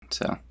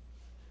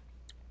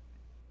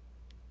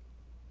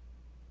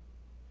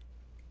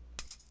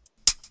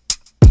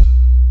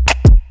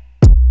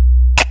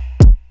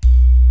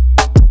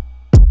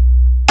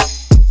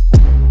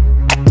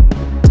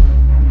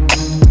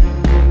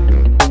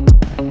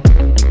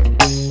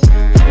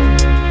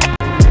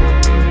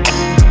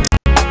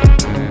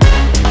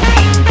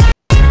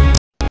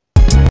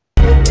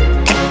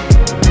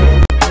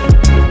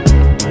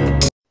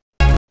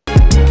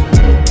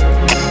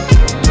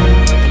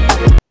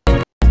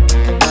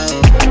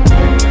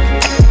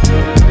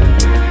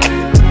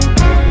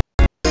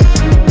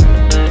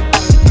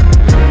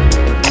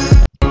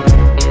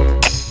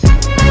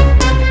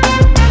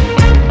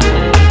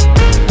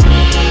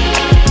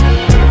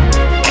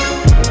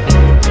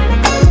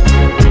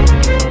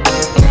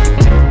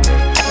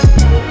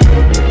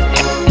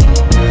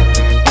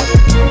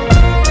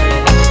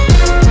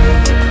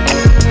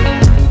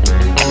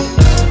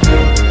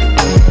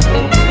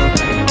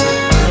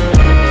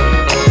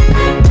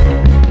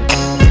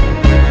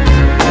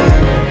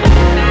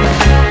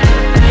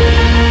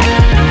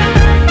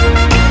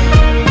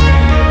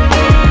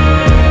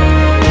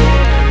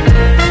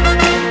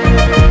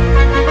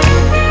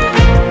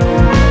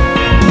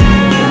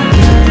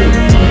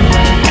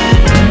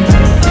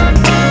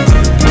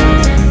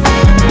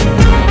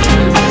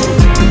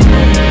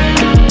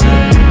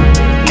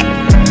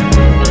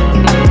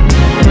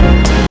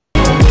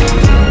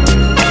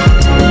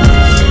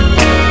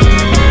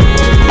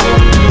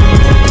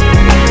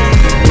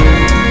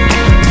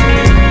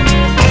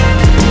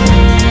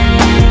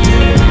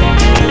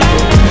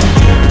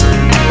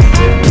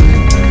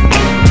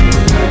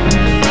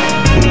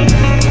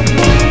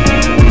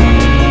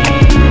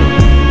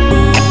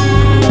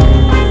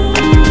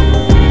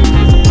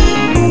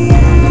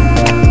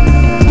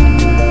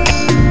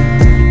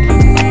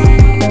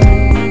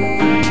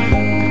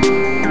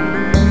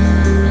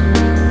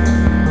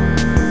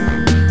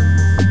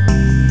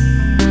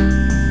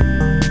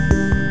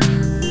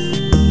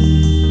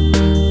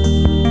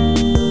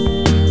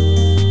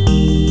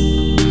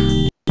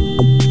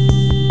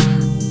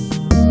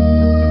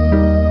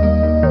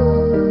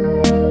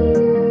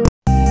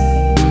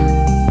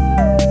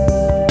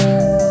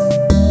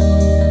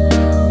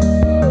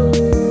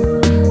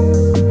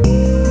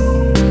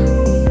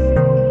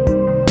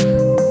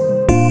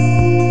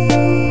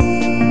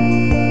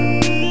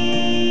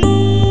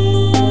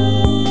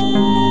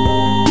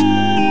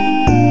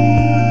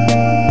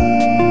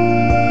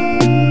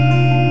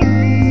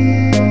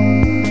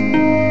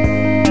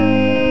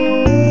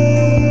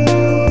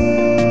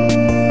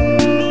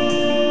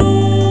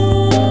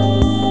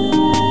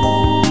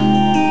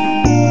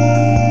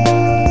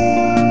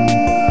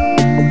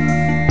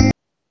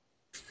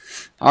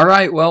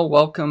right, well,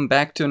 welcome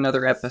back to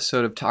another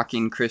episode of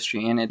Talking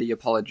Christianity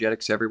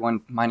Apologetics,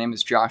 everyone. My name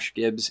is Josh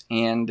Gibbs,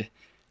 and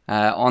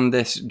on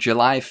this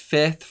July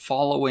 5th,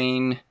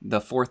 following the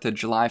 4th of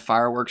July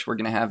fireworks, we're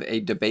going to have a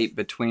debate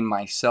between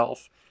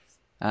myself,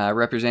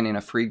 representing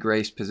a free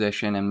grace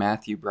position, and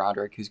Matthew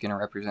Broderick, who's going to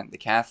represent the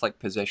Catholic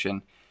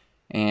position.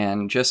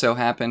 And just so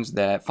happens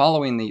that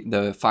following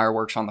the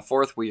fireworks on the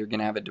 4th, we are going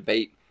to have a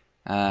debate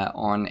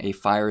on a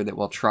fire that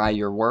will try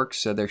your works.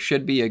 So there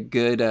should be a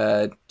good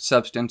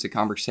substance of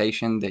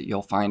conversation that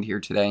you'll find here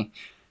today.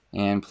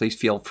 And please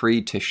feel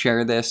free to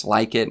share this,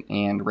 like it,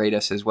 and rate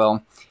us as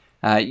well.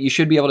 You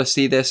should be able to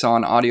see this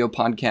on audio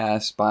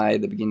podcasts by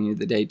the beginning of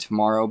the day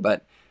tomorrow,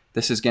 but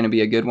this is going to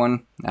be a good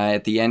one.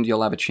 At the end,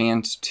 you'll have a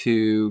chance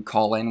to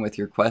call in with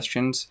your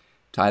questions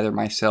to either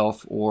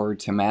myself or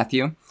to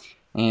Matthew.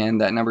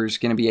 And that number is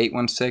going to be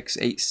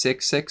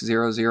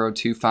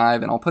 816-866-0025,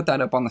 and I'll put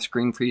that up on the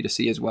screen for you to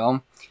see as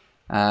well.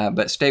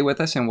 But stay with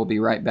us, and we'll be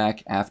right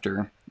back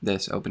after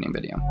this opening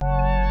video.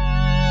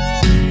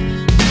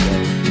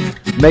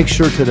 Make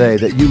sure today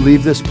that you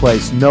leave this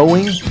place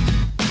knowing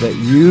that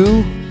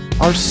you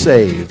are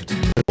saved.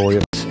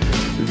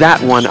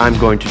 That one I'm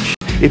going to choose.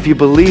 If you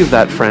believe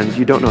that, friends,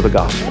 you don't know the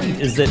gospel.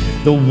 Is that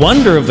the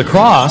wonder of the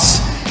cross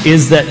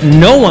is that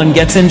no one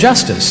gets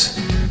injustice.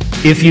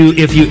 If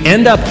you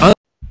end up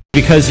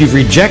because you've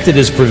rejected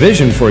his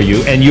provision for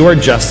you, and you are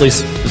justly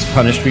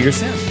punished for your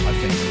sin. I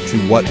think to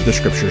what the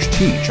scriptures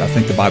teach. I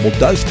think the Bible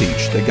does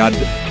teach that God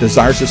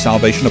desires the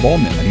salvation of all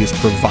men, and he has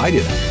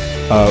provided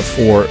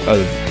for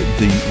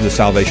the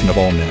salvation of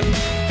all men.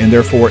 And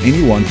therefore,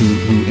 anyone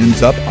who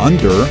ends up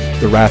under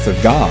the wrath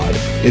of God,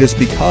 it is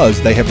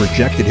because they have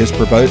rejected his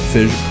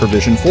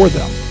provision for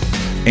them,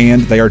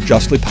 and they are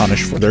justly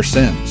punished for their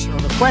sins.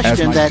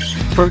 Question that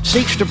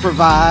seeks to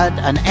provide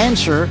an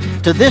answer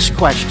to this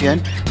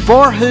question: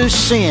 for whose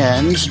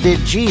sins did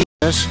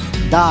Jesus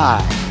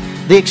die?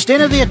 The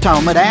extent of the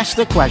atonement asks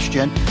the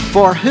question,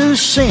 for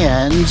whose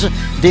sins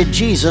did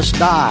Jesus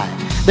die?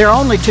 There are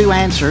only two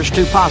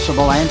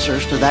possible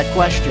answers to that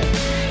question.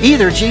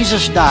 Either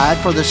Jesus died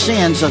for the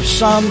sins of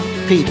some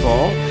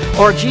people,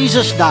 or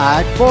Jesus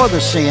died for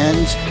the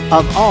sins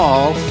of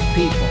all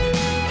people.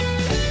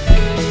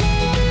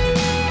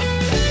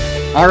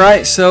 All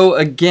right, so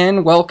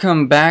again,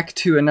 welcome back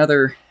to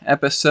another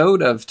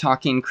episode of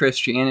Talking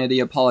Christianity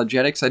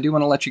Apologetics. I do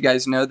want to let you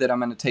guys know that I'm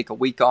going to take a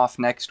week off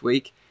next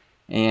week,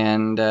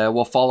 and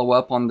we'll follow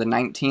up on the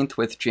 19th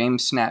with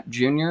James Snap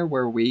Jr.,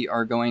 where we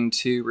are going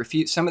to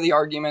refute some of the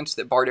arguments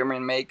that Bart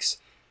Ehrman makes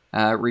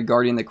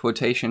regarding the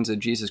quotations of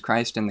Jesus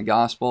Christ in the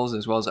Gospels,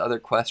 as well as other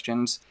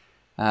questions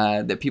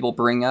that people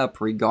bring up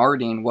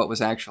regarding what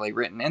was actually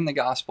written in the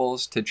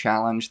Gospels to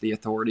challenge the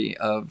authority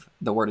of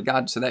the Word of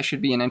God. So that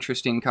should be an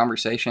interesting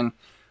conversation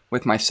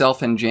with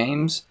myself and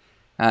James.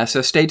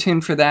 So stay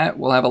tuned for that.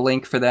 We'll have a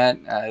link for that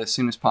as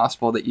soon as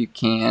possible that you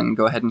can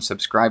go ahead and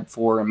subscribe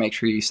for, and make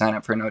sure you sign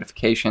up for a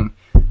notification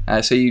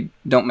so you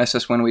don't miss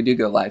us when we do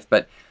go live.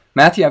 But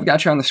Matthew, I've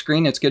got you on the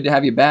screen. It's good to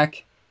have you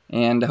back,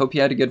 and I hope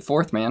you had a good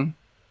 4th, man.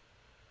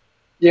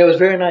 Yeah, it was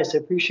very nice. I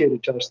appreciate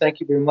it, Josh.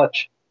 Thank you very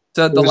much.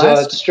 So it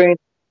was strange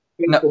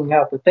going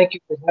out, but thank you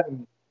for having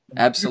me.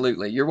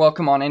 Absolutely. You're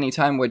welcome on any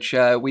time, which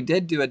we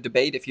did do a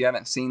debate. If you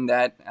haven't seen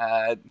that,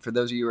 for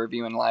those of you who are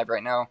viewing live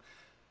right now,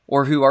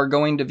 or who are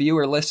going to view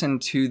or listen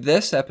to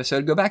this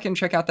episode, go back and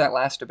check out that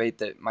last debate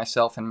that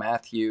myself and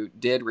Matthew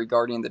did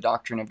regarding the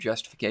doctrine of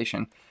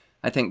justification.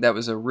 I think that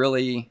was a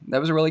really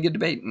good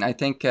debate, and I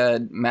think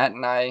Matt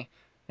and I,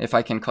 if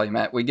I can call you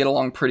Matt, we get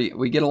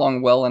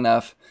along well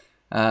enough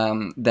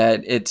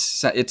that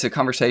it's a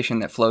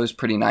conversation that flows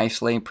pretty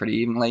nicely, pretty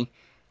evenly.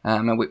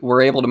 And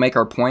we're able to make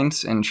our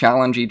points and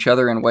challenge each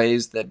other in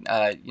ways that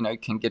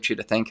can get you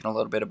to thinking a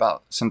little bit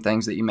about some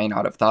things that you may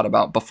not have thought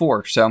about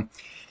before. So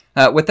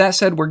with that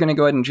said, we're going to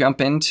go ahead and jump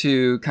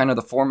into kind of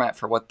the format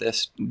for what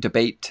this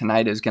debate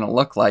tonight is going to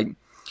look like.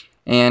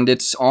 And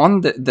it's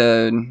on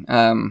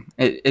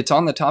it's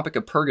on the topic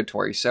of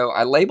purgatory. So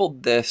I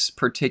labeled this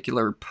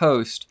particular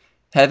post,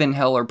 Heaven,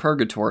 Hell, or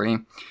Purgatory.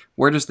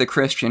 Where does the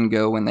Christian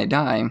go when they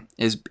die?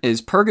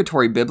 Is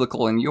purgatory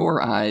biblical in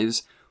your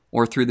eyes,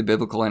 or through the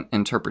biblical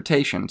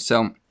interpretation?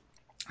 So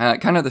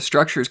kind of the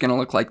structure is going to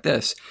look like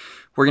this.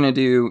 We're going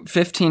to do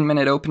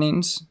 15-minute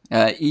openings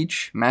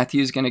each.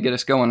 Matthew's going to get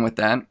us going with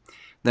that.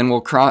 Then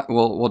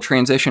we'll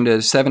transition to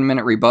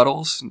 7-minute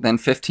rebuttals, then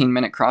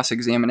 15-minute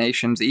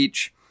cross-examinations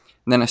each,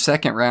 then a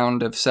second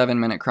round of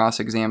 7-minute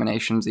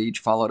cross-examinations each,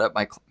 followed up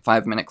by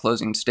 5-minute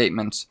closing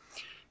statements.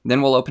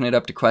 Then we'll open it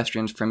up to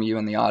questions from you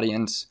in the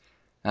audience,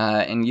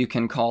 and you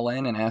can call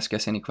in and ask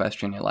us any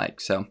question you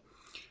like. So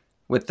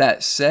with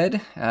that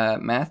said,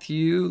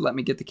 Matthew, let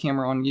me get the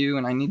camera on you,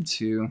 and I need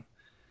to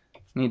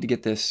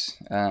get this.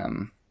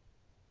 I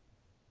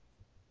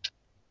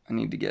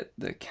need to get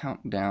the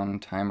countdown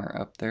timer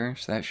up there,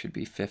 so that should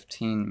be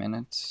 15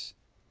 minutes.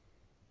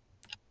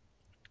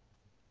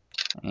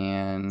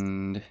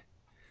 And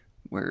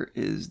where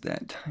is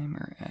that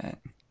timer at?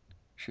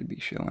 Should be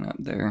showing up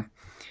there.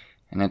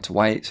 And it's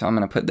white, so I'm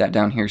going to put that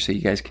down here so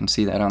you guys can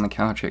see that on the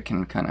couch. It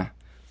can kind of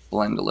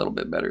blend a little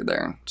bit better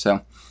there.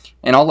 So,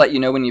 and I'll let you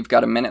know when you've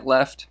got a minute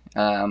left.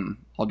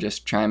 I'll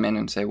just chime in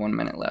and say 1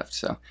 minute left.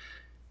 So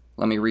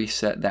let me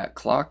reset that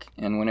clock,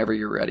 and whenever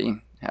you're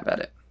ready, have at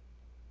it.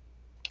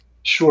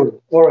 Sure.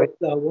 All right.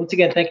 Once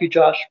again, thank you,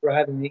 Josh, for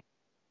having me.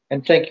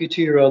 And thank you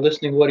to your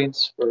listening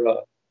audience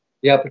for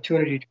the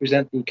opportunity to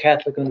present the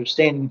Catholic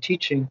understanding and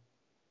teaching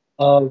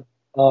of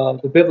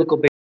the biblical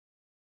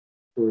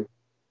basis,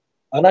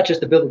 not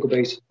just the biblical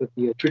basis, but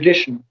the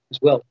tradition as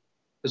well.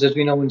 Because as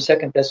we know in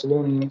 2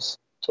 Thessalonians,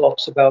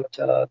 talks about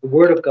the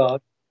Word of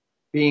God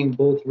being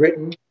both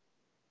written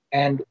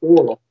and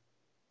oral,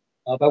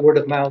 by word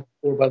of mouth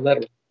or by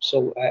letter.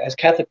 So as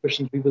Catholic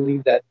Christians, we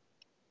believe that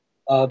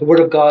the Word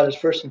of God is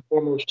first and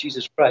foremost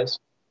Jesus Christ,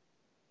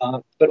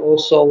 but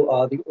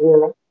also the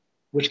oral,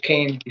 which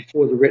came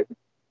before the written.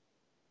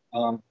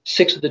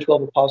 6 of the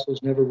 12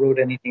 apostles never wrote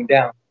anything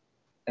down,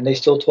 and they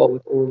still taught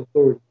with oral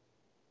authority.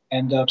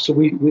 And so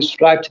we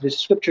ascribe to the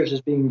scriptures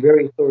as being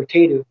very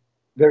authoritative,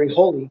 very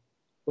holy,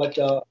 but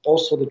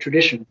also the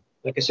tradition.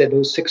 Like I said,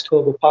 those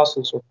 12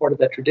 apostles are part of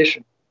that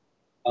tradition.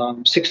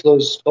 6 of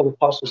those 12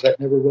 apostles that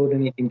never wrote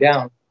anything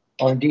down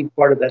are indeed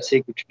part of that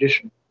sacred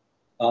tradition,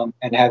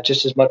 and have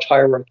just as much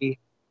hierarchy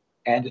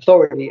and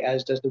authority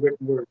as does the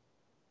written word,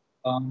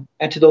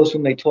 and to those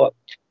whom they taught.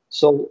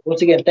 So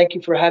once again, thank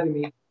you for having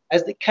me.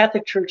 As the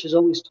Catholic Church has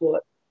always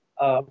taught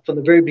from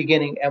the very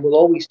beginning, and will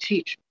always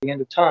teach at the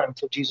end of time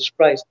until Jesus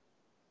Christ,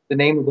 the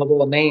name above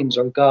all names,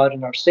 our God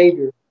and our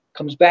Savior,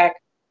 comes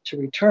back to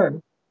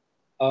return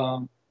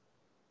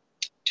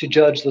to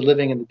judge the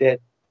living and the dead.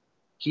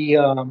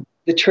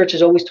 The Church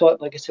has always taught,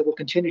 like I said, will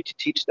continue to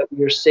teach that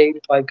we are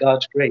saved by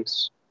God's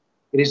grace.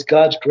 It is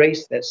God's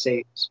grace that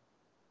saves.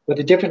 But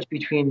the difference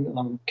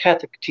between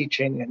Catholic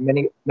teaching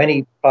and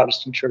many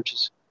Protestant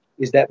churches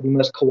is that we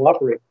must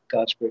cooperate with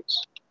God's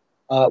grace.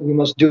 We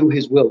must do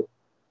His will.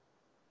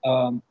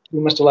 We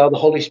must allow the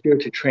Holy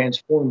Spirit to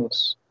transform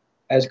us.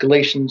 As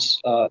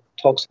Galatians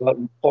talks about,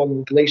 in Paul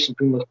in Galatians,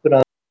 we must put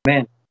on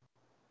man.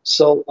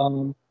 So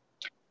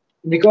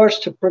in regards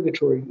to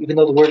purgatory, even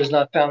though the word is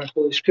not found in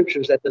Holy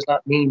Scriptures, that does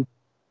not mean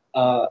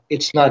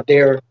it's not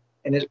there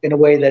in a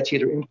way that's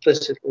either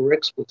implicit or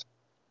explicit,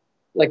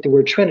 like the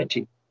word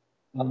Trinity.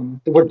 The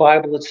word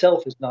Bible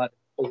itself is not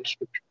Holy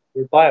Scripture.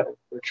 The word Bible,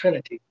 the word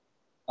Trinity,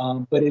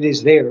 but it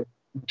is there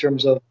in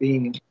terms of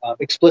being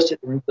explicit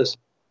or implicit.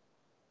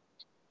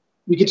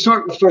 We can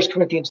start with 1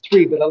 Corinthians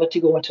 3, but I'll let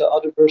you go into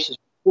other verses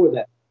before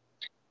that.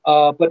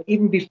 But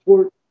even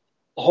before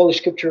the Holy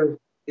Scripture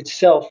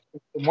itself,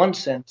 in one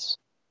sense,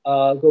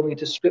 going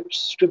into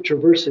scripture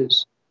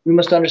verses, we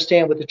must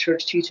understand what the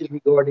Church teaches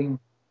regarding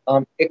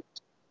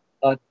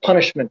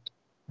punishment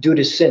due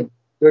to sin.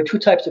 There are 2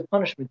 types of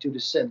punishment due to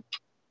sin.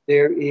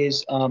 There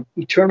is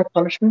eternal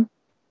punishment,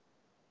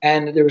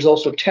 and there is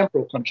also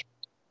temporal punishment.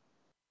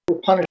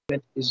 Temporal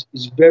punishment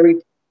is very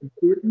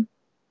important.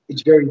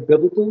 It's very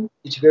biblical.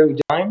 It's very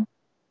divine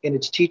in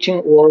its teaching,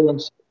 oral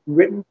and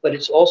written, but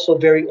it's also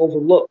very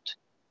overlooked,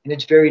 and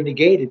it's very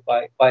negated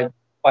by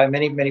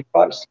many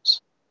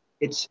Protestants.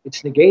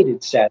 It's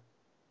negated, sadly.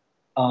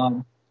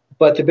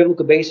 But the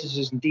biblical basis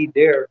is indeed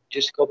there.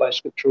 Just go by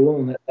Scripture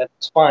alone.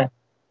 That's fine.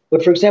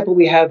 But for example,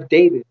 we have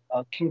David,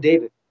 King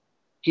David.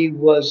 He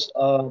was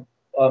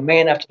a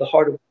man after the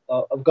heart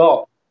of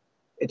God.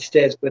 It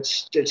says, but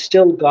it's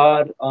still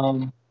God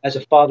as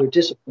a father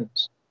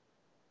disciplines.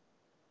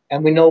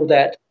 And we know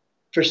that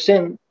for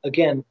sin,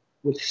 again,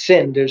 with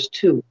sin, there's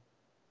two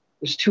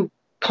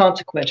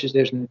consequences.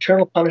 There's an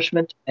eternal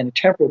punishment and a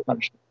temporal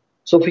punishment.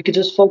 So if we could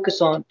just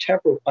focus on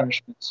temporal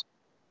punishments,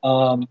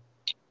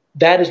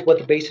 that is what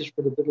the basis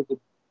for the biblical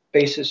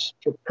basis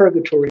for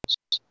purgatory is.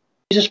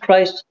 Jesus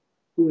Christ,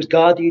 who is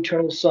God, the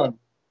eternal Son,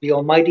 the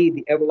Almighty,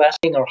 the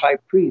everlasting, our high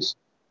priest,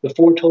 the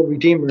foretold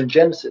Redeemer in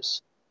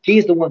Genesis, he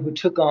is the one who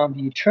took on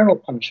the eternal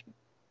punishment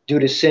due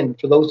to sin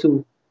for those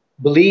who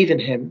believe in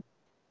him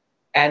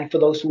and for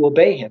those who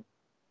obey him.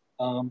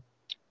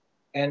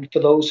 And for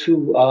those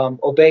who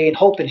obey and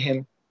hope in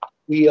him,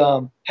 we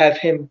have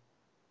him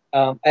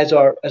as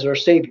our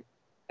Savior,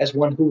 as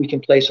one who we can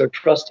place our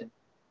trust in.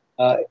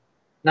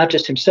 Not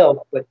just himself,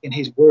 but in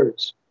his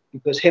words,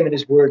 because him and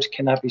his words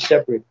cannot be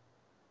separated.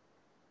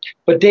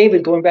 But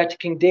David, going back to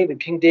King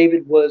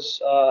David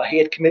was, he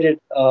had committed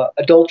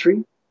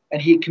adultery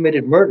and he had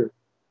committed murder.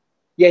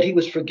 Yet he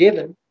was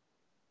forgiven,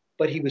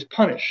 but he was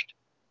punished.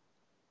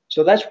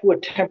 So that's where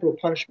temporal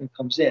punishment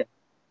comes in.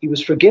 He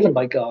was forgiven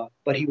by God,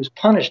 but he was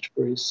punished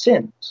for his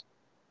sins.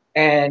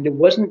 And it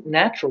wasn't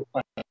natural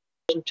punishment.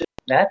 It wasn't just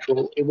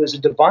natural. It was a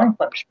divine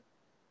punishment.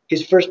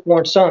 His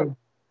firstborn son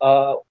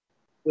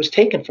was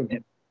taken from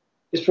him.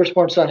 His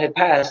firstborn son had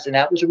passed, and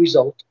that was a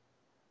result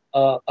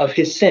of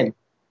his sin.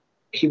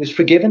 He was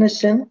forgiven his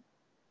sin,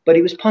 but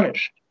he was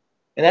punished.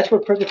 And that's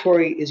what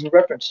purgatory is in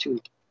reference to,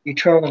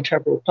 eternal and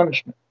temporal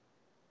punishment.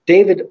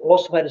 David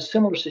also had a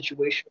similar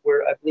situation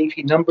where I believe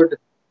he numbered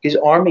his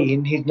army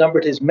and he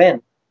numbered his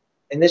men.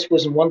 And this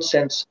was in one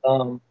sense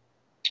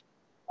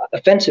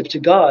offensive to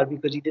God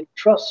because he didn't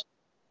trust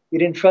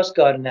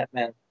God in that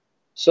manner.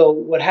 So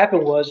what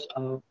happened was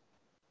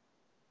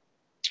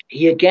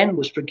he again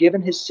was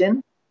forgiven his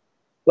sin,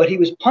 but he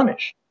was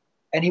punished.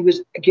 And he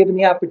was given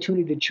the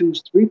opportunity to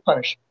choose 3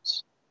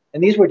 punishments.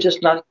 And these were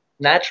just not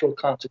natural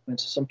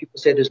consequences. Some people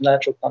say there's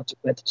natural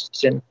consequences to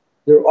sin.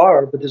 There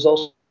are, but there's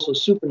also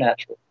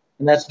supernatural,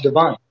 and that's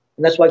divine.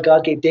 And that's why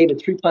God gave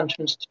David 3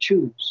 punishments to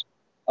choose.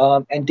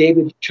 And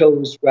David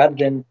chose, rather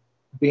than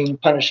being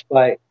punished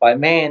by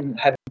man,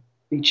 having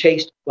been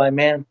chased by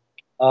man,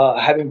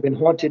 having been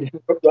haunted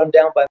and run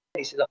down by man,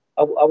 he says,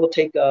 I will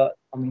take the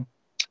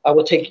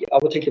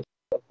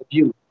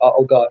view,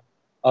 oh God,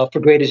 for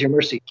great is your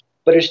mercy.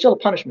 But it's still a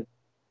punishment.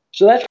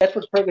 So that's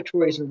what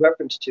purgatory is in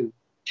reference to,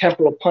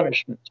 temporal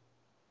punishment.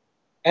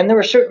 And there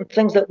are certain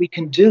things that we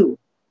can do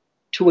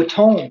to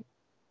atone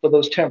for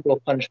those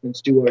temporal punishments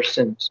due to our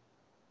sins.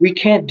 We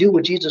can't do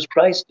what Jesus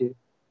Christ did.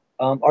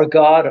 Our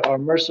God, our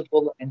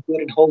merciful and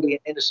good and holy and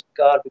innocent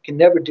God, we can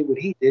never do what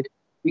he did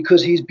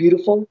because he's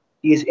beautiful,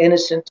 he is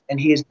innocent, and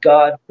he is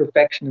God,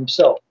 perfection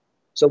himself.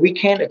 So we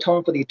can't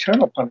atone for the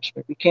eternal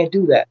punishment. We can't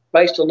do that.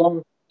 Christ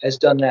alone has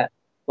done that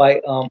by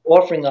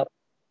offering up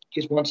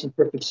his once and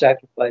perfect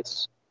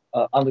sacrifice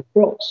on the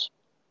cross,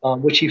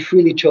 which he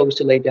freely chose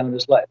to lay down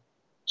his life.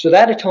 So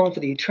that atoned for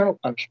the eternal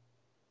punishment,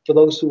 for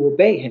those who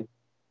obey him,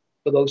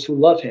 for those who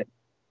love him,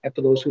 and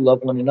for those who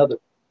love one another.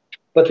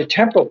 But the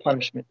temporal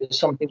punishment is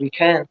something we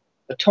can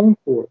atone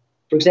for.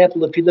 For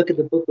example, if you look at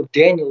the book of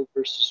Daniel,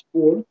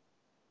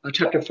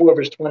 chapter 4,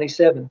 verse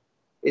 27,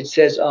 it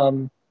says,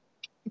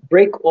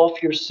 break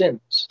off your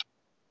sins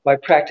by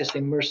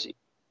practicing mercy.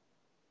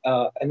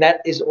 And that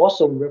is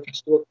also in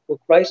reference to what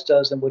Christ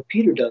does and what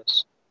Peter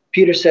does.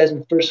 Peter says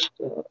in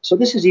so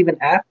this is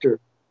even after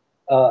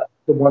the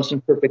once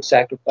and perfect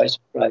sacrifice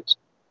of Christ.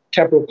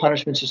 Temporal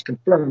punishments is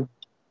confirmed.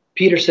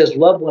 Peter says,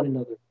 love one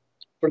another,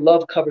 for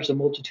love covers a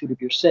multitude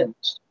of your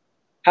sins.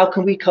 How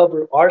can we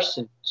cover our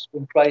sins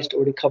when Christ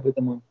already covered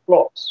them on the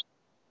cross?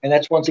 And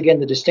that's once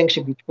again the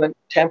distinction between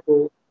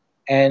temporal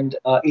and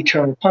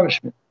eternal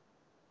punishment.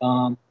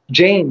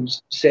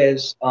 James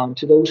says,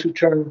 to those who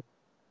turn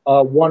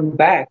one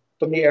back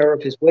from the error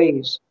of his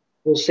ways,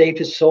 will save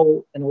his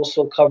soul and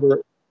also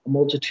cover a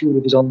multitude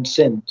of his own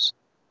sins.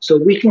 So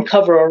we can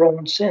cover our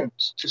own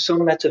sins. To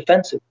someone that's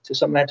offensive, to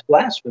someone that's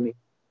blasphemy,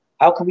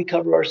 how can we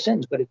cover our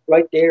sins? But it's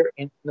right there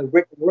in the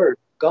written word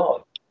of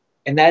God.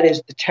 And that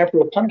is the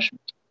temporal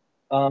punishment.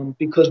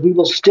 Because we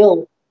will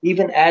still,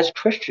 even as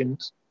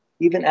Christians,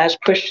 be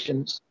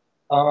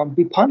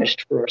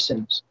punished for our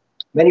sins.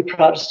 Many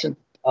Protestant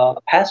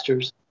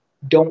pastors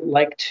don't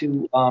like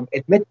to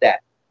admit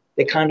that.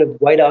 They kind of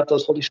white out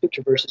those Holy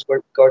Scripture verses where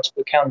it regards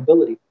to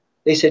accountability.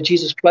 They said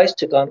Jesus Christ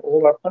took on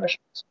all our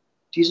punishments.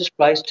 Jesus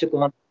Christ took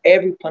on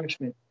every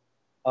punishment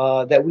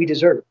that we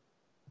deserve.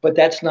 But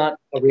that's not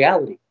a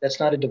reality. That's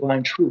not a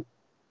divine truth.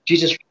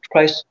 Jesus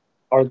Christ,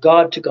 our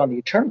God, took on the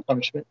eternal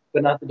punishment,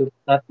 but not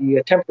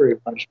the temporary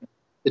punishment,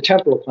 the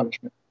temporal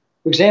punishment.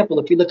 For example,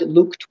 if you look at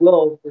Luke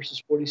 12,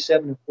 verses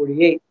 47 and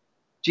 48,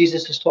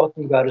 Jesus is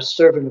talking about a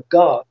servant of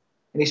God.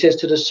 And he says,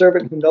 to the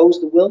servant who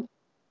knows the will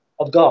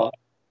of God,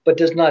 but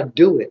does not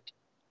do it,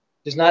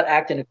 does not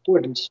act in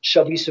accordance,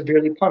 shall be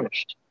severely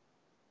punished.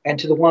 And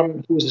to the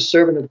one who is a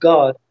servant of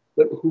God,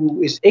 but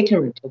who is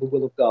ignorant of the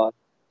will of God,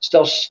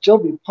 shall still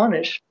be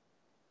punished,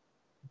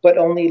 but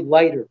only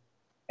lighter,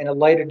 and a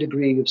lighter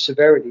degree of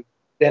severity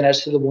than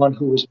as to the one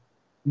who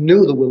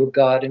knew the will of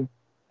God and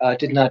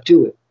did not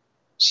do it.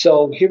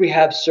 So here we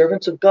have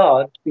servants of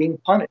God being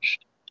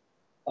punished.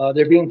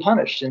 They're being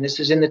punished, and this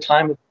is in the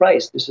time of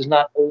Christ. This is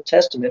not Old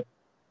Testament.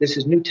 This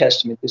is New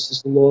Testament. This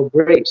is the law of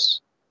grace.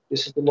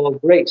 This is the law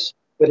of grace,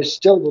 but it's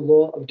still the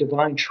law of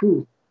divine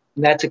truth,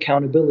 and that's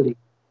accountability.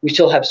 We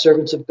still have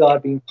servants of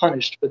God being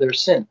punished for their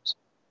sins.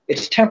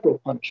 It's temporal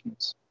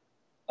punishments,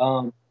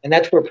 and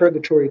that's where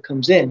purgatory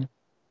comes in.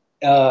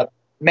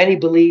 Many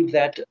believe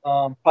that,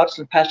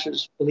 Protestant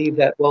pastors believe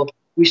that, well,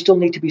 we still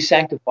need to be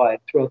sanctified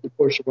throughout the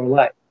course of our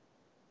life,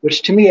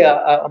 which to me,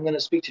 I'm going to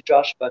speak to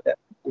Josh about that.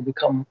 We'll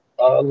become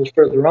a little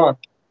further on.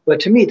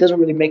 But to me, it doesn't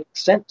really make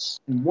sense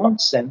in one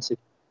sense.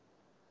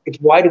 It's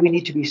why do we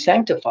need to be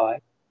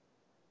sanctified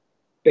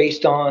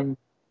based on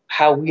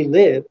how we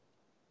live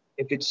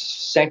if its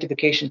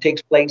sanctification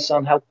takes place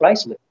on how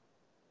Christ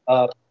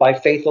lived, by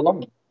faith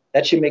alone?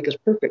 That should make us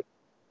perfect.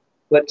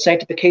 But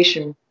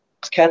sanctification,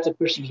 as Catholic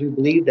Christians, we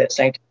believe that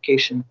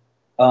sanctification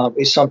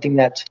is something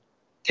that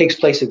takes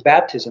place at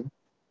baptism.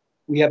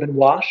 We have been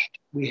washed,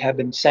 we have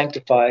been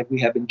sanctified,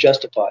 we have been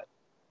justified.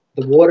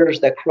 The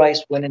waters that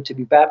Christ went in to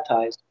be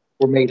baptized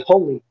were made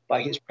holy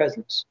by his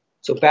presence.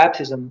 So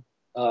baptism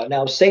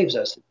now saves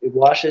us. It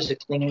washes,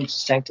 it cleans,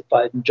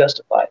 sanctifies, and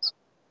justifies.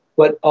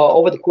 But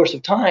over the course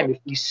of time, if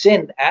we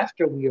sin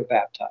after we are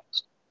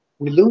baptized,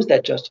 we lose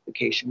that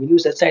justification, we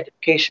lose that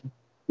sanctification.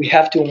 We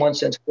have to, in one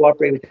sense,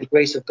 cooperate with the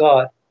grace of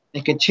God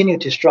and continue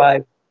to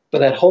strive for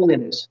that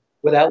holiness,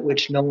 without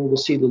which no one will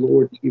see the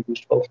Lord, in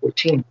Hebrews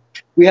 12:14.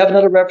 We have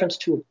another reference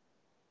to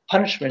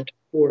punishment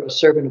for a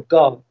servant of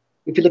God.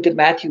 If you look at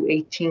Matthew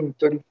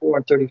 18:34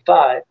 and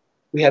 35,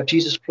 we have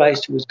Jesus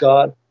Christ, who is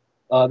God,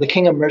 the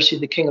King of mercy,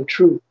 the King of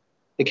truth,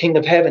 the King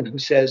of heaven, who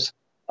says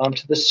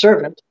to the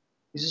servant,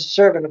 he's a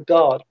servant of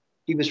God,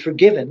 he was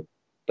forgiven,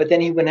 but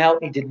then he went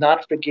out and he did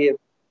not forgive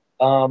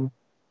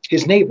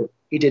his neighbor.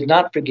 He did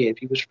not forgive.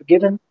 He was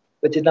forgiven,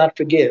 but did not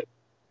forgive.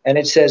 And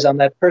it says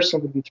that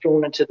person would be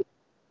thrown into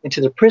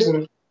the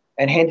prison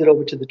and handed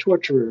over to the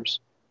torturers.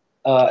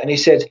 And he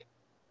said,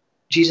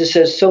 Jesus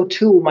says, so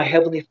too will my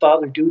heavenly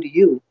Father do to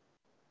you.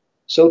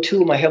 So too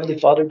will my heavenly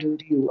Father do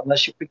to you,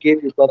 unless you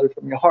forgive your brother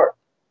from your heart.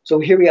 So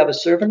here we have a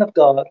servant of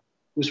God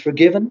who's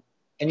forgiven,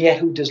 and yet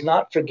who does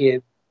not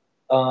forgive,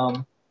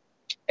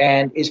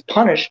 and is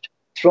punished,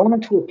 thrown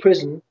into a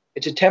prison.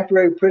 It's a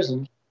temporary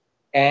prison,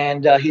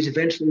 and he's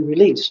eventually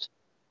released.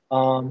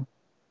 And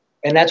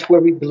that's where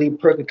we believe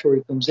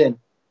purgatory comes in.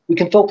 We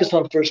can focus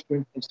on 1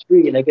 Corinthians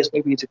 3, and I guess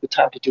maybe it's a good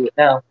time to do it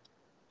now.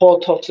 Paul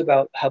talks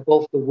about how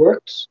both the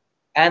works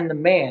and the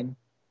man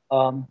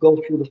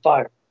go through the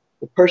fire,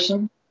 the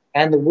person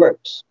and the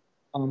works.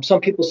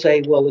 Some people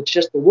say, well, it's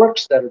just the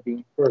works that are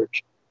being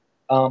purged.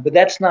 But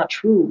that's not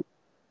true,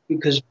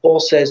 because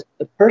Paul says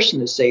the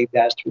person is saved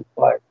as through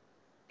fire.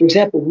 For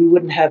example, we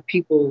wouldn't have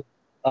people,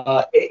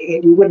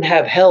 we wouldn't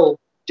have hell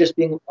just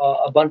being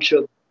a bunch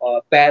of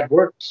bad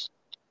works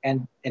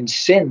and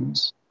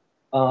sins,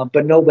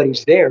 but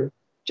nobody's there,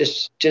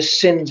 just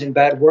sins and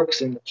bad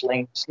works in the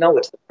flames. No,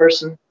 it's the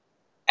person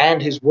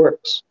and his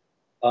works,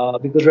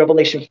 because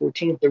Revelation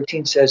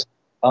 14:13 says,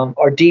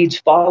 our deeds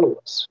follow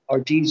us. Our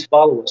deeds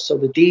follow us. So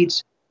the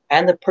deeds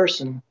and the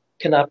person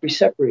cannot be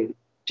separated,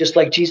 just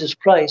like Jesus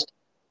Christ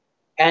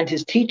and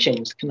his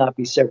teachings cannot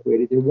be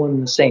separated. They're one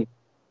and the same.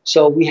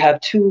 So we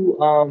have two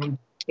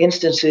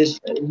instances,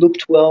 Luke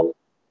 12,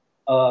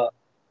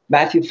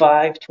 Matthew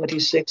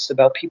 5:26,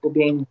 about people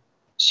being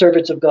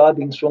servants of God,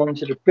 being thrown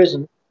into the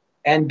prison,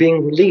 and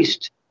being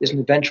released is an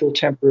eventual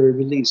temporary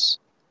release.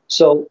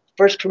 So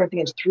 1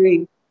 Corinthians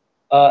 3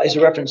 is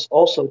a reference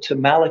also to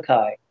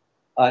Malachi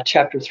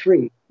chapter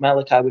 3,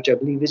 Malachi, which I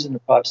believe is in the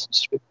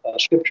Protestant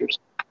scriptures,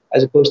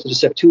 as opposed to the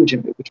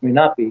Septuagint, which may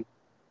not be.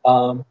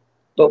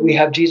 But we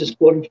have Jesus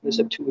quoting from the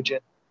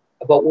Septuagint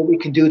about what we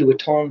can do to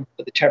atone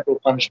for the temporal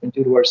punishment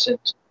due to our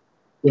sins.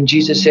 When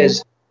Jesus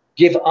says,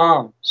 give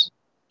alms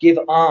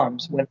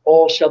when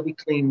all shall be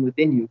clean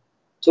within you.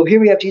 So here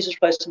we have Jesus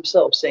Christ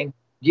himself saying,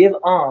 give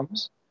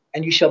alms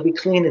and you shall be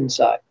clean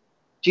inside.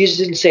 Jesus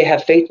didn't say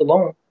have faith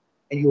alone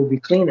and you will be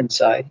clean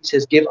inside. He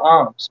says give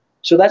alms.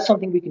 So that's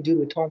something we can do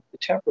to atone for the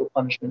temporal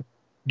punishment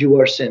due to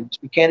our sins.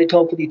 We can't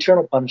atone for the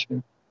eternal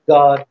punishment.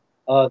 God,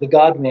 the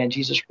God-man,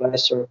 Jesus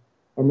Christ, our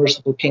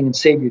merciful King and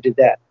Savior, did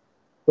that.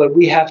 But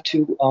we have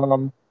to,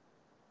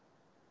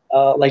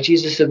 like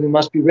Jesus said, we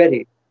must be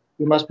ready.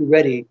 We must be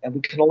ready, and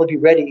we can only be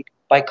ready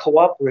by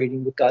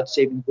cooperating with God's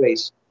saving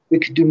grace. We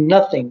can do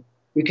nothing.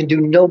 We can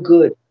do no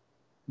good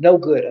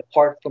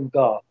apart from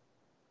God.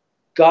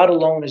 God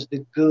alone is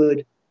the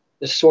good,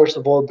 the source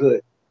of all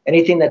good.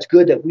 Anything that's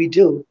good that we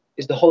do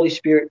is the Holy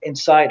Spirit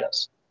inside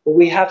us. But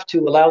we have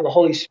to allow the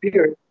Holy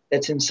Spirit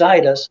that's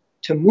inside us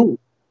to move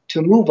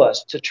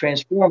us, to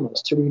transform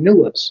us, to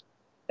renew us.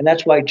 And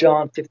that's why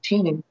John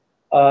 15,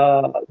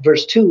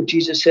 verse 2,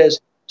 Jesus says,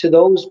 to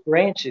those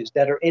branches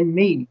that are in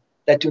me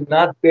that do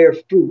not bear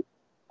fruit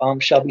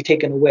shall be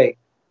taken away.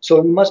 So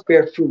we must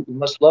bear fruit. We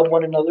must love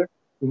one another.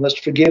 We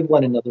must forgive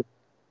one another.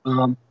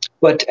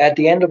 But at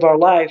the end of our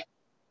life,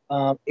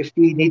 if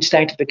we need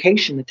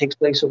sanctification that takes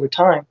place over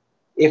time,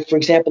 if, for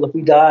example, if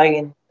we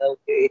die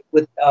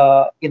with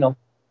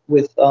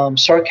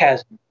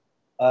sarcasm,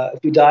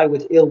 if we die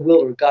with ill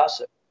will or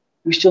gossip,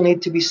 we still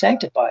need to be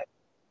sanctified.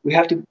 We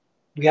have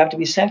to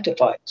be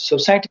sanctified. So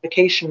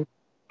sanctification,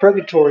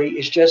 purgatory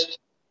is just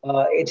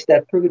it's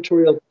that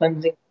purgatorial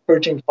cleansing,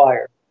 purging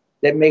fire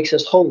that makes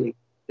us holy,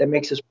 that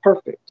makes us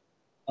perfect.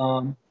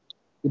 The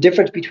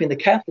difference between the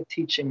Catholic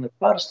teaching and the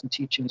Protestant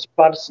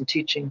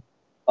teaching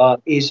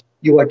is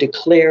you are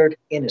declared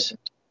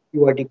innocent.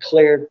 You are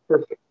declared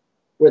perfect.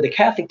 Where the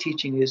Catholic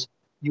teaching is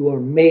you are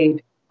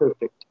made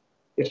perfect.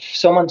 If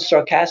someone's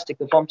sarcastic,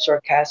 if I'm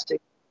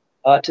sarcastic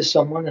to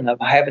someone and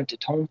I haven't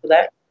atoned for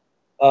that,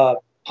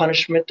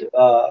 punishment,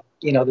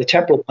 the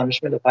temporal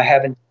punishment, if I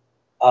haven't,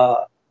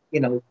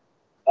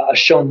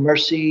 shown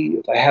mercy,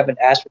 if I haven't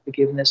asked for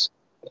forgiveness,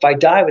 if I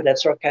die with that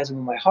sarcasm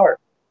in my heart,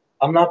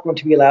 I'm not going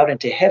to be allowed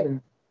into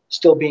heaven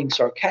still being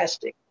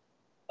sarcastic.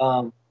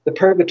 The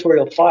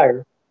purgatorial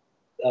fire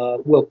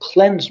will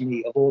cleanse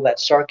me of all that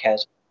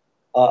sarcasm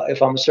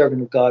if I'm a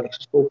servant of God who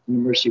spoke in the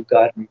mercy of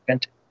God and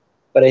repented.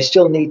 But I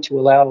still need to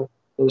allow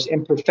those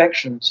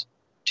imperfections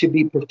to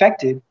be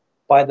perfected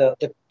by the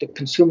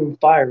consuming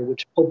fire,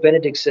 which Pope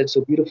Benedict said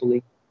so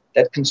beautifully,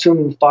 that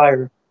consuming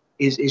fire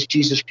is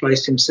Jesus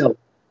Christ himself,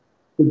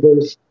 who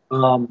goes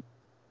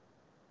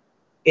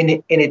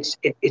in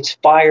its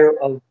fire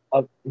of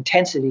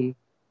intensity,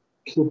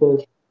 who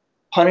both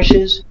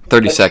punishes.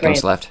 30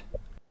 seconds left.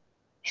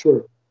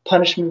 Sure.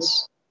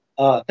 Punishments.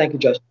 Thank you,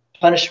 Judge.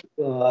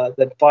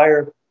 That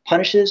fire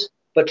punishes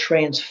but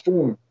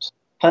transforms.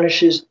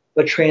 Punishes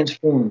but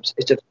transforms.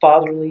 It's a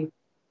fatherly,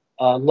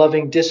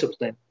 loving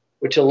discipline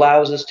which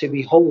allows us to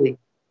be holy,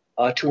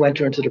 to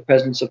enter into the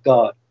presence of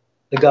God,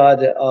 the God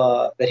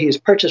that He has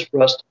purchased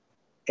for us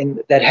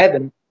in that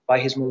heaven by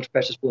His most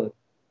precious blood.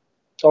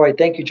 All right.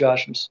 Thank you,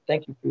 Josh.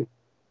 Thank you for you.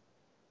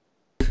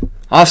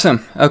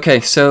 Awesome. Okay,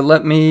 so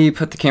let me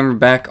put the camera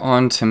back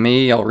on to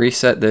me. I'll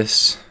reset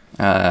this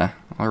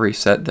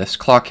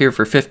clock here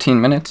for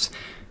 15 minutes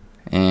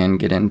and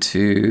get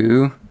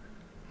into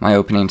my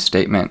opening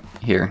statement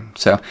here.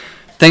 So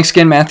thanks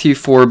again, Matthew,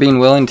 for being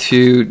willing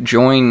to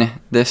join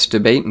this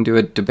debate and do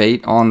a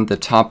debate on the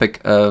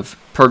topic of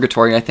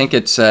purgatory. I think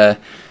it's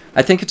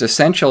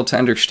essential to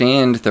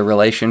understand the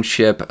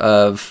relationship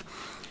of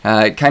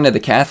kind of the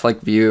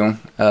Catholic view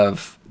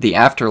of the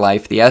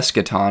afterlife, the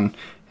eschaton,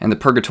 and the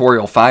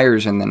purgatorial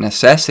fires, and the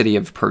necessity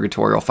of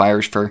purgatorial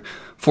fires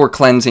for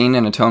cleansing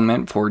and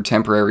atonement for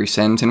temporary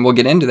sins. And we'll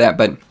get into that,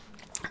 but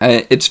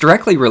it's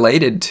directly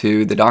related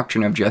to the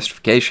doctrine of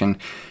justification,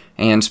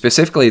 and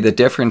specifically the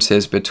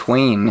differences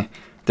between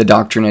the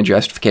doctrine of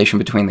justification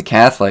between the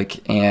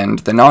Catholic and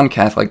the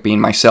non-Catholic, being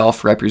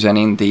myself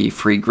representing the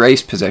free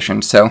grace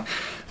position. So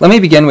let me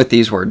begin with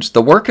these words.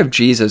 The work of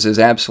Jesus is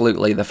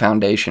absolutely the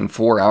foundation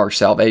for our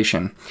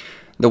salvation.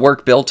 The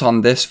work built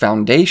on this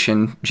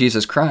foundation,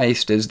 Jesus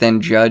Christ, is then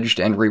judged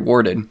and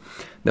rewarded.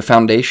 The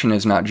foundation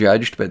is not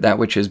judged, but that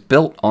which is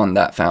built on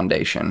that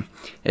foundation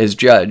is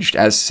judged,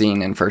 as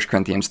seen in 1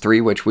 Corinthians 3,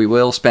 which we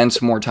will spend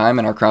some more time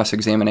in our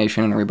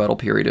cross-examination and rebuttal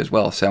period as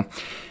well. So,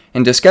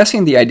 in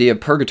discussing the idea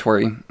of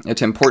purgatory,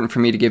 it's important for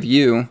me to give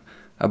you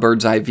a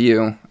bird's eye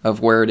view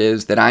of where it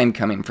is that I'm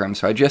coming from.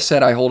 So I just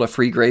said I hold a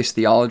free grace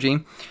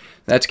theology.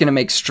 That's going to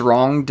make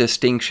strong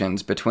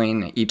distinctions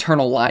between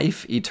eternal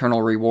life,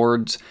 eternal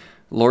rewards,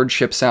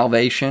 lordship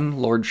salvation,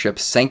 lordship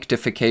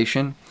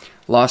sanctification,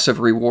 loss of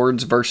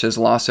rewards versus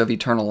loss of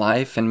eternal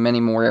life, and many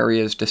more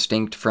areas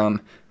distinct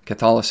from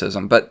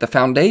Catholicism. But the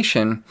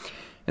foundation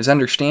is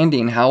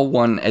understanding how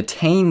one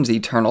attains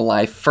eternal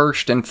life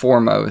first and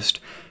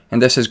foremost,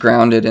 and this is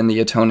grounded in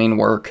the atoning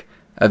work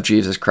of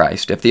Jesus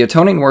Christ. If the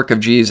atoning work of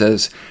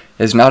Jesus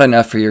is not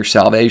enough for your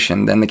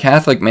salvation, then the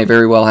Catholic may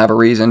very well have a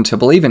reason to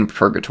believe in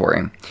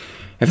purgatory.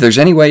 If there's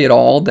any way at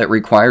all that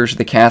requires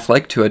the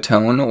Catholic to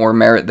atone or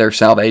merit their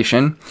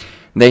salvation,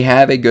 they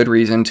have a good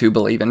reason to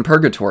believe in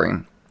purgatory.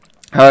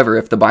 However,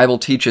 if the Bible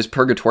teaches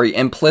purgatory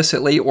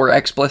implicitly or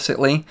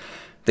explicitly,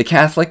 the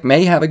Catholic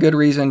may have a good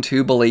reason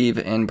to believe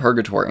in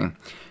purgatory.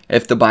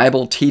 If the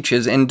Bible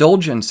teaches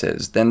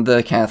indulgences, then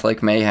the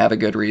Catholic may have a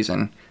good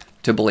reason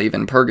to believe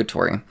in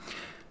purgatory.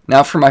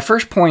 Now, for my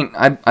first point,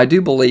 I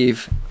do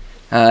believe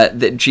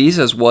that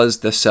Jesus was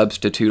the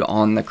substitute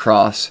on the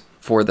cross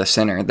for the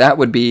sinner. That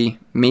would be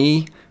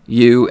me,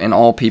 you, and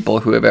all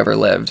people who have ever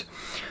lived.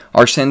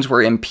 Our sins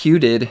were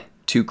imputed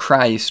to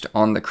Christ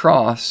on the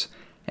cross,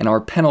 and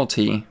our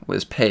penalty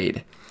was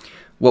paid.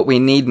 What we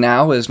need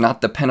now is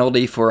not the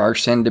penalty for our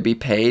sin to be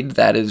paid.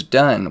 That is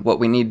done. What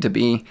we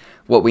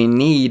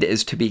need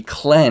is to be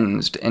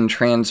cleansed and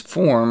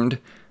transformed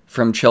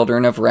from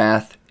children of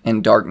wrath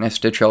and darkness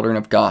to children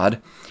of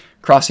God,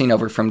 crossing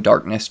over from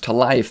darkness to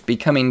life,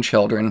 becoming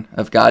children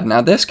of God.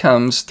 Now, this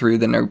comes through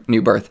the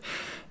new birth.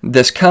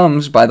 This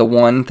comes by the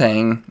one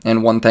thing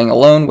and one thing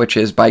alone, which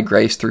is by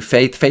grace through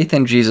faith. Faith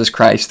in Jesus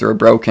Christ through a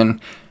broken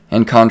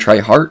and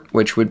contrite heart,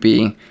 which would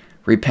be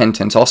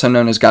repentance, also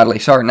known as godly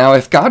sorrow. Now,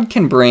 if God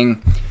can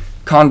bring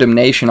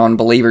condemnation on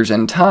believers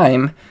in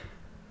time,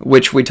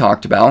 which we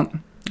talked about,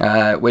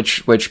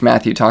 which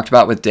Matthew talked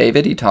about with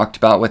David, he talked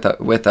about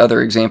with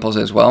other examples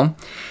as well,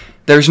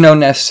 there's no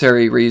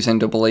necessary reason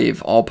to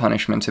believe all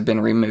punishments have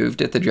been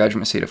removed at the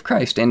judgment seat of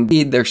Christ.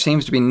 Indeed, there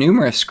seems to be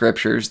numerous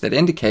scriptures that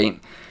indicate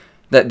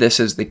that this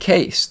is the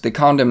case. The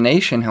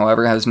condemnation,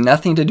 however, has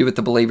nothing to do with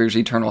the believer's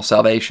eternal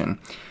salvation.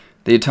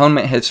 The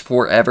atonement has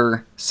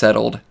forever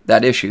settled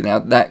that issue. Now,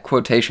 that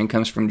quotation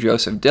comes from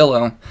Joseph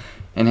Dillow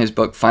in his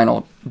book,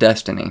 Final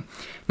Destiny.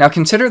 Now,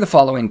 consider the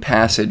following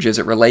passage as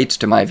it relates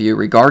to my view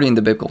regarding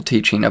the biblical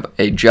teaching of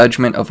a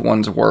judgment of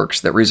one's works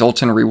that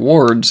results in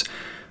rewards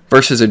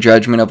versus a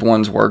judgment of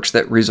one's works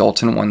that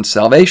results in one's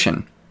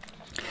salvation.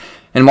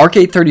 In Mark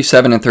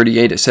 8:37 and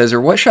 38, it says, "Or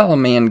what shall a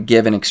man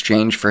give in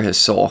exchange for his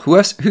soul?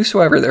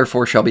 Whosoever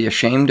therefore shall be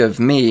ashamed of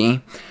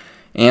me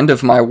and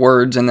of my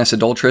words in this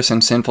adulterous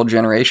and sinful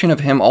generation, of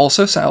him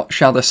also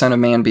shall the Son of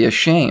Man be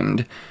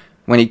ashamed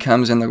when he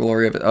comes in the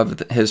glory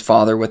of his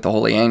Father with the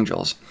holy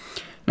angels."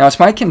 Now, it's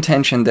my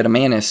contention that a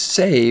man is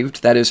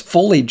saved, that is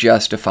fully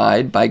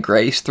justified by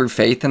grace through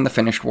faith in the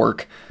finished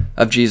work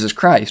of Jesus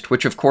Christ,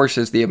 which of course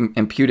is the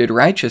imputed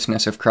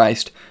righteousness of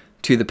Christ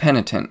to the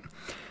penitent.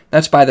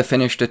 That's by the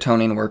finished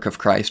atoning work of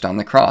Christ on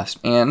the cross.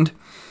 And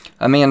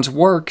a man's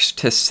works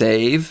to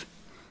save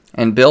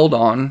and build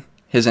on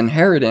his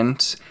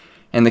inheritance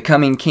in the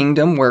coming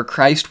kingdom where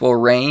Christ will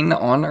reign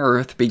on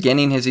earth,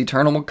 beginning his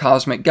eternal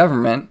cosmic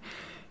government,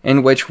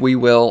 in which we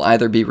will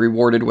either be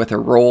rewarded with a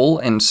role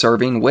in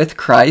serving with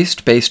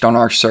Christ based on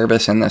our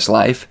service in this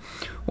life,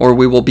 or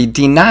we will be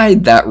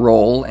denied that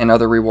role and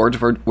other rewards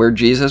where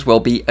Jesus will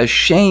be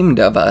ashamed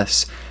of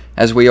us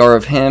as we are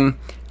of him,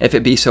 if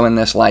it be so in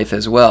this life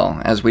as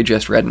well, as we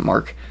just read in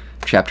Mark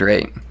chapter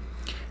 8.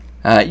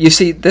 You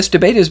see, this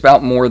debate is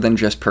about more than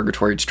just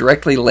purgatory. It's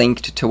directly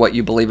linked to what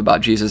you believe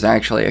about Jesus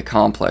actually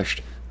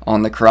accomplished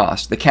on the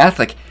cross. The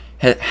Catholic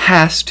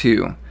has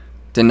to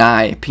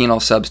deny penal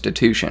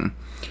substitution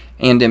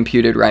and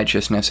imputed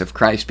righteousness of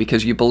Christ,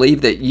 because you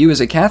believe that you as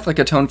a Catholic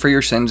atone for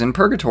your sins in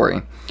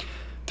purgatory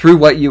through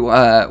what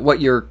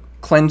your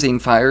cleansing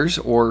fires,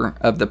 or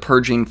of the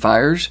purging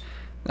fires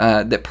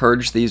that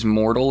purge these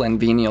mortal and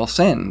venial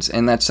sins.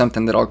 And that's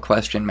something that I'll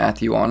question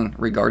Matthew on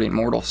regarding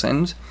mortal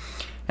sins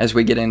as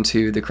we get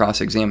into the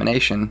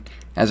cross-examination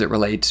as it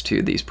relates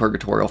to these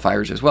purgatorial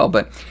fires as well.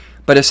 But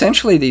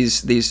essentially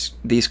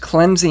these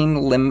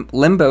cleansing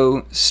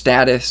limbo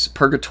status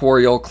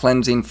purgatorial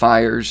cleansing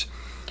fires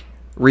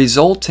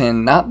result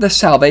in not the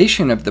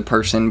salvation of the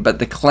person, but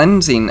the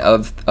cleansing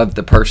of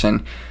the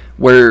person,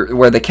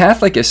 where the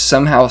Catholic is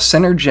somehow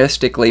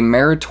synergistically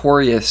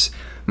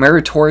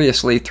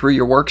meritoriously through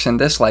your works in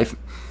this life,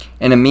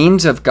 and a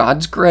means of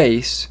God's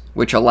grace,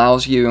 which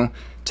allows you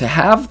to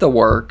have the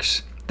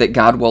works that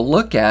God will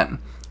look at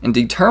in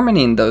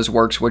determining those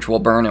works which will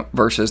burn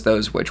versus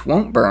those which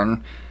won't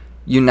burn,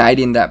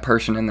 uniting that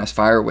person in this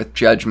fire with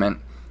judgment,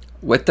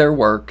 with their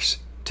works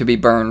to be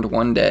burned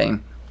one day,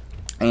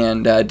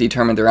 and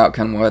determine their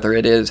outcome, whether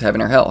it is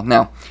heaven or hell.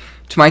 Now,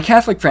 to my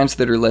Catholic friends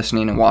that are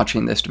listening and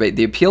watching this debate,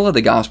 the appeal of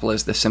the gospel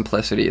is the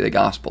simplicity of the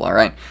gospel, all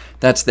right?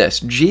 That's this.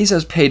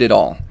 Jesus paid it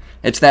all.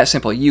 It's that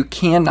simple. You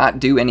cannot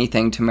do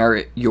anything to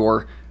merit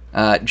your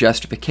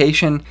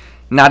justification,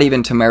 not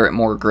even to merit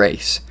more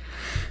grace.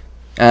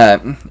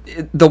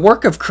 The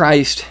work of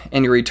Christ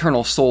and your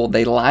eternal soul,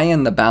 they lie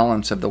in the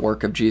balance of the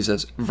work of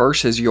Jesus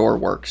versus your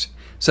works.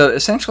 So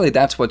essentially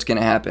that's what's going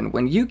to happen.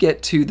 When you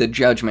get to the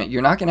judgment,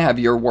 you're not going to have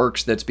your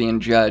works that's being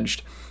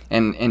judged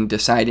and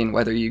deciding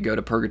whether you go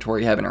to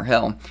purgatory, heaven, or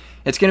hell.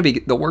 It's going to be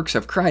the works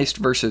of Christ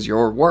versus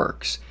your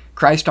works.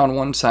 Christ on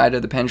one side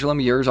of the pendulum,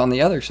 yours on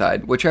the other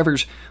side.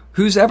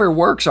 Whosever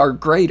works are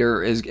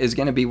greater is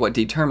going to be what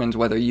determines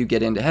whether you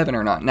get into heaven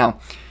or not. Now,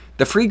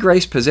 the free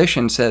grace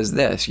position says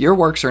this: your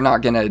works are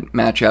not going to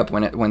match up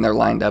when they're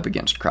lined up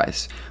against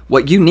Christ.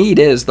 What you need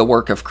is the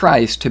work of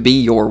Christ to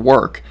be your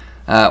work,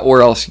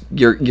 or else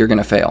you're going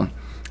to fail.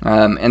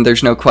 And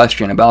there's no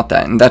question about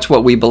that. And that's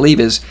what we believe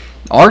is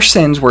our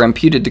sins were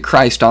imputed to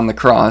Christ on the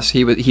cross.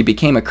 He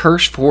became a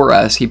curse for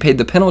us. He paid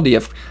the penalty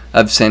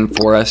of sin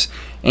for us,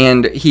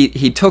 and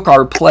he took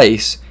our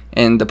place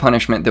in the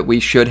punishment that we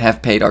should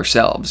have paid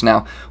ourselves.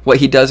 Now, what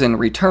he does in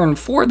return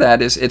for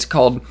that is it's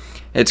called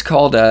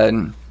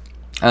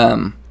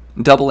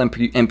double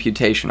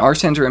imputation. Our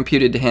sins are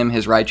imputed to him.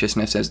 His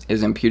righteousness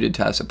is imputed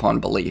to us upon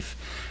belief.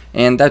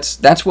 And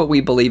that's what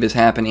we believe is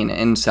happening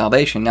in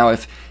salvation. Now,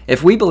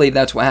 if we believe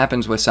that's what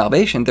happens with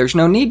salvation, there's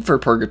no need for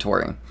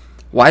purgatory.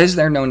 Why is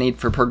there no need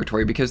for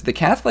purgatory? Because the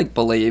Catholic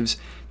believes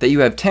that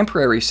you have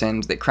temporary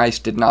sins that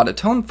Christ did not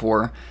atone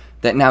for,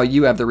 that now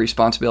you have the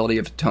responsibility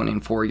of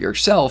atoning for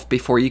yourself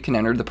before you can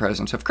enter the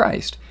presence of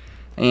Christ.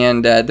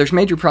 And there's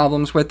major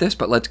problems with this,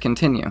 but let's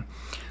continue.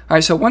 All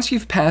right, so once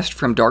you've passed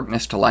from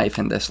darkness to life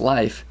in this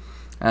life,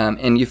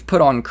 and you've put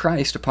on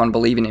Christ upon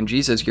believing in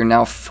Jesus, you're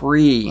now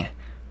free.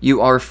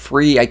 You are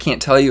free. I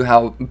can't tell you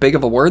how big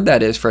of a word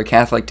that is for a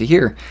Catholic to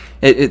hear.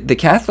 The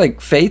Catholic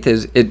faith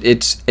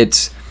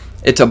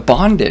it's a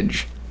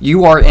bondage.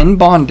 You are in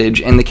bondage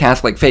in the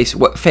Catholic faith.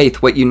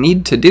 What you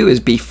need to do is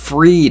be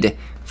freed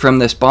from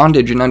this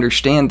bondage and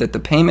understand that the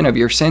payment of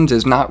your sins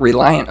is not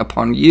reliant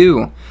upon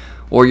you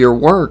or your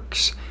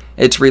works.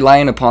 It's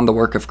reliant upon the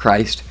work of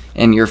Christ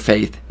and your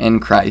faith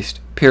in Christ,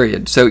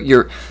 period. So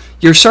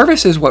your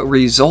service is what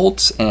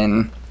results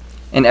in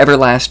an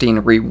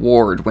everlasting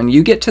reward. When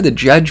you get to the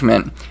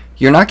judgment,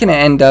 you're not going to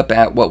end up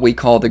at what we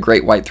call the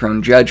Great White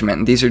Throne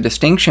Judgment. These are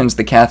distinctions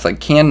the Catholic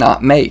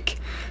cannot make.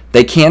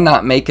 They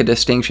cannot make a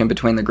distinction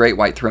between the Great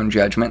White Throne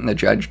Judgment and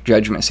the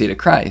Judgment Seat of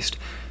Christ.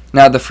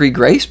 Now, the free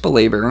grace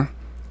believer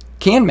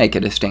can make a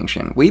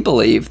distinction. We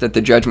believe that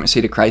the Judgment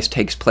Seat of Christ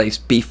takes place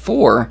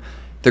before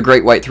the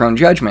Great White Throne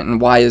Judgment.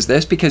 And why is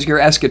this? Because your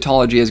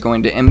eschatology is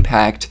going to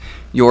impact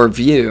your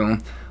view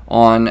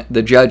on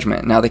the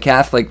judgment. Now, the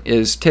Catholic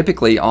is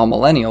typically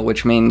amillennial,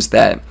 which means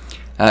that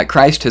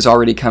Christ has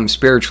already come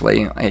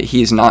spiritually.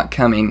 He's not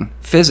coming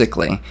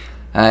physically.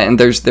 And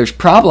there's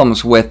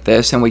problems with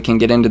this, and we can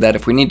get into that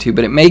if we need to,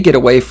 but it may get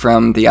away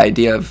from the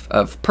idea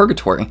of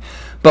purgatory.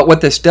 But what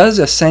this does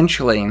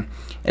essentially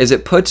is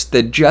it puts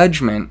the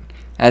judgment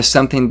as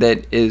something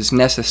that is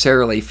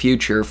necessarily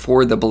future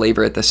for the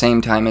believer at the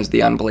same time as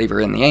the unbeliever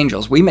and the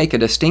angels. We make a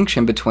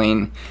distinction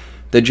between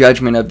the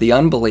judgment of the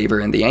unbeliever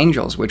and the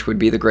angels, which would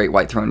be the Great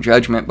White Throne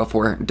Judgment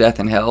before death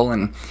and hell,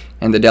 and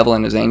the devil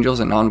and his angels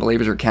and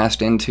non-believers are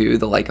cast into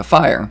the lake of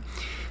fire.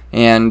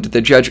 And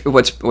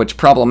what's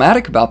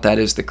problematic about that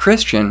is the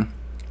Christian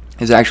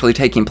is actually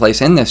taking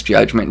place in this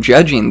judgment,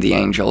 judging the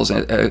angels,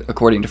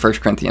 according to 1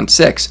 Corinthians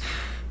 6.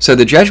 So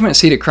the judgment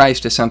seat of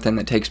Christ is something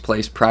that takes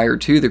place prior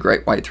to the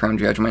Great White Throne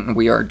Judgment, and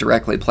we are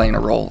directly playing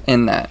a role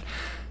in that.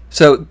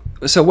 So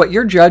what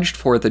you're judged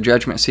for at the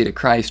judgment seat of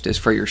Christ is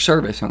for your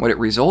service, and what it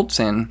results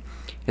in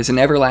is an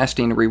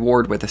everlasting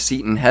reward with a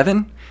seat in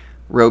heaven,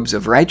 robes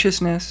of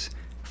righteousness,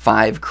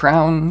 5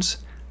 crowns,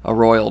 a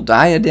royal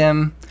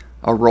diadem,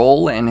 a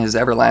role in his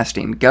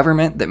everlasting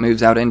government that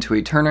moves out into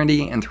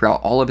eternity and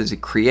throughout all of his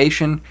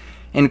creation,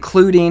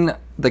 including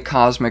the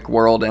cosmic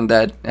world, and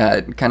that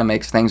kind of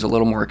makes things a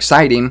little more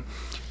exciting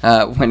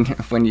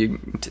when you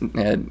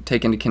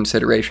take into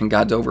consideration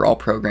God's overall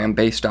program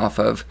based off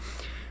of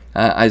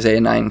Isaiah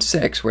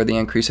 9:6, where the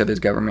increase of his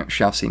government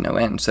shall see no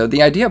end. So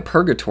the idea of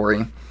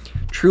purgatory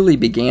truly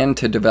began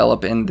to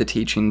develop in the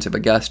teachings of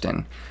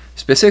Augustine,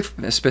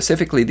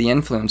 specifically the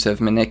influence of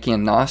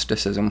Manichaean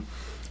Gnosticism,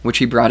 which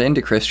he brought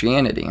into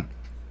Christianity.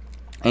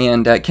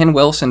 And Ken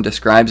Wilson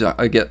describes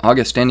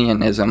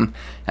Augustinianism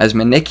as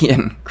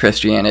Manichaean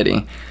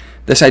Christianity.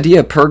 This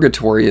idea of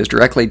purgatory is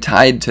directly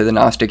tied to the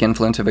Gnostic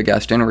influence of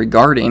Augustine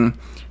regarding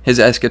his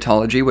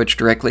eschatology, which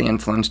directly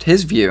influenced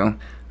his view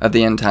of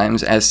the end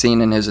times as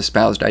seen in his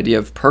espoused idea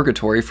of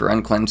purgatory for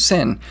uncleansed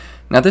sin.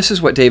 Now, this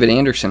is what David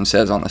Anderson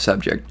says on the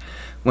subject.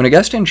 When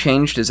Augustine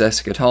changed his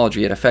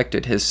eschatology, it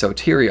affected his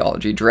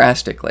soteriology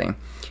drastically.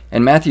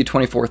 In Matthew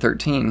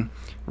 24:13,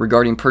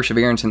 regarding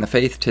perseverance in the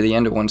faith to the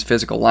end of one's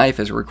physical life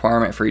as a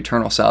requirement for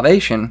eternal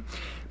salvation,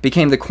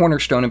 became the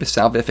cornerstone of his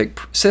salvific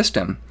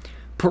system.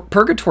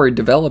 Purgatory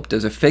developed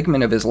as a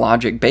figment of his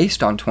logic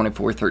based on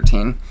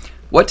 24:13,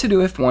 what to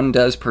do if one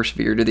does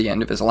persevere to the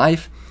end of his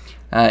life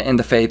in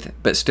the faith,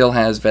 but still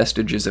has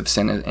vestiges of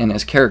sin in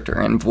his character,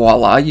 and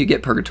voila, you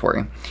get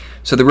purgatory.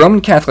 So the Roman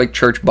Catholic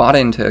Church bought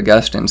into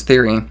Augustine's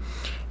theory,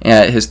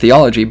 his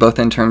theology, both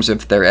in terms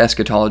of their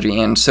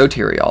eschatology and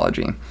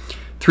soteriology.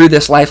 Through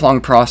this lifelong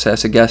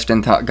process,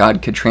 Augustine thought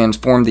God could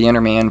transform the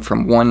inner man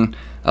from one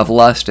of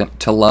lust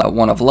to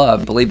one of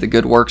love, believed the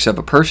good works of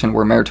a person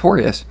were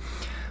meritorious.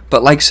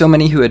 But like so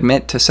many who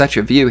admit to such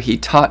a view, he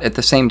taught at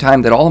the same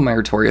time that all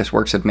meritorious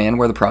works of man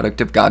were the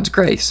product of God's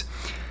grace.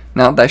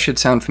 Now, that should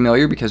sound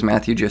familiar because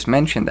Matthew just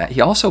mentioned that.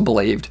 He also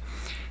believed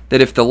that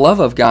if the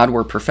love of God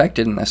were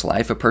perfected in this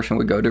life, a person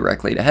would go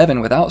directly to heaven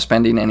without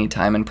spending any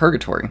time in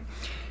purgatory.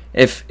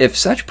 If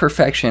such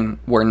perfection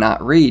were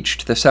not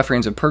reached, the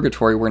sufferings of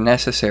purgatory were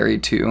necessary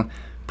to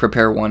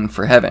prepare one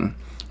for heaven.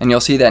 And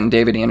you'll see that in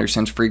David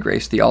Anderson's Free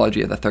Grace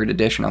Theology of the 3rd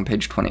edition on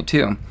page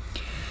 22.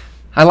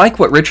 I like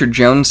what Richard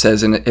Jones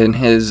says in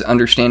his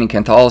Understanding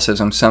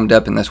Catholicism, summed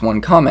up in this one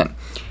comment.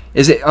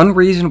 Is it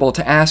unreasonable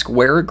to ask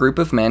where a group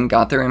of men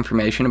got their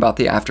information about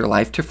the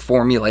afterlife to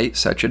formulate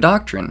such a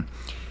doctrine?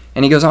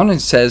 And he goes on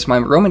and says, my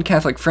Roman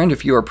Catholic friend,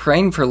 if you are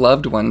praying for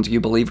loved ones you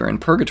believe are in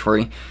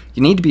purgatory,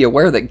 you need to be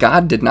aware that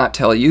God did not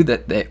tell you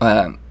that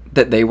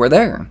they were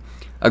there.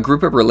 A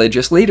group of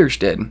religious leaders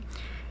did.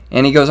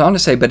 And he goes on to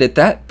say, but at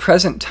that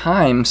present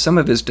time, some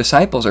of his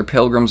disciples are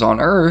pilgrims on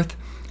earth,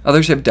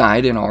 others have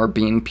died and are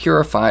being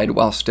purified,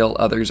 while still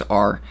others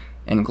are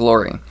in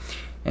glory.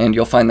 And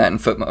you'll find that in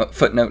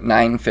footnote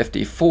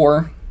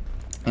 954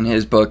 in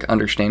his book,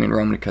 Understanding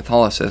Roman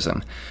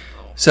Catholicism.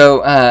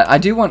 So I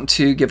do want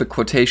to give a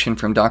quotation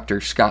from Dr.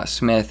 Scott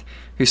Smith,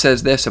 who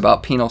says this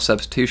about penal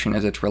substitution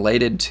as it's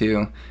related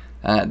to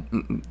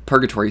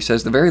purgatory. He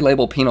says, the very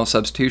label penal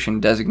substitution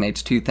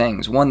designates two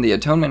things. One, the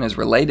atonement is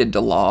related to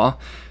law,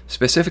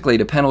 specifically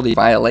to penalty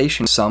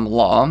violation of some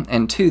law.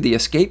 And two, the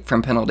escape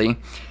from penalty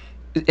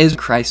is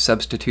Christ's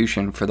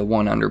substitution for the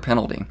one under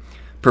penalty.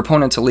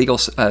 Proponents of legal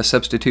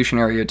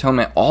substitutionary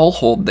atonement all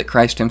hold that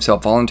Christ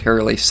himself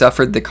voluntarily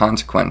suffered the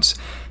consequence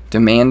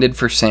demanded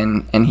for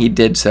sin, and he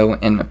did so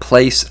in the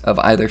place of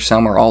either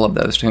some or all of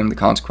those to whom the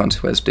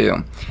consequence was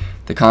due.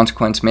 The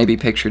consequence may be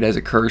pictured as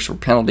a curse or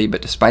penalty,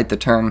 but despite the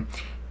term,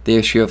 the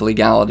issue of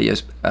legality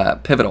is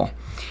pivotal.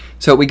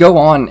 So we go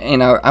on,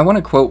 and I want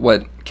to quote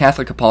what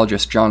Catholic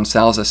apologist John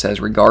Salza says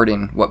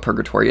regarding what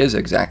purgatory is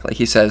exactly.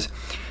 He says,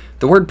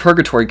 the word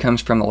purgatory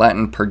comes from the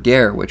Latin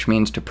purgare, which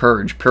means to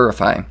purge,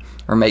 purify,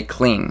 or make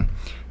clean.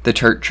 The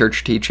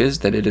Church teaches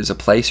that it is a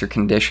place or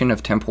condition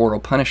of temporal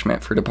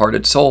punishment for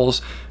departed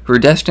souls who are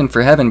destined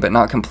for heaven but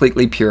not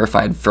completely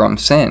purified from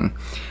sin.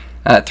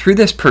 Through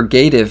this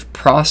purgative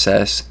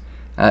process,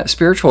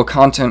 spiritual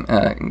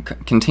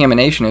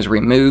contamination is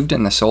removed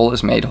and the soul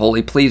is made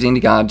wholly pleasing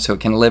to God so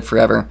it can live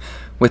forever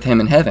with him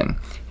in heaven.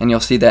 And you'll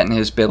see that in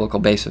his biblical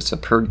basis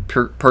of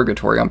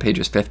purgatory on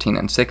pages 15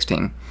 and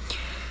 16.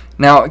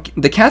 Now,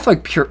 the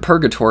Catholic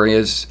purgatory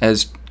is,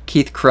 as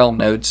Keith Krell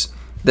notes,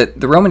 that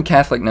the Roman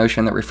Catholic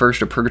notion that refers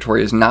to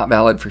purgatory is not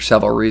valid for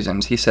several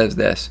reasons. He says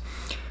this,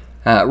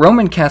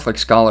 Roman Catholic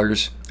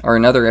scholars, or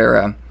another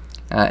era,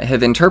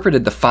 have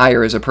interpreted the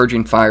fire as a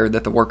purging fire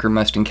that the worker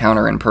must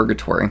encounter in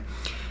purgatory.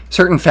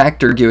 Certain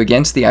factors argue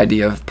against the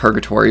idea of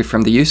purgatory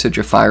from the usage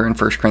of fire in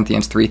 1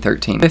 Corinthians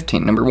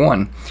 3:13-15. Number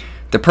 1,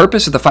 the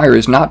purpose of the fire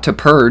is not to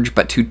purge,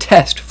 but to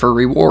test for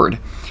reward.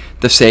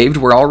 The saved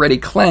were already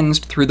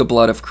cleansed through the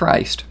blood of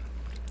Christ.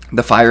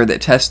 The fire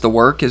that tests the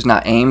work is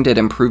not aimed at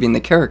improving the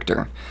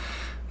character.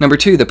 Number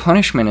 2, the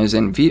punishment is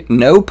in view.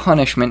 No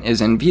punishment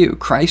is in view.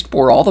 Christ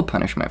bore all the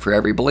punishment for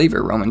every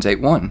believer, Romans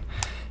 8:1.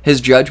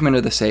 His judgment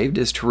of the saved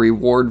is to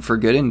reward for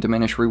good and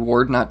diminish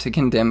reward, not to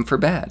condemn for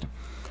bad.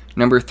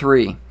 Number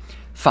 3,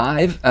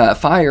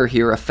 fire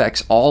here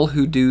affects all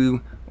who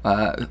do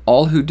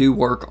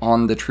work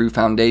on the true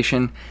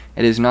foundation.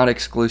 It is not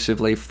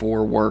exclusively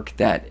for work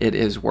that it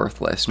is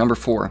worthless. Number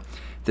 4,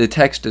 the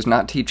text does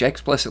not teach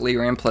explicitly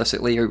or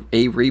implicitly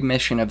a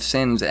remission of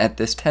sins at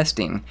this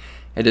testing.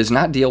 It does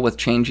not deal with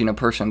changing a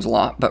person's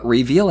lot, but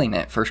revealing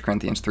it, 1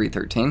 Corinthians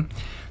 3:13.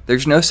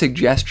 There's no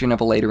suggestion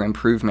of a later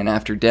improvement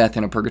after death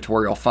in a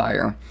purgatorial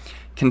fire.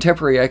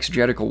 Contemporary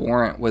exegetical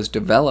warrant was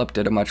developed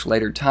at a much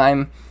later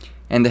time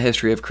in the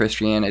history of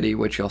Christianity,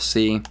 which you'll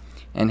see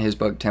in his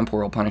book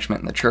Temporal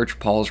Punishment in the Church,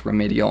 Paul's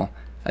remedial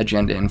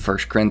agenda in 1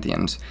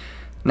 Corinthians.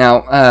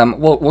 Now,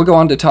 we'll go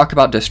on to talk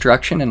about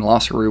destruction and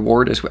loss of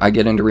reward as I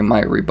get into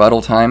my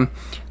rebuttal time.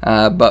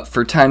 But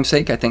for time's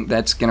sake, I think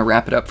that's going to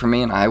wrap it up for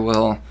me, and I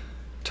will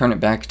turn it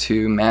back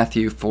to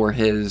Matthew for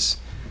his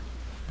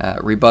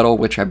rebuttal,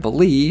 which I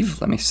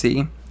believe, let me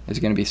see, is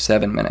going to be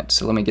 7 minutes.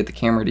 So let me get the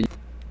camera to you,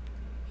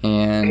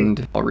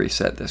 and I'll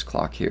reset this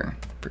clock here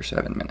for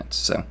 7 minutes.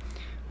 So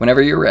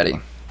whenever you're ready.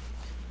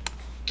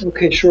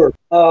 Okay, sure.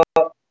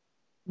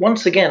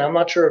 Once again, I'm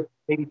not sure,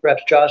 maybe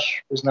perhaps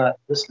Josh was not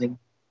listening,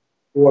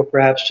 or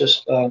perhaps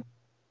just, I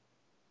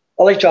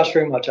like Josh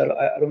very much. I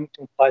don't mean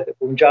to imply that,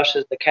 but when Josh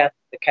says the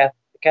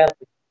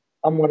Catholic,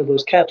 I'm one of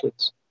those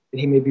Catholics that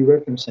he may be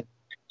referencing.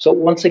 So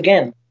once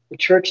again, the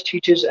church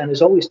teaches and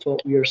is always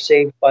taught we are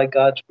saved by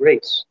God's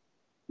grace.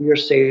 We are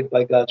saved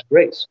by God's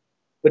grace.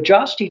 But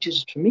Josh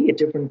teaches, to me, a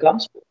different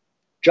gospel.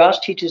 Josh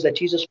teaches that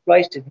Jesus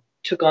Christ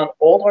took on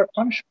all our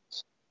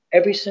punishments,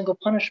 every single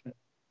punishment.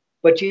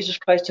 But Jesus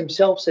Christ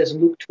himself says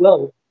in Luke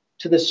 12,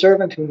 to the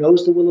servant who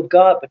knows the will of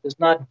God but does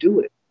not do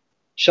it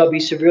shall be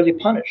severely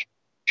punished.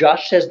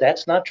 Josh says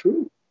that's not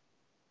true.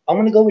 I'm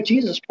going to go with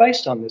Jesus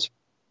Christ on this.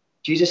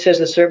 Jesus says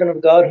the servant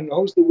of God who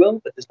knows the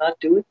will but does not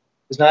do it,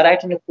 does not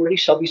act in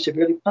accordance, shall be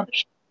severely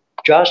punished.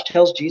 Josh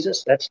tells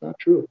Jesus that's not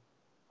true.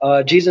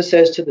 Jesus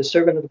says to the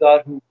servant of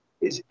God who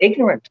is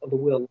ignorant of the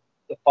will of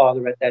the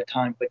Father at that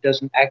time but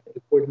doesn't act in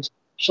accordance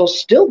shall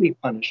still be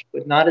punished,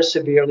 but not as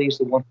severely as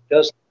the one who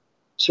doesn't.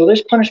 So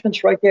there's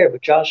punishments right there,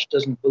 but Josh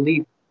doesn't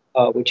believe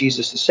what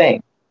Jesus is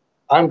saying.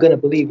 I'm going to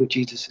believe what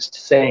Jesus is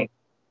saying.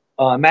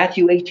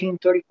 Matthew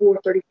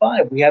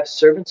 18:34-35, we have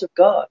servants of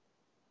God.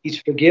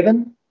 He's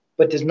forgiven,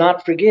 but does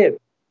not forgive.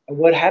 And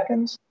what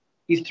happens?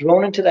 He's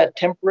thrown into that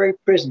temporary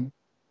prison,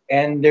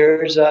 and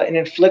there's an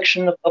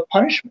infliction of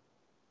punishment.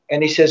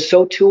 And he says,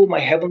 so too will my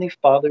heavenly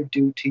Father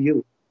do to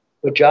you.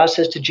 But Josh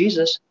says to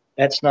Jesus,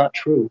 that's not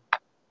true.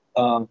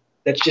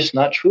 That's just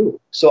not true.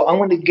 So I'm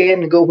going to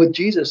again go with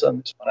Jesus on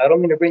this one. I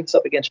don't mean to bring this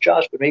up against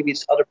Josh, but maybe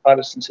it's other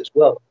Protestants as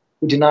well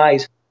who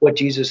denies what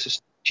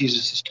Jesus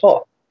is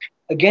taught.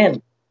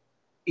 Again,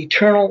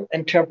 eternal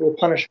and temporal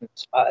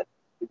punishments.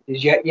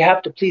 You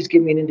have to please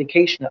give me an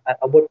indication at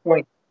what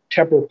point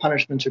temporal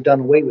punishments are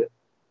done away with.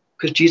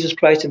 Because Jesus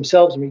Christ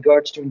himself, in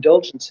regards to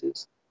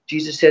indulgences,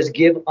 Jesus says,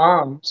 give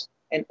alms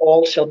and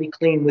all shall be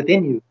clean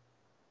within you.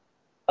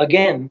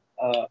 Again,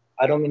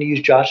 I don't mean to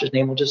use Josh's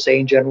name. I'll just say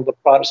in general, the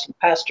Protestant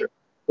pastor.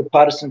 The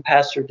Protestant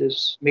pastor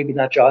does, maybe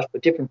not Josh,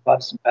 but different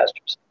Protestant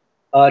pastors,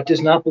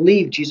 does not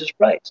believe Jesus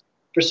Christ.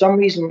 For some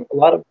reason, a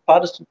lot of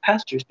Protestant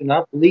pastors do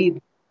not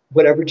believe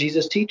whatever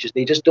Jesus teaches.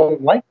 They just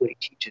don't like what he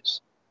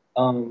teaches.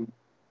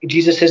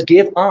 Jesus says,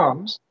 give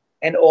alms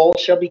and all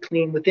shall be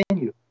clean within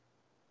you.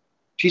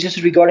 Jesus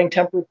is regarding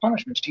temporal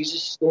punishments.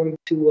 Jesus is going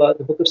to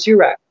the book of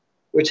Sirach,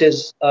 where it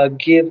says,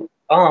 give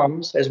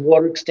alms as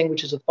water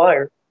extinguishes a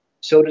fire,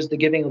 so does the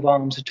giving of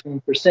alms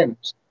atone for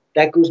sins.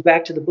 That goes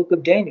back to the book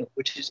of Daniel,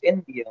 which is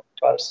in the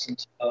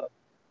Protestants,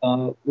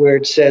 where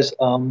it says,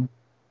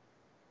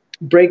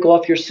 break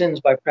off your sins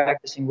by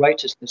practicing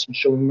righteousness and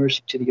showing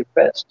mercy to the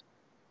oppressed.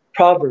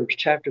 Proverbs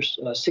chapter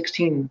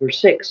 16, verse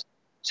 6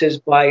 says,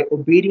 by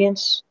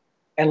obedience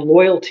and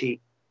loyalty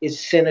is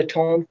sin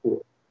atoned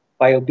for.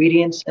 By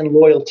obedience and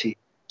loyalty.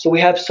 So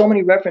we have so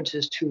many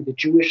references to the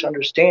Jewish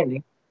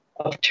understanding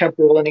of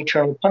temporal and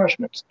eternal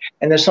punishments.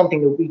 And there's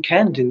something that we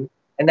can do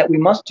and that we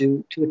must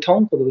do to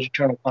atone for those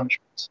eternal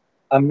punishments.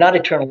 Not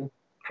eternal,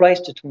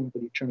 Christ atoned for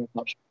the eternal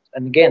punishments.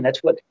 And again,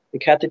 that's what the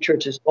Catholic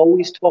Church has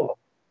always taught.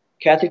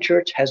 Catholic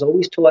Church has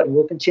always taught and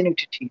will continue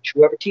to teach.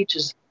 Whoever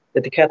teaches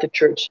that the Catholic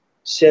Church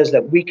says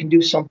that we can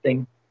do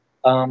something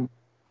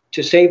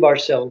to save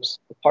ourselves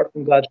apart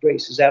from God's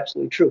grace is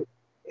absolutely true,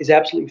 is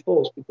absolutely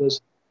false,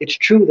 because it's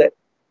true that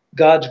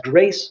God's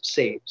grace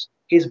saves,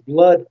 his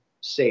blood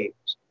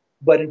saves.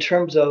 But in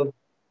terms of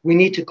we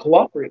need to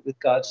cooperate with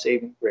God's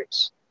saving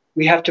grace.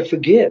 We have to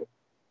forgive.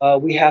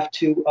 We have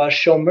to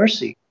show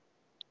mercy.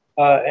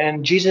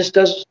 And Jesus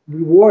does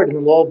reward in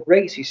the law of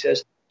grace. He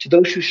says, to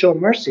those who show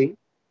mercy,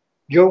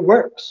 your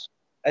works,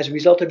 as a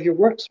result of your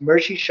works,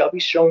 mercy shall be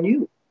shown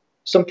you.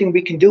 Something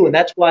we can do. And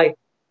that's why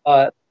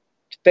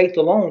faith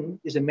alone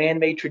is a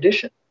man-made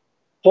tradition.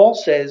 Paul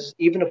says,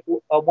 even if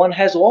one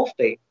has all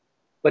faith,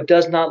 but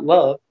does not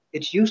love,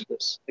 it's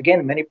useless.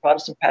 Again, many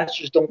Protestant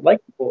pastors don't like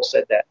that Paul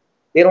said that.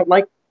 They don't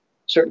like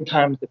certain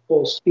times that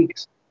Paul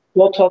speaks.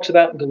 Paul talks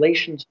about in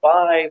Galatians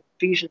 5,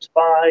 Ephesians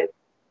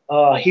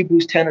 5,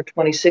 Hebrews 10 or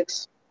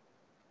 26.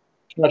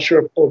 I'm not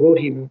sure if Paul wrote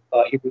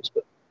Hebrews,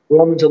 but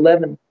Romans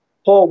 11.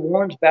 Paul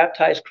warns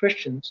baptized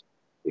Christians,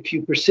 if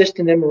you persist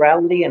in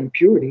immorality and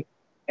impurity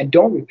and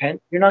don't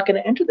repent, you're not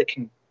going to enter the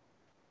kingdom.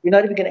 You're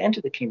not even going to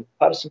enter the kingdom.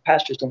 Protestant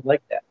pastors don't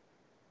like that.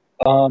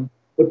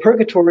 But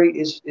purgatory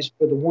is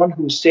for the one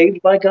who is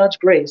saved by God's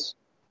grace,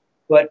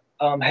 but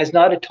has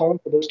not atoned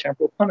for those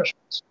temporal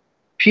punishments.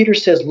 Peter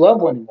says,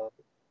 love one another,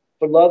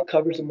 for love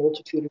covers a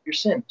multitude of your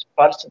sins.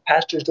 Protestant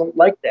pastors don't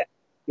like that.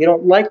 They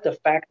don't like the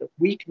fact that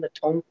we can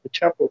atone for the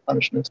temporal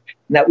punishments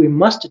and that we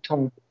must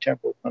atone for the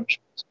temporal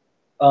punishments.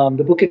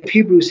 The book of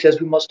Hebrews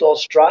says we must all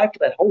strive for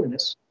that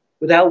holiness,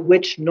 without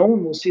which no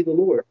one will see the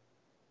Lord.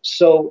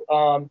 So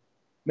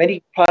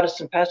many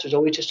Protestant pastors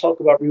always just talk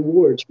about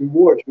rewards,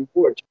 rewards,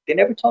 rewards. They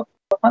never talk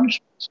about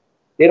punishments.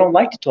 They don't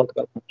like to talk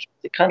about punishments.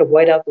 They kind of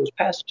white out those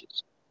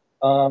passages.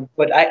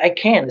 But I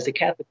can, as a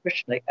Catholic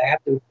Christian,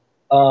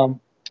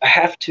 I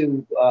have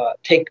to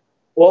take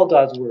all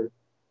God's word,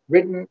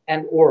 written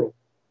and oral.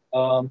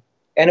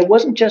 And it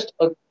wasn't just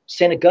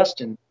St.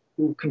 Augustine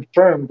who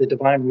confirmed the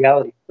divine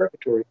reality of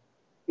purgatory.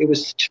 It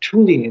was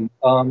Tertullian,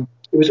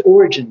 it was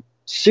Origen,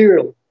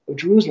 Cyril of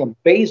Jerusalem,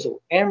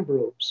 Basil,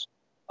 Ambrose,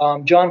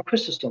 John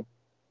Chrysostom,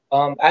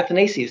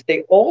 Athanasius.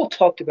 They all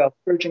talked about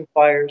purging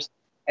fires,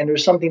 and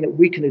there's something that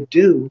we can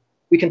do.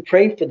 We can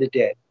pray for the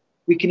dead.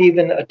 We can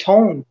even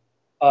atone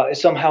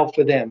somehow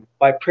for them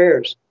by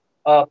prayers.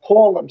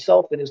 Paul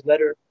himself, in his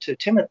letter to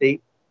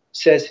Timothy,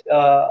 says,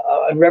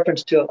 in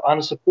reference to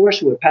Onesiphorus,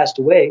 who had passed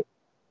away,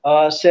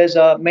 says,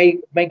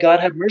 may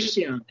God have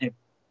mercy on him.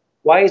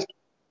 Why is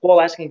Paul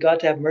asking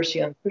God to have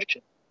mercy on a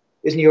Christian?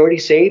 Isn't he already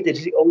saved?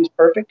 Is he always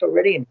perfect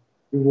already and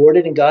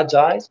rewarded in God's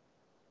eyes?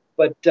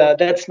 But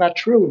that's not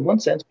true in one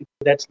sense, because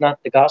that's not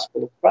the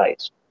gospel of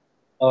Christ.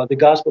 The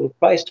gospel of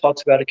Christ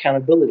talks about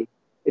accountability.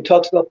 It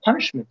talks about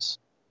punishments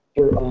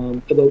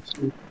for those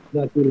who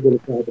not do the will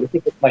of God. But I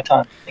think that's my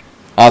time.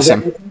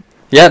 Awesome.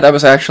 Yeah, that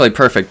was actually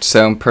perfect.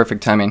 So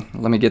perfect timing.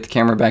 Let me get the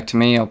camera back to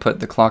me. I'll put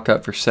the clock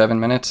up for 7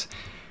 minutes.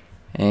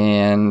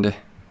 And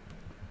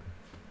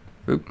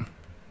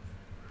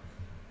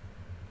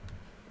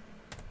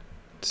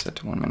set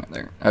to 1 minute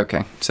there.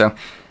 Okay, so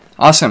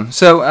awesome.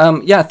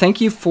 So yeah,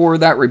 thank you for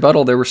that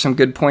rebuttal. There were some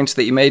good points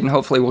that you made, and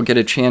hopefully we'll get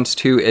a chance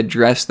to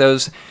address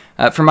those.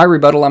 For my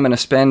rebuttal, I'm going to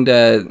spend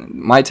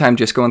my time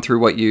just going through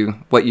what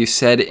you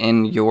said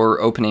in your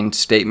opening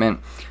statement.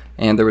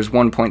 And there was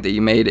one point that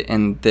you made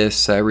in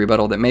this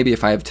rebuttal that maybe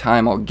if I have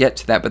time, I'll get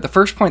to that. But the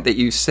first point that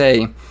you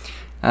say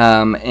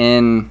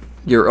in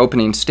your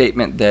opening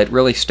statement that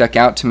really stuck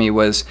out to me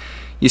was,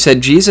 you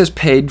said Jesus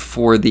paid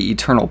for the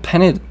eternal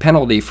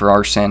penalty for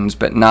our sins,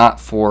 but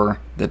not for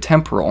the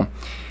temporal.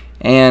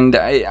 And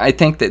I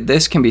think that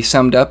this can be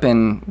summed up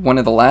in one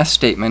of the last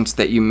statements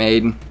that you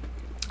made,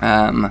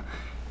 the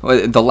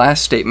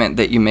last statement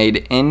that you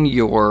made in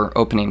your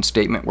opening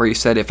statement, where you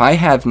said, if I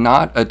have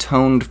not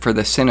atoned for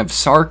the sin of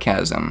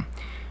sarcasm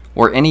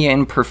or any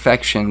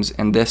imperfections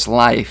in this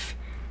life,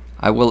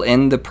 I will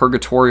end the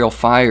purgatorial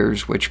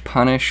fires which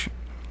punish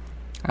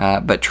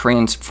but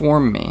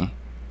transform me,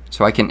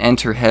 so I can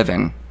enter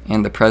heaven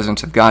in the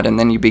presence of God. And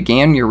then you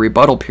began your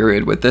rebuttal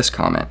period with this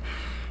comment.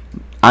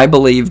 I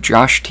believe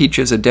Josh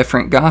teaches a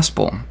different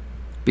gospel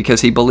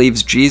because he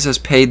believes Jesus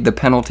paid the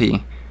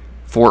penalty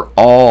for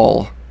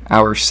all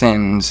our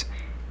sins,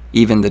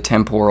 even the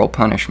temporal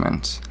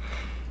punishments.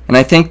 And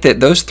I think that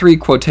those three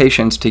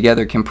quotations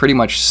together can pretty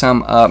much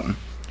sum up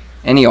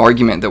any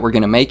argument that we're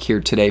going to make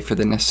here today for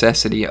the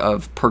necessity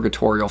of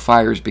purgatorial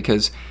fires,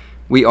 because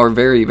we are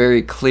very,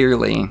 very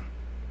clearly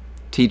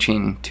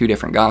teaching two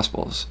different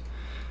gospels.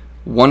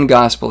 One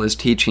gospel is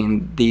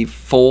teaching the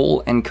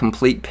full and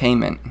complete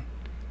payment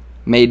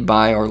made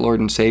by our Lord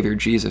and Savior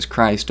Jesus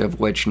Christ, of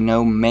which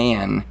no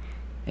man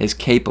is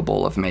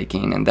capable of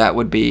making, and that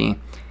would be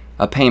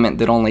a payment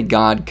that only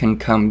God can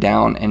come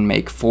down and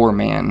make for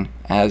man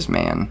as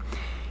man.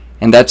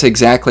 And that's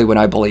exactly what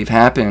I believe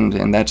happened,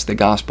 and that's the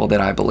gospel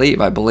that I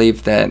believe. I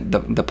believe that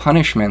the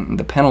punishment,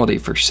 the penalty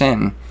for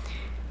sin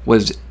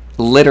was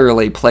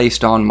literally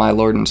placed on my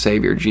Lord and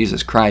Savior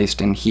Jesus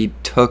Christ, and he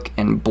took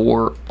and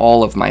bore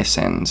all of my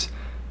sins,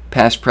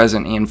 past,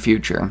 present, and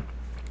future.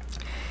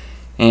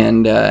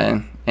 And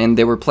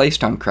they were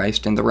placed on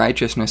Christ, and the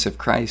righteousness of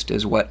Christ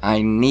is what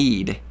I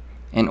need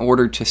in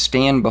order to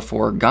stand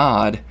before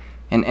God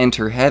and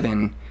enter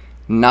heaven,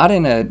 not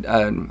in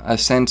a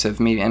sense of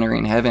me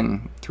entering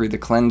heaven through the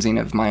cleansing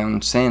of my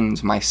own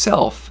sins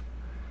myself,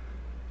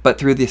 but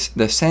through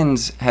the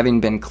sins having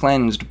been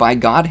cleansed by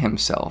God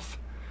himself.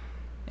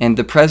 And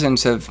the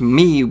presence of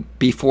me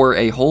before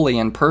a holy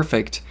and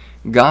perfect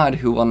God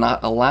who will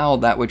not allow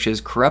that which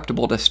is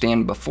corruptible to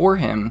stand before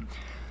him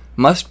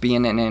must be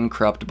in an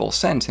incorruptible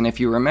sense. And if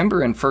you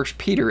remember in 1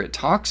 Peter, it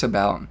talks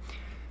about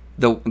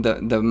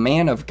the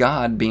man of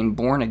God being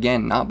born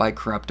again, not by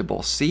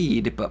corruptible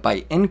seed, but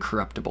by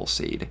incorruptible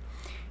seed.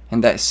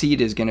 And that seed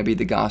is going to be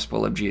the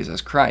gospel of Jesus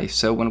Christ.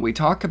 So when we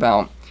talk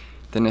about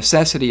the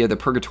necessity of the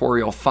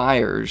purgatorial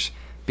fires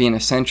being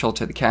essential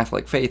to the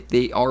Catholic faith,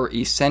 they are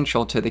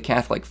essential to the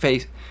Catholic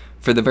faith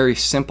for the very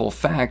simple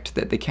fact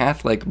that the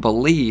Catholic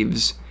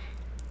believes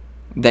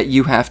that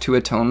you have to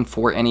atone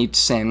for any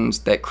sins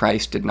that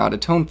Christ did not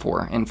atone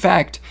for. In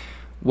fact,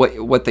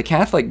 what the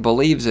Catholic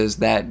believes is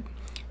that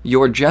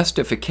your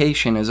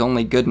justification is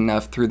only good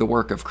enough through the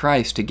work of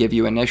Christ to give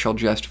you initial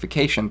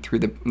justification through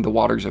the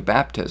waters of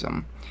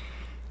baptism.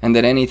 and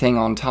that anything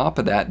on top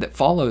of that that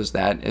follows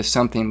that is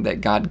something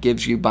that God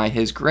gives you by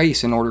His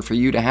grace in order for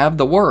you to have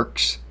the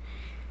works,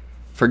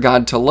 for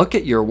God to look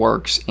at your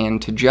works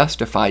and to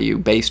justify you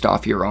based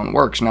off your own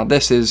works. Now,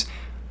 this is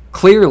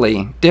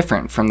clearly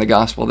different from the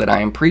gospel that I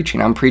am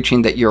preaching. I'm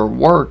preaching that your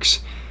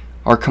works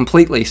are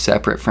completely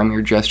separate from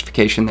your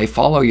justification. They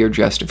follow your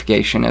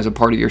justification as a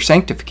part of your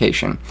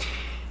sanctification.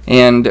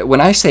 And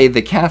when I say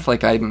the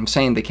Catholic, I'm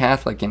saying the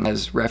Catholic and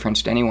as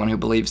reference to anyone who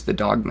believes the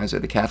dogmas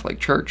of the Catholic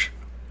Church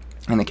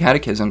and the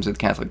catechisms of the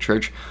Catholic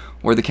Church,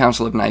 or the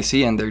Council of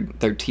Nicaea and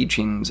their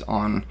teachings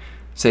on,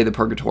 say, the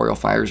purgatorial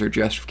fires or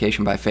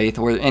justification by faith,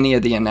 or any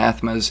of the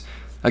anathemas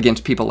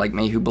against people like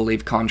me who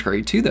believe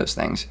contrary to those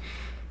things.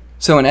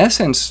 So in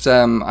essence,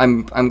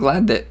 I'm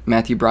glad that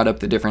Matthew brought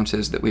up the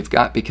differences that we've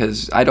got,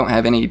 because I don't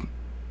have any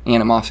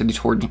animosity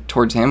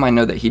towards him. I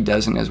know that he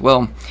doesn't as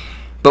well.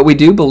 But we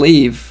do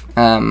believe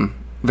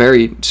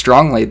very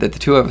strongly that the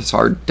two of us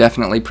are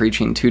definitely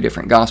preaching two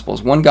different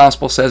gospels. One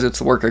gospel says it's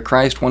the work of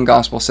Christ. One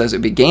gospel says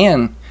it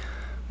began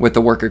with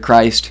the work of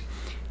Christ,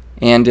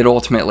 and it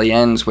ultimately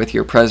ends with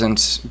your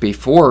presence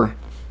before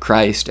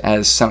Christ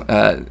as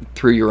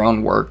through your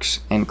own works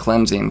and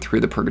cleansing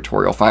through the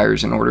purgatorial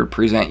fires in order to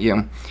present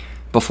you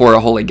before a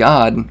holy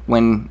God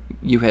when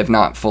you have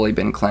not fully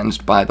been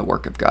cleansed by the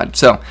work of God.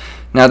 So,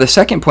 now the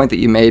second point that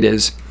you made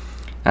is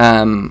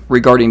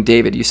regarding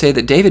David. You say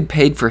that David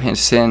paid for his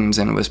sins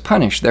and was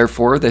punished,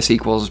 therefore this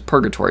equals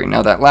purgatory.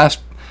 Now that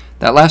last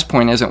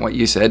point isn't what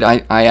you said.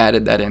 I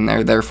added that in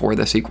there, therefore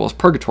this equals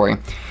purgatory.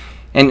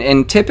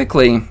 And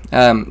typically,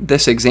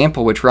 this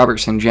example, which Robert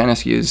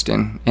Sungenis used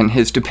in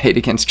his debate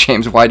against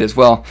James White as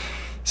well,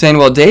 saying,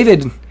 well,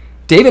 David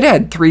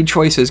had three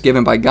choices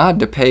given by God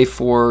to pay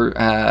for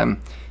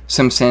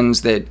some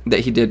sins that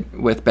he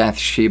did with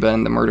Bathsheba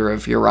and the murder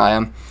of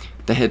Uriah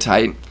the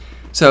Hittite.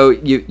 So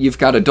you've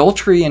got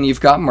adultery and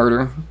you've got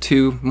murder,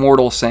 two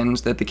mortal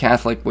sins that the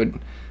Catholic would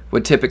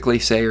typically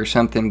say are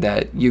something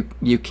that you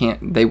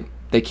can't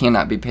they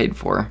cannot be paid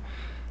for.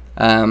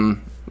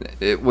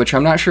 Which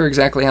I'm not sure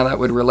exactly how that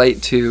would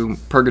relate to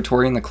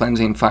purgatory and the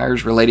cleansing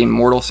fires relating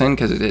mortal sin,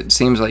 because it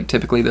seems like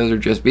typically those are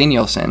just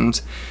venial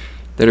sins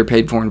that are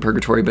paid for in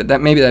purgatory, but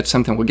maybe that's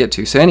something we'll get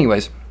to. So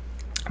anyways,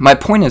 my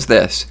point is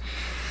this.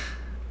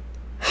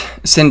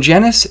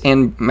 Sungenis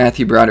and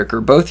Matthew Broderick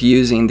are both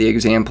using the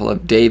example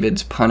of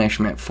David's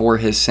punishment for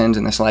his sins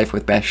in this life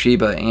with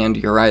Bathsheba and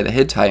Uriah the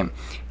Hittite,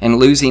 and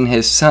losing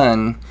his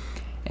son,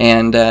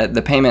 and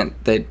the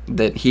payment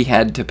that he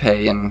had to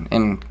pay,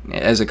 and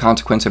as a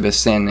consequence of his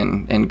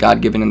sin, and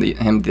God giving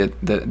him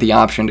the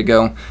option to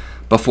go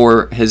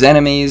before his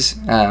enemies.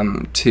 I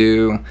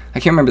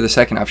can't remember the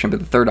second option, but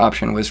the third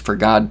option was for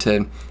God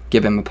to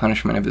give him a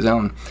punishment of his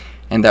own,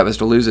 and that was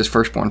to lose his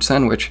firstborn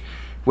son, which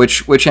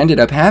ended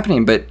up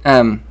happening. But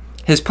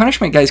his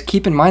punishment, guys,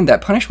 keep in mind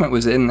that punishment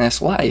was in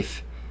this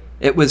life.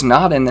 It was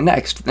not in the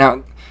next.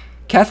 Now,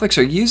 Catholics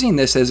are using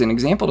this as an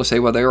example to say,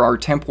 well, there are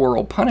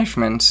temporal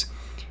punishments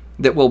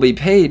that will be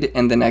paid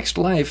in the next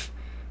life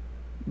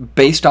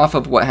based off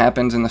of what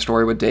happens in the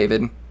story with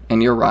David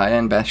and Uriah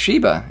and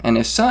Bathsheba and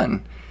his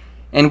son.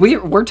 And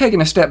we're taking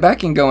a step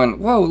back and going,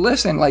 whoa,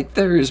 listen, like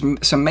there's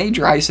some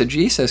major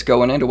eisegesis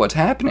going into what's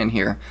happening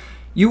here.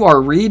 You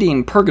are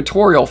reading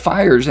purgatorial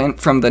fires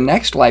from the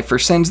next life for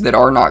sins that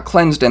are not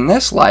cleansed in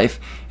this life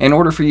in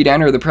order for you to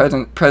enter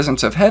the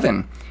presence of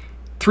heaven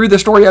through the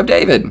story of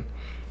David.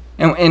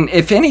 And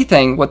if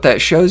anything, what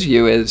that shows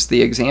you is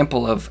the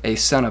example of a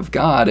son of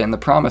God and the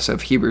promise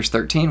of Hebrews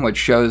 13, which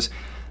shows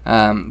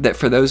that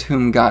for those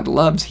whom God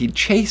loves, he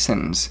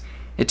chastens.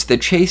 It's the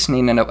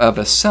chastening of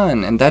a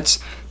son, and that's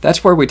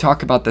where we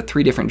talk about the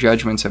three different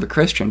judgments of a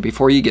Christian.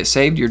 Before you get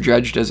saved, you're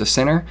judged as a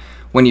sinner.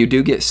 When you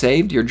do get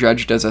saved, you're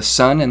judged as a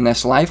son in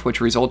this life, which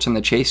results in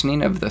the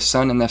chastening of the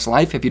son in this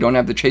life. If you don't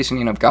have the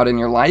chastening of God in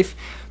your life,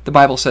 the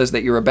Bible says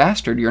that you're a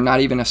bastard. You're not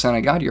even a son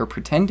of God. You're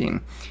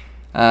pretending.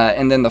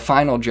 And then the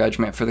final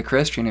judgment for the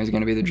Christian is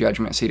going to be the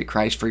judgment seat of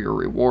Christ for your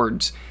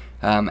rewards,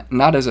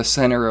 not as a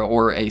sinner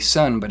or a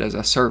son, but as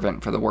a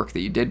servant for the work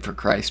that you did for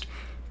Christ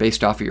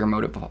based off of your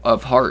motive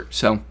of heart.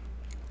 So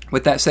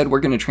with that said, we're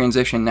going to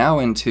transition now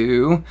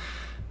into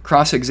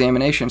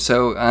cross-examination.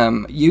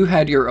 So you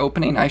had your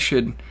opening.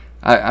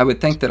 I would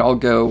think that I'll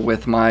go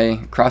with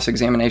my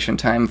cross-examination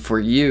time for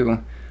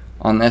you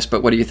on this,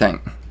 but what do you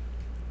think?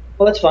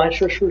 Well, that's fine.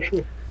 Sure.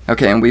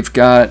 Okay, and we've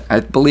got,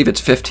 I believe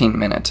it's 15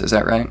 minutes. Is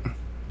that right?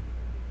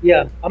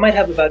 Yeah, I might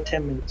have about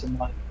 10 minutes in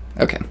mind.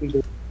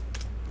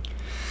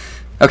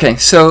 Okay,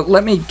 so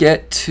let me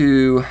get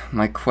to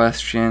my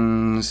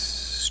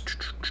questions.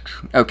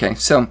 Okay,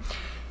 so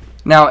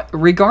now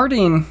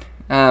regarding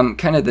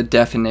kind of the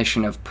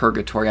definition of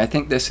purgatory, I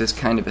think this is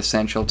kind of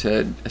essential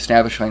to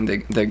establishing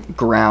the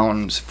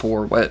grounds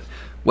for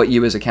what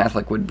you as a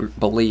Catholic would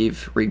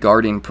believe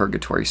regarding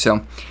purgatory.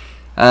 So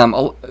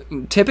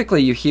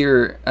typically you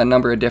hear a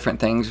number of different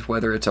things,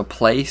 whether it's a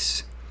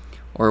place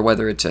or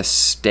whether it's a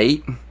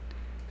state.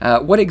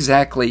 What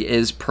exactly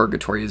is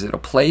purgatory? Is it a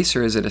place,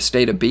 or is it a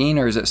state of being,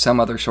 or is it some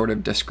other sort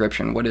of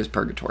description? What is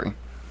purgatory?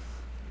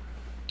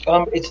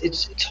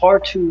 It's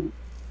hard to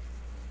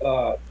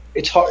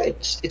it's hard.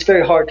 It's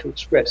very hard to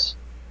express,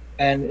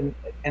 and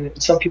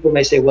some people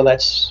may say, well,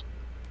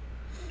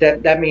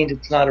 that means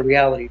it's not a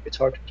reality. It's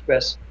hard to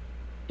express,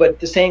 but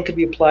the same could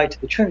be applied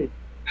to the Trinity.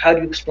 How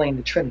do you explain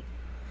the Trinity?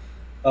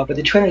 But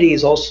the Trinity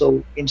is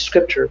also in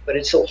Scripture, but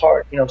it's so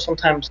hard.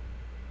 Sometimes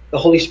the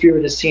Holy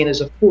Spirit is seen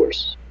as a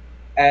force,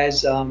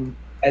 as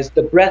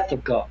the breath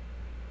of God.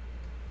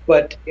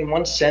 But in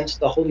one sense,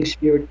 the Holy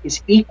Spirit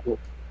is equal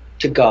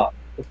to God,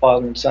 the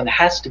Father and Son. It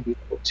has to be the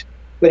Holy Spirit.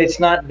 But it's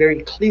not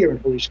very clear in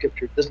Holy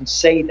Scripture. It doesn't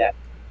say that.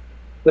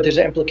 But there's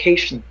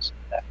implications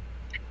of that.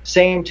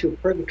 Same to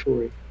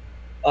purgatory.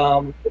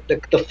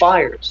 The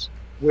fires,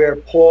 where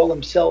Paul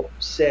himself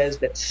says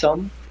that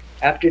some,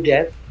 after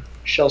death,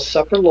 shall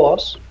suffer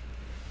loss.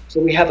 So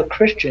we have a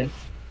Christian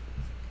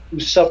who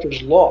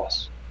suffers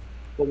loss.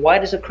 But why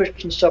does a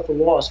Christian suffer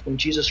loss when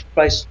Jesus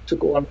Christ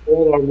took on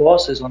all our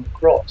losses on the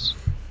cross?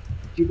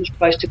 Jesus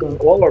Christ took on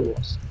all our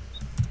losses.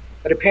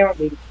 But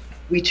apparently,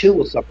 we too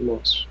will suffer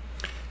loss.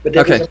 But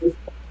there is a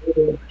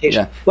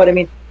limitation. Yeah. But I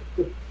mean,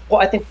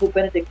 I think Pope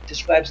Benedict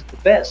describes it the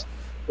best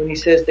when he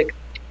says that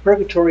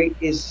purgatory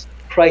is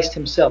Christ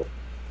himself,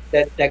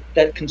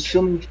 that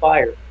consuming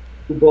fire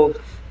who both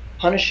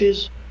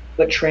punishes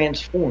but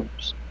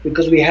transforms.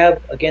 Because we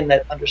have, again,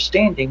 that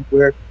understanding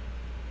where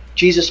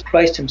Jesus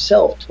Christ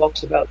himself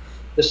talks about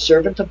the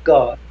servant of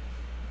God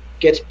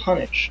gets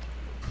punished.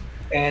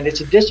 And it's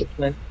a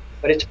discipline,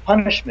 but it's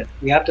punishment.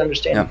 We have to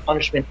understand that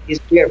punishment is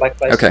there by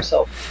Christ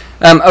himself.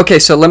 Okay,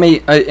 so let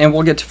me, and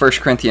we'll get to 1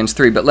 Corinthians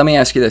 3, but let me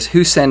ask you this.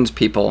 Who sends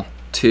people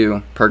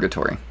to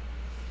purgatory?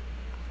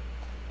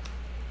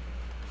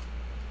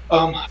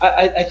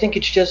 I think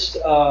it's just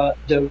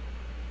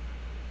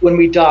when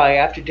we die,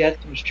 after death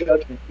comes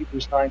judgment,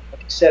 Hebrews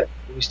 9:27,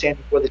 when we stand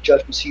before the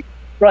judgment seat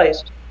of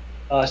Christ.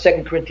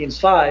 2 Corinthians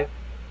 5,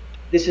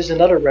 this is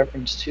another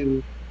reference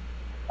to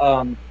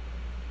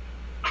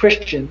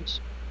Christians,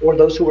 or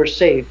those who are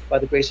saved by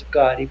the grace of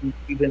God,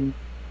 even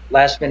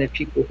last-minute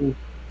people who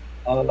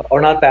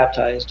are not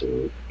baptized,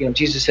 or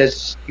Jesus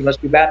says you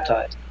must be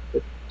baptized,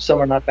 but some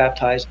are not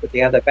baptized, but they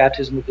have that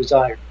baptism of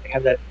desire, they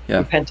have that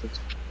repentance.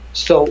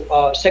 So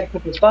 2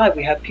 Corinthians 5,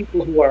 we have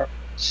people who are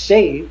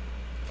saved,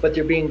 but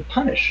they're being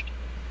punished.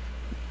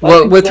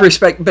 Well, with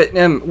respect,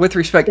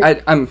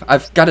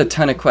 I've got a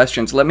ton of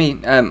questions. Let me.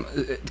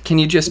 Can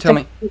you just tell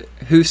me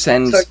who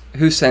sends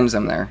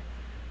them there?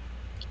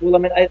 Well, I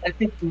mean, I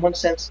think in one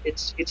sense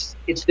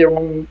it's their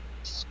own.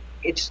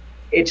 It's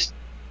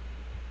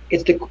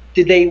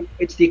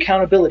the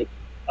accountability.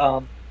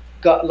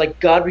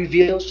 God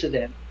reveals to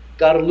them.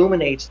 God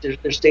illuminates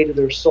their state of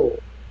their soul.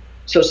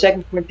 So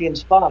 2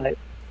 Corinthians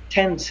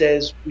 5:10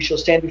 says, "We shall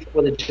stand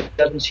before the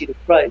judgment seat of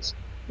Christ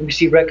and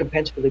receive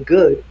recompense for the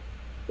good,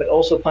 but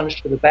also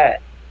punished for the bad."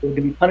 We're going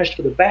to be punished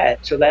for the bad,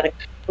 so that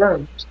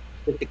confirms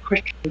that the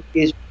Christian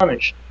is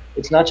punished.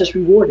 It's not just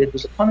rewarded;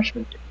 there's a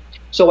punishment.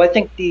 So I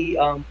think the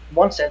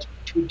one sense,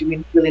 do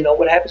we really know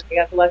what happens in the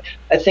afterlife?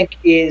 I think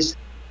is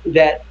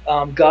that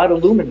God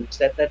illuminates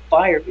that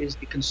fire is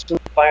the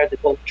consuming fire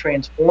that both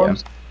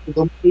transforms,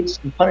 illuminates,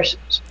 and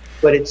punishes.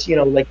 But it's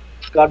like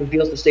God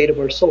reveals the state of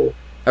our soul.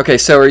 Okay,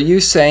 so are you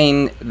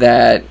saying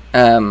that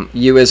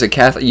you as a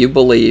Catholic, you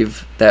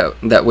believe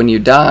that when you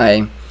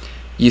die,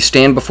 you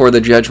stand before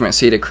the judgment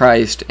seat of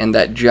Christ, and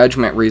that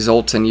judgment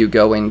results in you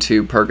going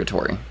to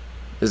purgatory?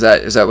 Is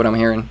that what I'm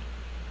hearing?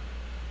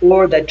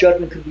 Or that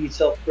judgment could be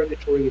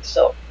purgatory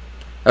itself.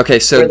 Okay,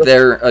 so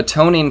they're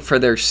atoning for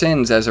their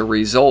sins as a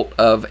result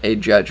of a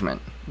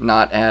judgment,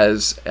 not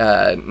as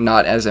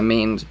a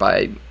means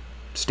by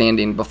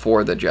standing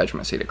before the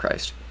judgment seat of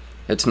Christ.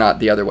 It's not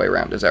the other way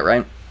around. Is that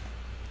right?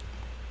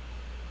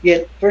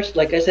 Yeah. First,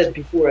 like I said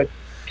before,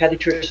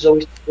 Catholic Church is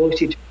always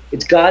teach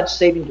it's God's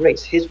saving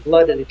grace, His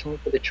blood that atones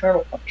for the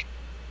eternal punishment.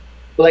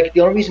 But the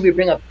only reason we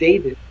bring up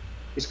David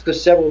is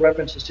because several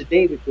references to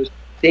David was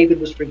David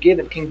was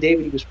forgiven. King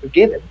David, he was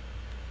forgiven,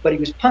 but he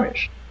was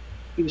punished.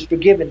 He was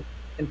forgiven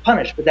and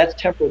punished, but that's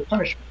temporal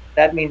punishment.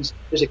 That means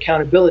there's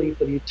accountability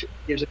for the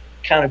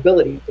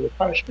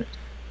punishment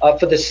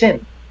for the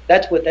sin.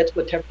 That's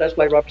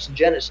why Robertson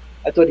Jennings,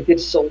 I thought he did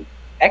so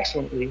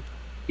excellently.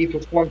 He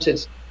performed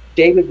since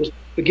David was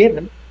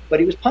forgiven, but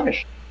he was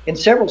punished in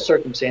several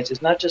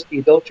circumstances, not just the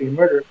adultery and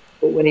murder,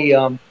 but when he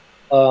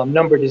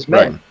numbered his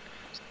men.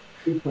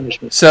 Right.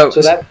 Punishment.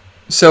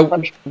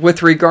 So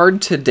with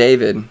regard to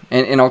David,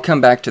 and I'll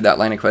come back to that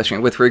line of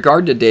questioning, with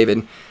regard to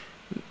David,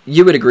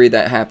 you would agree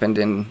that happened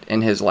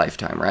in his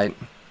lifetime, right?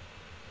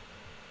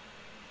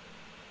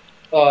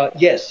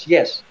 Yes.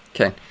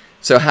 Okay.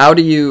 So how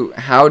do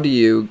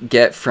you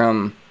get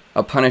from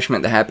a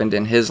punishment that happened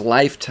in his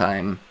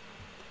lifetime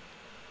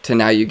to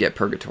now you get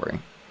purgatory?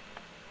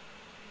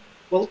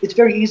 Well, it's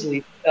very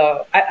easily.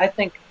 I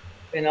think,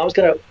 and I was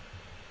going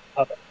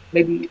to,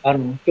 maybe, I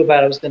don't know, feel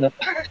bad, I was going to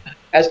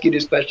ask you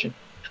this question.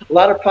 A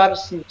lot of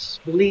Protestants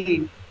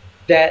believe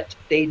that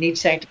they need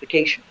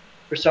sanctification.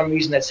 For some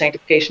reason, that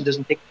sanctification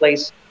doesn't take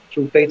place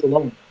through faith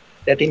alone.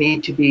 That they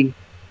need to be,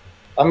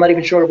 I'm not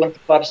even sure what the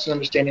Protestant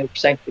understanding of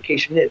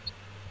sanctification is.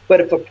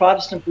 But if a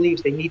Protestant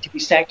believes they need to be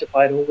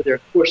sanctified over their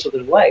course of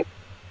their life,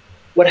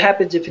 what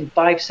happens if in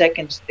 5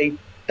 seconds they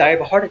die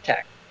of a heart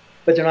attack,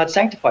 but they're not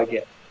sanctified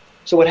yet?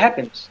 So what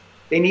happens?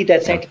 They need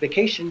that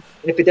sanctification,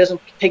 and if it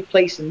doesn't take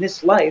place in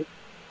this life,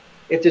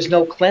 if there's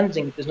no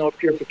cleansing, if there's no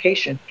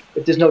purification,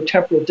 if there's no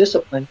temporal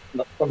discipline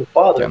from the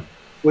Father,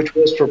 which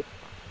was for,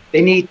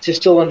 they need to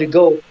still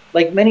undergo,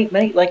 like many,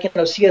 like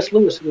C.S.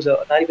 Lewis, who was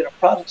not even a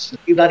Protestant,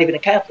 not even a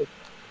Catholic,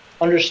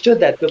 understood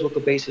that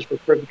biblical basis for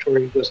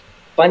purgatory was,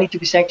 if I need to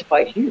be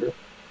sanctified here,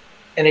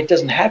 and it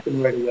doesn't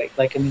happen right away.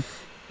 Like, I mean,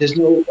 there's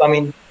no, I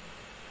mean,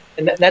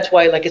 and that's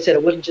why, like I said,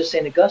 it wasn't just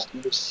St. Augustine,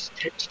 it was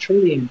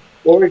Tertullian,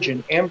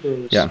 Origen,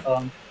 Ambrose,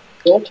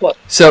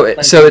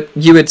 So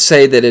you would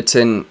say that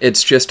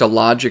it's just a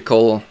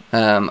logical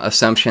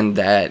assumption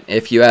that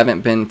if you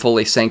haven't been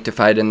fully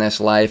sanctified in this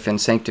life, and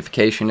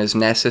sanctification is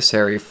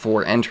necessary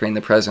for entering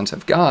the presence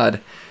of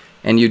God,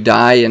 and you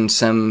die in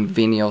some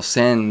venial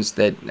sins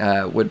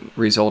that would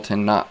result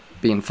in not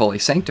being fully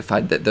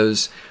sanctified, that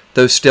those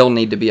still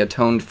need to be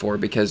atoned for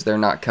because they're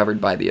not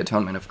covered by the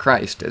atonement of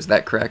Christ. Is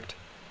that correct?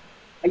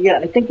 Yeah,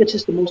 I think that's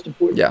just the most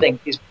important thing.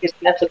 Is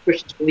that's what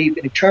Christians believe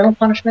in: eternal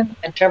punishment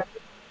and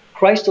temporal.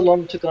 Christ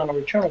alone took on our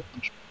eternal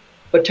punishment,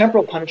 but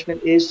temporal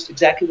punishment is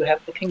exactly what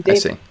happened to King David.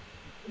 I see.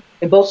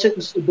 In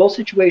both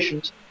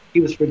situations, he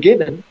was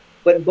forgiven,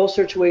 but in both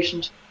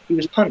situations, he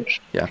was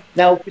punished. Yeah.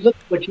 Now, if you look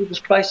at what Jesus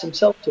Christ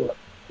himself taught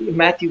in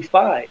Matthew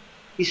 5,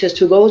 he says,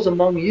 "To those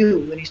among you,"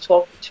 when he's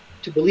talking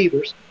to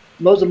believers,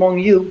 "those among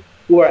you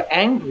who are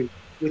angry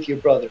with your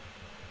brother,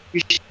 you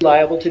should be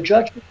liable to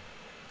judgment."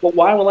 But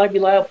why will I be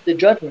liable to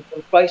judgment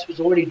when Christ was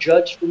already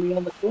judged for me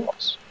on the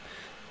cross?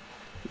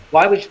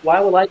 Why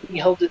will I be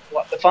held?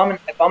 If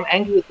I'm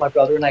angry with my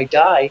brother and I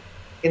die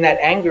in that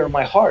anger in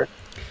my heart?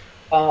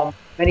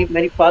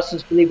 Many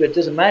Protestants believe that it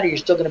doesn't matter. You're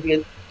still going to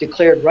be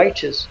declared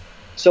righteous.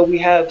 So we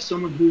have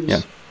someone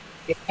who's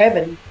in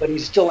heaven, but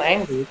he's still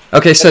angry.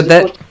 Okay, so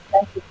that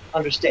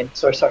understand.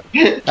 Sorry.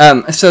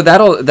 So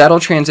that'll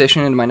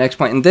transition into my next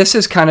point, and this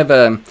is kind of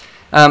a.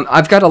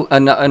 I've got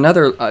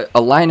another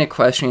line of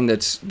questioning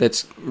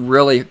that's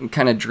really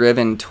kind of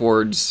driven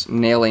towards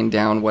nailing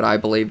down what I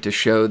believe to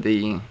show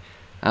the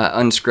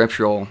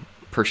unscriptural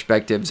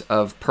perspectives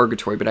of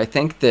purgatory. But I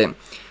think that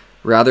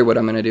rather what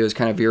I'm going to do is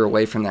kind of veer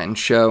away from that and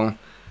show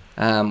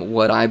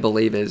what I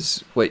believe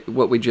is what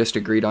we just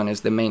agreed on is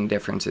the main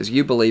differences.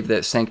 You believe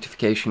that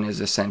sanctification is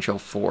essential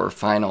for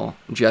final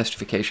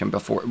justification,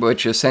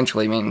 which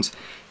essentially means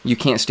you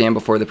can't stand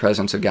before the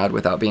presence of God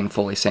without being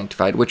fully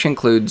sanctified, which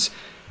includes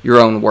your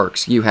own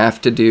works. You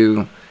have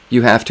to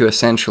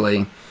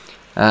essentially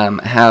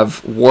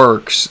have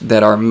works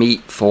that are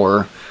meet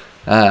for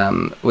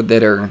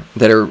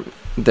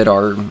that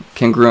are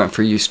congruent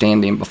for you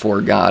standing before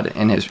God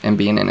and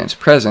being in His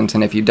presence.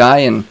 And if you die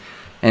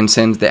in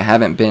sins that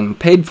haven't been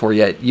paid for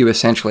yet, you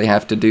essentially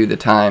have to do the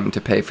time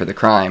to pay for the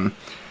crime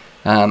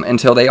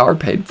until they are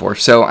paid for.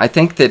 So I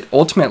think that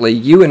ultimately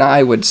you and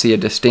I would see a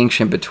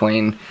distinction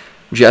between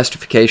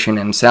justification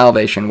and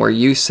salvation, where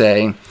you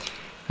say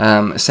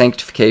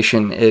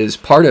sanctification is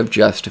part of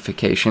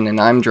justification, and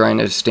I'm drawing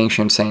a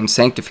distinction saying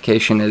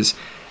sanctification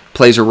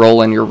plays a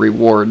role in your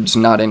rewards,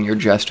 not in your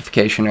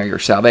justification or your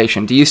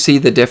salvation. Do you see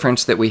the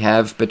difference that we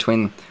have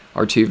between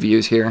our two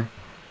views here?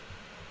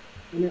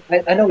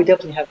 I know we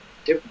definitely have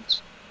a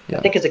difference. Yeah.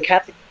 I think as a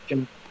Catholic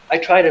Christian, I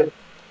try to,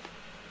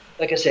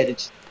 like I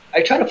said,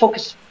 I try to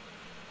focus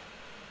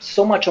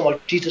so much on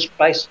what Jesus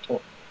Christ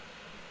taught,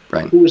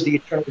 right? Who is the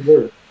eternal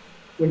Word.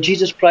 When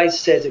Jesus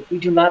Christ says, if we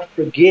do not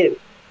forgive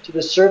to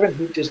the servant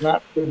who does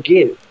not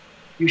forgive,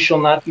 you shall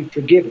not be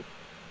forgiven.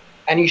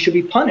 And you should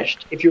be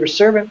punished. If you're a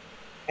servant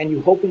and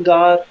you hope in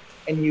God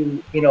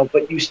and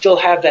but you still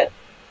have that,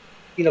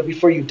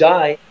 before you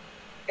die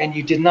and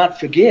you did not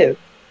forgive,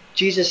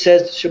 Jesus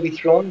says shall be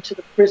thrown into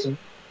the prison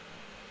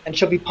and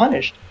shall be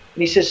punished.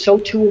 And he says, so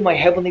too will my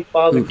heavenly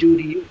Father do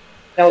to you.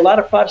 Now, a lot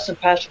of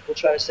Protestant pastors will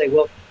try to say,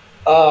 well,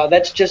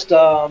 that's just,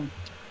 the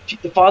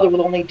Father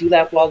will only do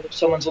that while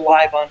someone's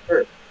alive on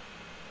earth.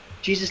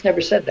 Jesus never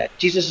said that.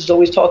 Jesus is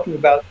always talking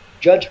about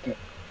judgment.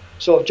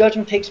 So if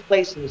judgment takes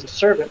place and there's a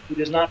servant who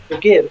does not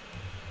forgive,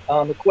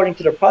 according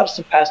to the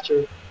Protestant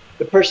pastor,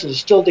 the person is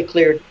still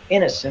declared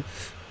innocent,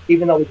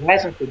 even though he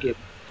hasn't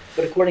forgiven.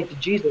 But according to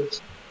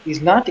Jesus,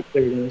 he's not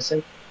declared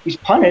innocent. He's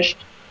punished.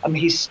 I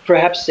mean, he's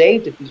perhaps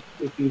saved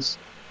if he's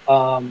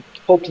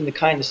hoped in the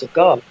kindness of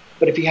God.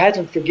 But if he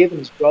hasn't forgiven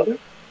his brother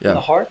in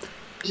the heart,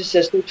 Jesus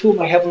says, so too will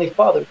my heavenly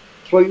Father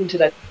throw you into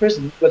that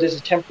prison where there's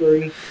a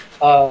temporary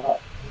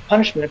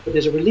punishment, but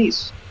there's a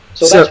release.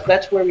 So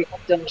that's where we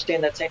have to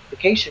understand that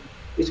sanctification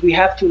is we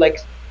have to, like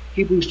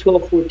Hebrews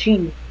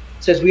 12:14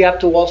 says, we have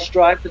to all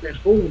strive for that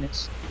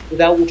holiness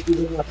without which we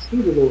will not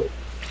see the Lord.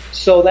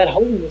 So that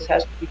holiness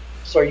has to be.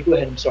 Sorry, you go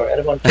ahead. I'm sorry. I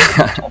don't want to take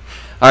your time.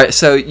 All right.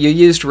 So you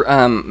used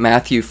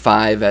Matthew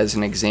 5 as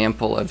an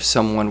example of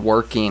someone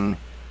working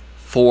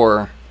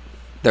for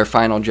their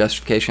final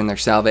justification, their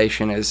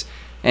salvation is,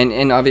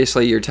 and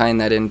obviously you're tying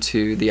that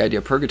into the idea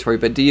of purgatory.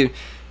 But do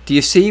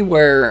you see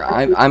where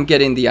I'm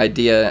getting the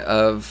idea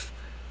of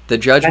the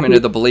judgment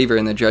of the believer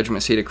in the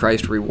judgment seat of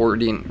Christ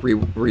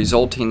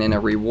resulting in a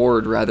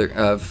reward rather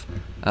of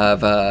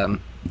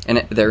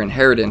their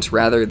inheritance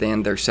rather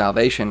than their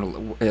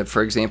salvation.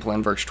 For example,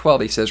 in verse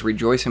 12, he says,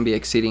 "Rejoice and be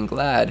exceeding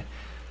glad,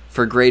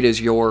 for great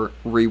is your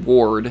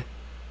reward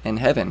in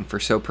heaven, for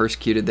so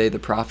persecuted they the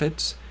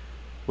prophets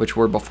which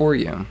were before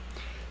you."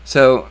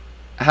 So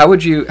how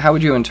would you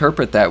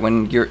interpret that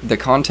when the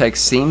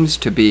context seems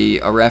to be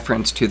a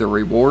reference to the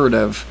reward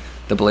of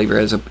the believer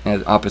as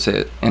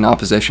in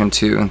opposition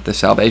to the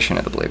salvation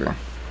of the believer?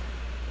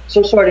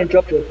 So sorry to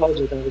interrupt you. I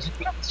apologize.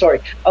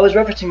 I was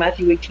referencing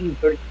Matthew 18,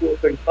 34,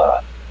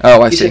 35.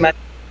 Oh, I see.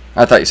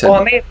 I thought you said.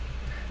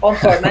 I'm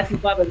sorry. Matthew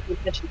 5. I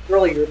mentioned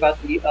earlier about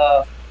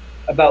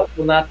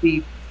will not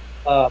be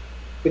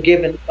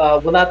forgiven,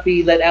 will not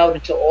be let out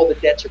until all the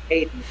debts are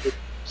paid.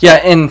 Yeah,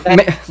 and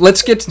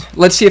let's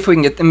see if we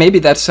can get. Maybe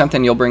that's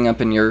something you'll bring up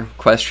in your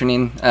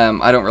questioning.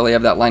 I don't really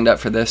have that lined up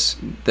for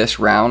this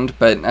round,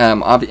 but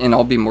and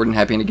I'll be more than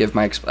happy to give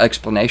my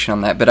explanation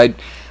on that. But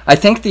I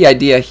think the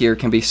idea here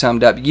can be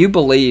summed up. You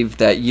believe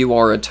that you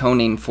are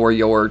atoning for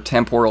your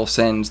temporal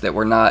sins that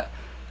were not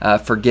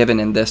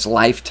forgiven in this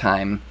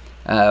lifetime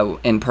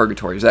in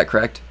purgatory. Is that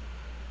correct?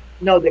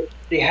 No,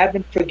 they have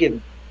been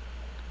forgiven.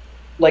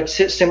 Like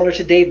similar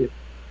to David,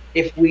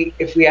 if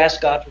we ask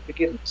God for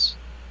forgiveness.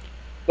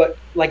 But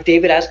like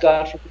David asked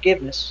God for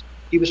forgiveness,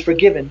 he was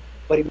forgiven,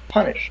 but he was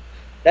punished.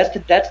 That's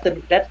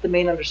the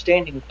main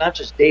understanding. It's not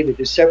just David.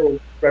 There's several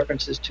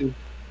references to,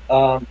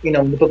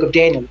 in the book of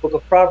Daniel, the book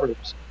of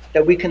Proverbs,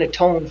 that we can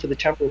atone for the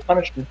temporal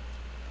punishment,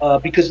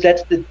 because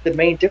that's the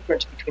main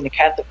difference between the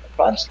Catholic and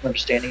Protestant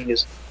understanding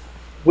is,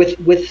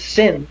 with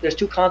sin, there's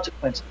two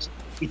consequences: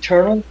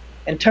 eternal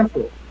and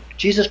temporal.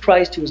 Jesus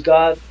Christ, who is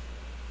God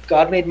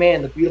made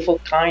man, the beautiful,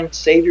 kind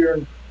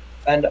Savior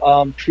and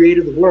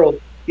creator of the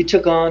world. He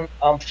took on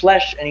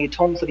flesh and he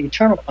atoned for the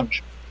eternal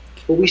punishment.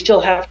 But we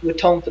still have to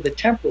atone for the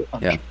temporal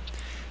punishment.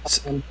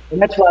 Yeah.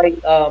 And that's why,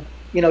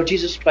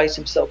 Jesus Christ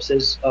himself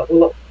says,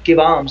 give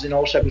alms and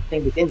all shall be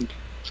clean within you.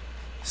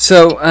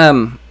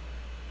 So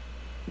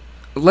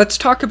let's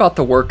talk about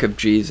the work of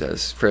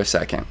Jesus for a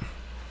second.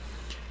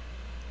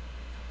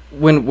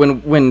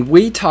 When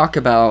we talk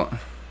about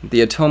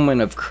the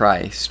atonement of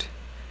Christ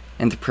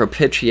and the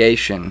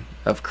propitiation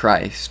of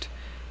Christ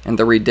and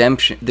the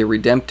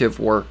redemptive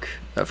work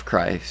of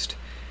Christ,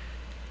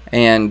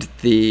 and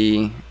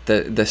the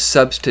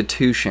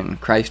substitution,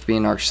 Christ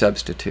being our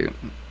substitute,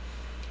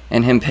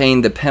 and him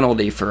paying the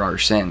penalty for our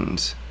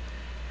sins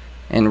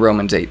in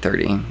Romans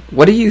 8:30.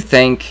 What do you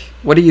think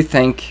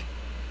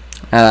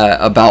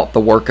about the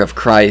work of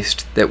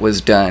Christ that was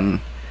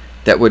done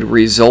that would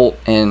result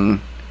in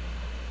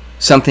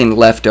something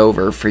left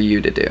over for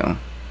you to do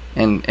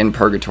in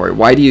purgatory?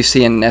 Why do you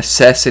see a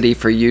necessity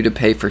for you to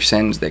pay for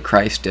sins that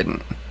Christ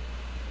didn't?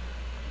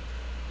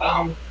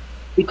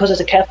 Because as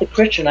a Catholic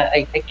Christian,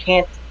 I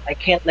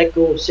can't let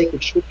go of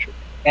sacred scripture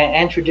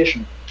and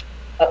tradition.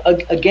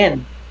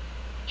 Again,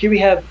 here we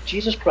have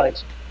Jesus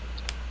Christ,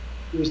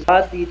 who is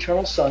God the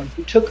eternal Son,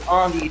 who took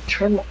on the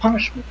eternal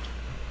punishment.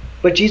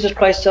 But Jesus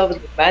Christ tells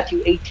us in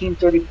Matthew 18,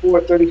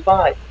 34,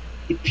 35,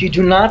 if you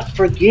do not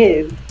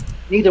forgive,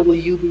 neither will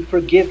you be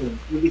forgiven.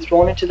 You'll be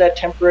thrown into that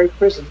temporary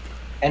prison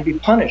and be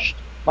punished.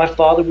 My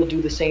Father will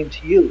do the same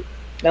to you.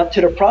 Now,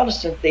 to the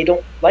Protestant, they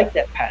don't like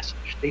that passage.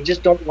 They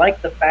just don't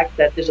like the fact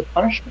that there's a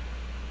punishment.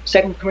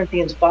 2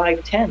 Corinthians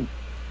 5:10,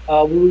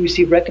 we will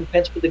receive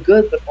recompense for the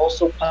good, but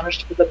also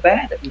punished for the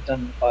bad that we've done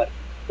in the body.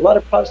 A lot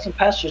of Protestant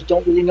pastors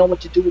don't really know what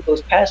to do with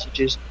those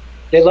passages.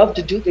 They'd love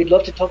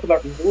to talk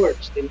about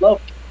rewards. But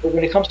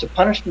when it comes to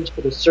punishments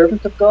for the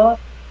servant of God,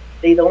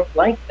 they don't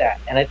like that.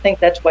 And I think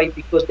that's why,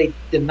 because they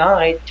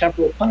deny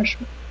temporal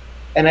punishment.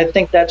 And I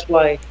think that's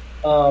why,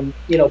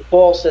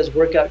 Paul says,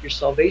 work out your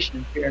salvation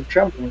in fear and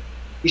trembling.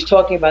 He's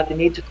talking about the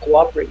need to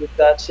cooperate with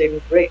God's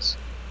saving grace.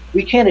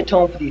 We can't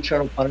atone for the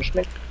eternal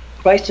punishment.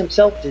 Christ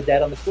himself did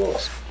that on the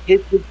cross.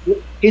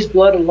 His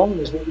blood alone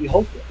is what we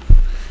hope in.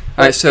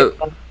 All right, so...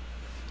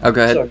 Oh,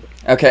 go ahead. Sorry.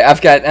 Okay,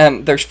 I've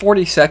got... there's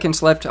 40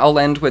 seconds left. I'll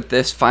end with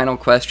this final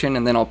question,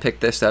 and then I'll pick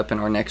this up in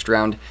our next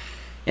round.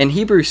 In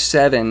Hebrews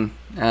 7,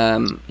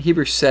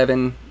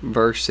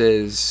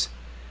 verses...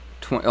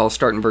 I'll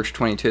start in verse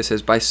 22. It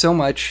says, "By so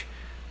much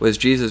was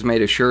Jesus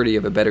made a surety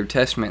of a better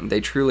testament.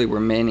 They truly were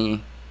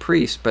many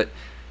priests, but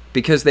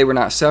because they were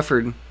not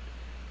suffered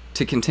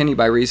to continue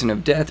by reason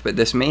of death, but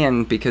this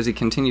man, because he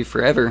continued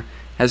forever,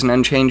 has an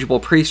unchangeable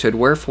priesthood,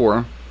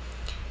 wherefore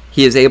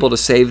he is able to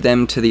save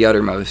them to the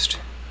uttermost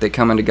that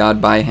come unto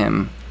God by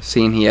him,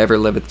 seeing he ever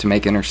liveth to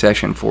make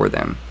intercession for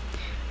them."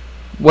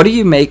 What do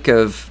you make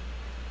of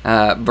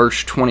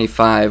verse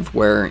 25,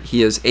 where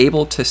he is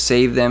able to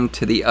save them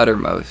to the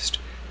uttermost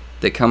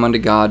that come unto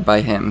God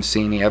by him,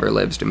 seeing he ever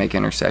lives to make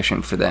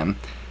intercession for them?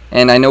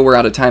 And I know we're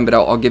out of time, but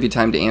I'll give you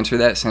time to answer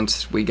that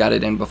since we got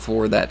it in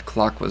before that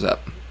clock was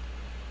up.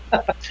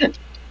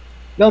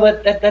 No,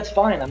 that's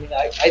fine. I mean,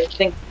 I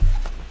think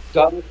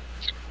God,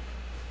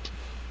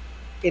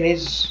 in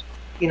his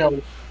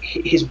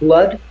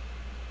blood,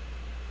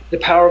 the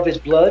power of his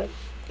blood,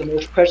 the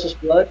most precious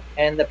blood,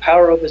 and the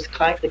power of the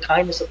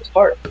kindness of his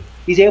heart,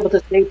 he's able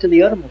to save to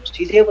the uttermost.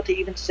 He's able to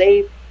even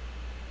save,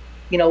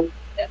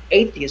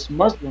 atheists,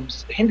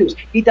 Muslims, Hindus.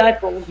 He died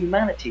for all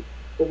humanity.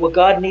 But what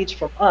God needs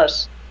from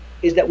us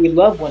is that we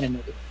love one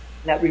another,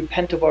 and that we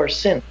repent of our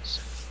sins,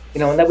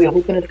 and that we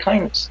hope in His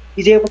kindness.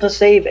 He's able to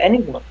save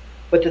anyone.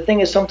 But the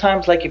thing is,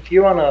 sometimes, like if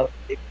you're on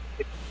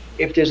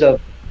if there's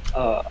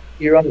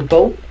you're on a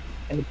boat,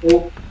 and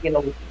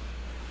the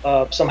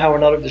boat, somehow or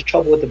another there's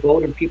trouble with the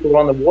boat, and people are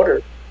on the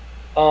water.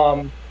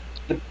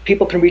 The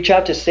people can reach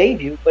out to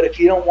save you, but if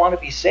you don't want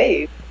to be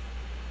saved,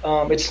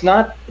 it's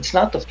not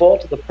the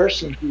fault of the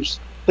person who's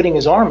putting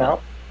his arm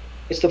out.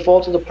 It's the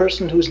fault of the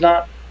person who's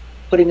not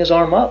putting his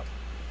arm up.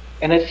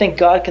 And I think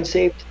God can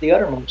save to the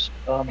uttermost.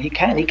 He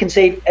can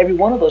save every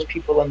one of those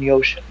people in the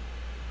ocean.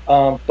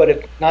 But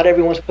if not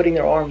everyone's putting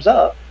their arms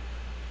up,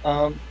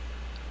 then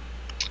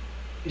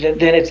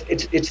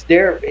it's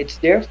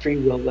their free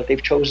will that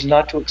they've chosen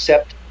not to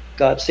accept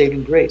God's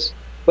saving grace.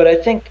 But I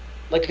think,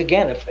 like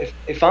again,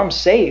 if I'm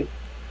saved,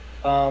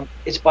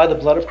 it's by the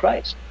blood of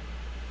Christ.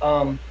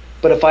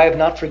 But if I have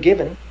not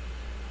forgiven,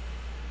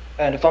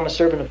 and if I'm a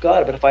servant of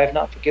God, but if I have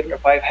not forgiven, or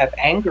if I have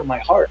anger in my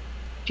heart,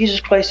 Jesus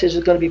Christ says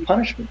there's going to be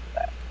punishment for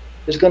that.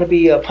 There's going to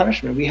be a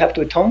punishment. We have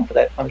to atone for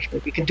that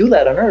punishment. We can do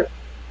that on earth.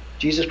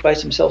 Jesus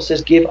Christ Himself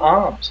says, "Give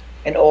alms,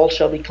 and all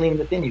shall be clean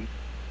within you."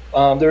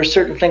 There are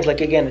certain things, like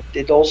again,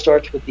 it all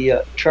starts with the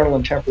eternal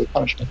and temporal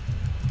punishment.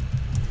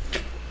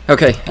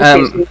 Okay,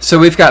 so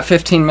we've got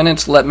 15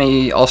 minutes.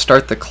 I'll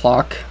start the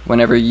clock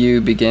whenever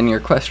you begin your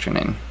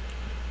questioning.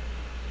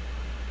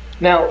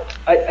 Now,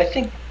 I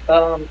think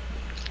for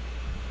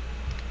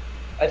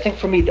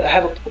me, I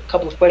have a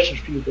couple of questions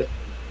for you, but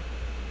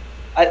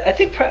I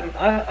think,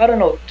 I don't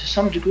know, to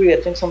some degree,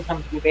 I think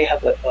sometimes we may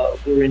have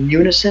we're in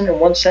unison in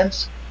one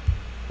sense,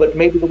 but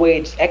maybe the way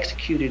it's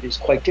executed is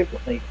quite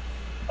differently.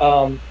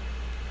 Can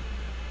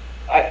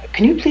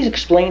you please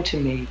explain to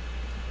me,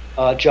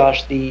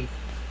 Josh, the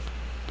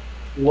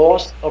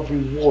loss of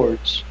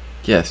rewards?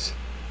 Yes.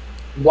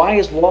 Why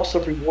is loss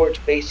of rewards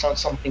based on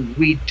something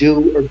we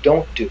do or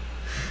don't do?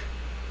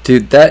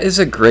 Dude, that is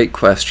a great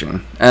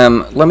question.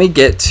 Let me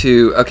get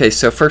to... Okay,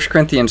 so 1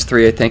 Corinthians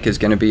 3, I think, is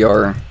going to be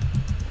our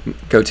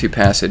go-to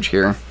passage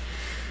here.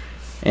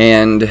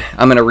 And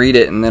I'm going to read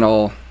it, and then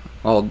I'll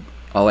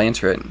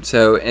answer it.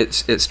 So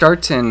it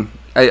starts in...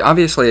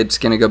 obviously, it's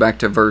going to go back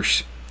to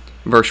verse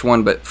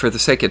 1, but for the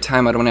sake of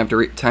time, I don't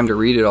have time to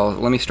read it all.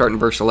 Let me start in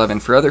verse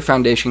 11. For other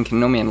foundation can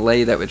no man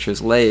lay that which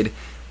is laid,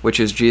 which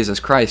is Jesus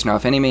Christ. Now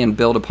if any man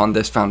build upon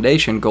this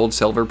foundation, gold,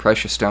 silver,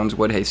 precious stones,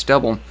 wood, hay,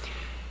 stubble,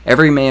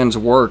 every man's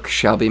work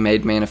shall be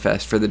made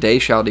manifest, for the day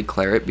shall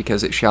declare it,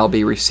 because it shall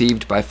be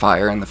received by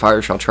fire, and the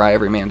fire shall try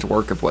every man's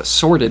work of what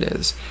sort it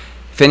is.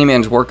 If any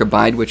man's work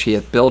abide which he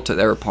hath built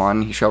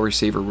thereupon, he shall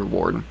receive a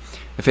reward.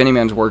 If any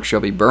man's work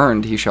shall be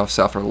burned, he shall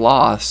suffer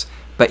loss,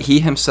 but he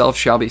himself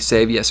shall be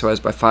saved, yet so as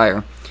by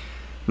fire.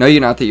 Know you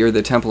not that you are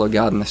the temple of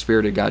God, and the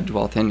Spirit of God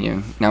dwelleth in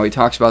you? Now he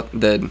talks about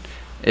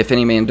if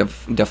any man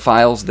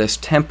defiles this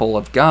temple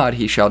of God,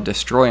 he shall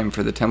destroy him,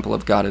 for the temple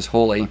of God is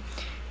holy,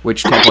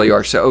 which temple you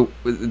are. So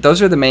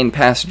those are the main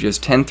passages,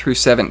 10 through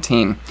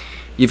 17.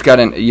 You've got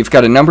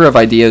a number of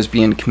ideas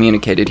being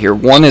communicated here.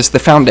 One is the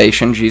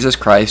foundation, Jesus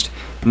Christ.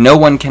 No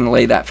one can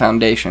lay that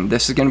foundation.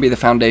 This is going to be the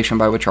foundation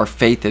by which our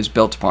faith is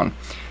built upon,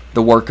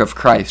 the work of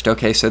Christ.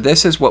 Okay, so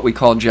this is what we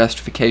call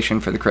justification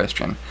for the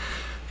Christian.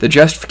 The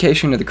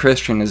justification of the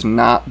Christian is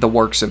not the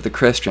works of the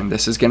Christian.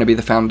 This is going to be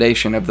the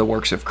foundation of the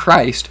works of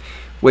Christ,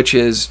 which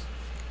is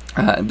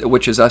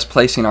us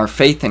placing our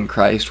faith in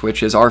Christ,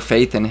 which is our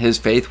faith in His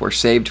faith. We're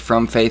saved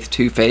from faith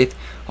to faith,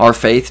 our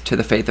faith to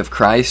the faith of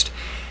Christ.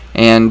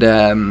 And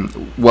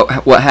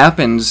what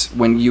happens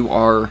when you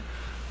are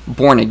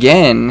born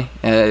again,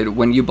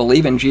 when you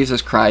believe in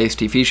Jesus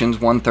Christ, Ephesians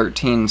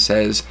 1:13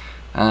 says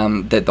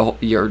that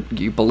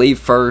you believe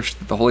first,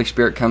 that the Holy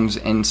Spirit comes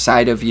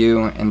inside of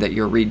you, and that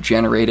you're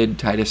regenerated,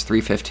 Titus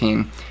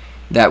 3:15.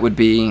 That would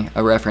be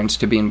a reference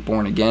to being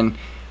born again.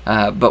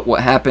 But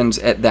what happens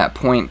at that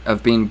point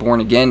of being born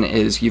again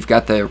is you've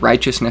got the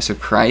righteousness of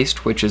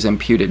Christ, which is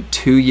imputed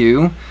to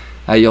you.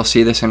 You'll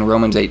see this in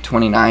Romans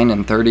 8:29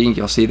 and 30.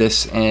 You'll see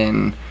this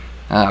in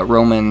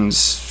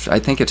Romans, I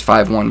think it's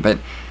 5:1.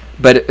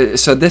 But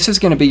so this is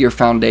going to be your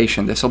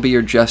foundation. This will be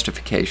your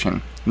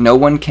justification. No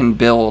one can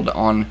build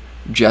on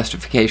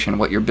justification.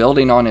 What you're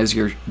building on is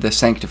the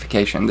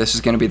sanctification. This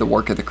is going to be the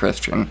work of the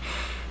Christian.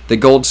 The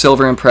gold,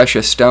 silver, and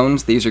precious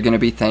stones, these are going to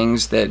be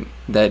things that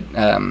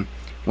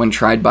when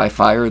tried by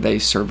fire, they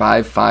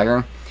survive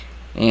fire.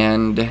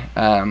 And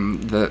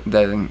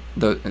the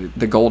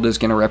gold is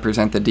going to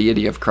represent the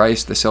deity of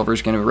Christ. The silver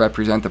is going to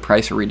represent the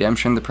price of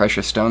redemption. The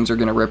precious stones are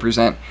going to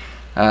represent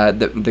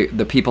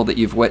the people that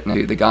you've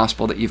witnessed, the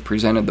gospel that you've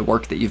presented, the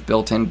work that you've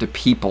built into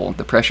people.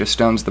 The precious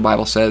stones, the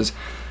Bible says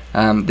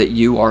that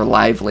you are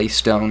lively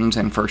stones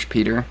in 1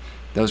 Peter.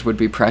 Those would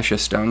be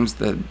precious stones,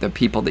 the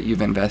people that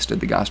you've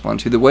invested the gospel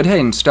into. The wood, hay,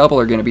 and stubble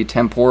are going to be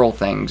temporal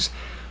things.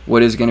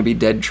 Wood is going to be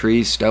dead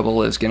trees,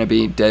 stubble is going to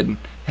be dead,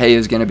 hay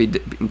is going to be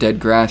dead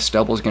grass,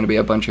 stubble is going to be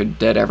a bunch of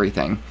dead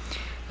everything.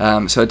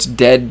 So it's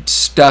dead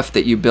stuff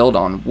that you build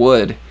on.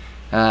 Wood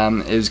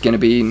is going to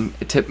be,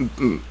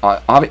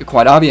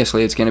 quite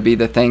obviously, it's going to be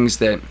the things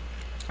that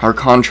are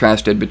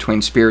contrasted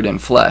between spirit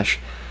and flesh.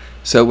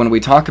 So when we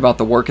talk about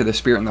the work of the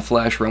Spirit in the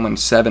flesh,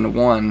 Romans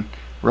 7:1,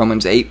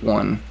 Romans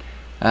 8:1,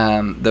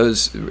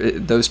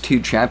 those two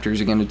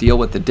chapters are going to deal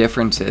with the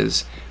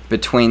differences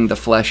between the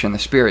flesh and the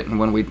Spirit. And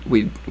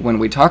when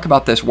we talk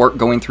about this work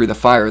going through the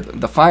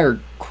fire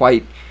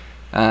quite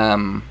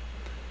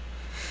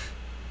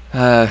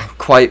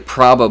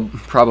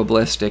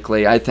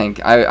probabilistically, I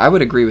think I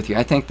would agree with you.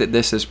 I think that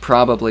this is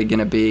probably going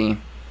to be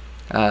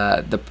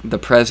the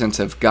presence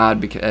of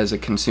God as a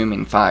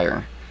consuming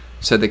fire.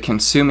 So the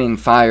consuming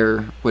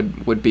fire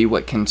would be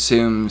what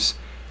consumes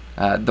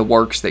the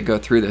works that go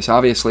through this.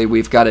 Obviously,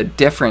 we've got a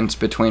difference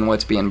between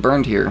what's being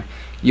burned here.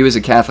 You as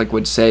a Catholic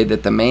would say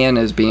that the man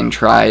is being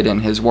tried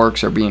and his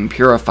works are being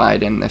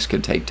purified, and this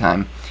could take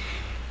time.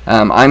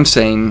 I'm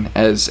saying,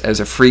 as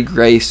a free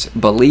grace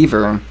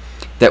believer,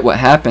 that what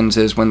happens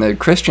is when the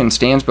Christian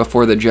stands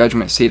before the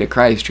judgment seat of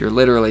Christ, you're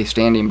literally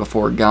standing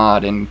before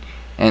God, and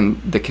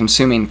the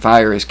consuming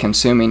fire is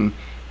consuming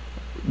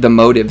the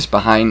motives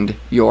behind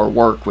your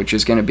work, which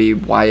is going to be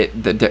where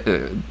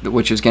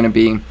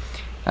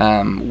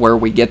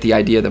we get the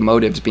idea of the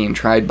motives being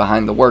tried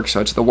behind the work.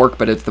 So it's the work,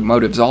 but it's the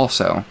motives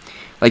also.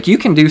 Like, you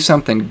can do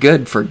something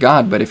good for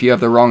God, but if you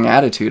have the wrong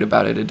attitude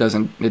about it, it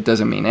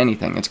doesn't mean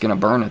anything. It's going to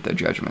burn at the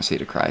judgment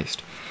seat of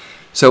Christ.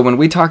 So when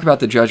we talk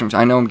about the judgments,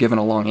 I know I'm giving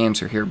a long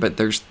answer here, but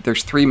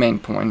there's three main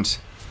points.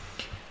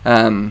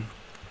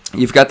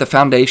 You've got the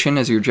foundation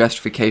as your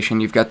justification,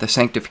 you've got the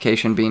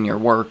sanctification being your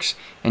works,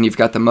 and you've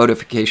got the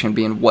motification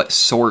being what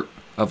sort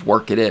of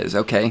work it is,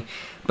 okay?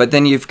 But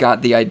then you've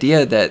got the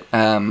idea that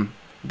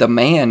the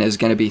man is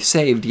going to be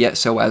saved, yet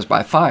so as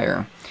by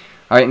fire.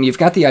 All right, and you've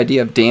got the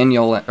idea of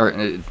Daniel,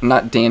 or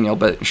not Daniel,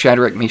 but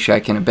Shadrach,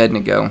 Meshach, and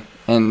Abednego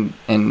in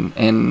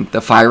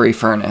the fiery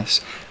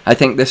furnace. I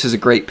think this is a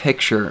great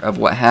picture of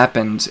what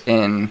happens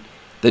in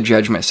the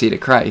judgment seat of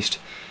Christ.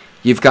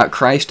 You've got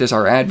Christ as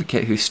our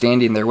advocate who's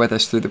standing there with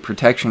us through the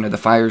protection of the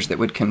fires that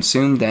would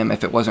consume them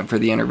if it wasn't for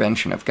the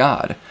intervention of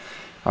God.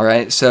 All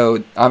right,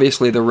 so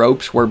obviously the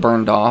ropes were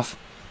burned off.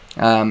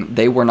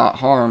 They were not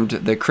harmed.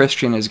 The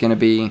Christian is going to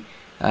be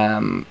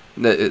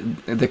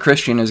the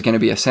Christian is going to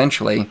be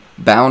essentially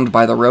bound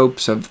by the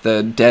ropes of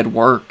the dead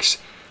works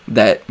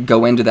that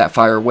go into that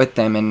fire with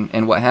them,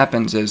 and what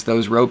happens is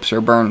those ropes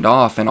are burned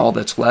off, and all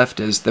that's left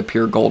is the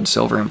pure gold,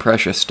 silver, and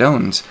precious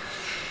stones.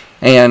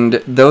 And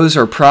those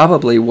are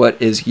probably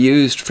what is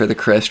used for the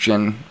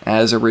Christian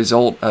as a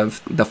result of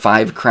the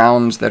 5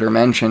 crowns that are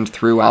mentioned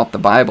throughout the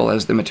Bible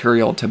as the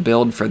material to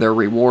build for their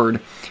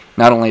reward.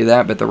 Not only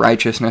that, but the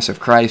righteousness of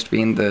Christ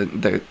being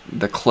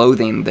the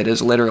clothing that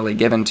is literally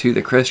given to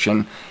the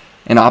Christian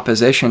in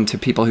opposition to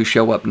people who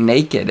show up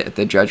naked at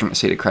the judgment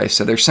seat of Christ.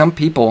 So there's some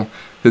people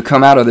who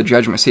come out of the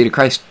judgment seat of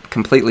Christ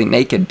completely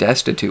naked,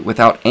 destitute,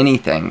 without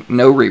anything,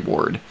 no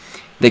reward.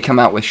 They come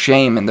out with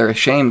shame, and they're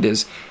ashamed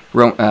as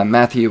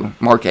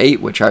Mark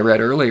 8, which I read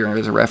earlier,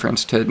 is a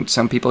reference to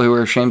some people who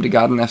are ashamed of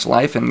God in this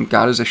life, and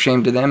God is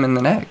ashamed of them in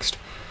the next.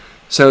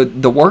 So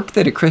the work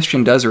that a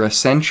Christian does are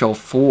essential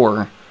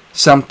for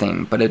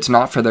something, but it's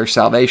not for their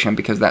salvation,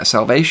 because that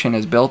salvation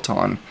is built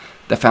on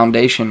the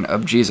foundation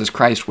of Jesus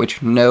Christ,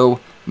 which no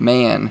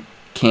man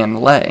can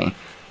lay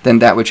than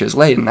that which is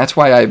laid. And that's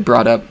why I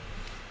brought up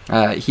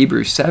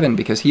Hebrews 7,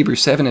 because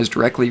Hebrews 7 is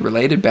directly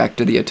related back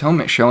to the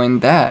atonement,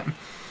 showing that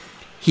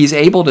he's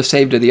able to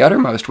save to the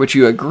uttermost, which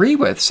you agree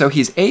with. So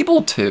he's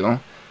able to,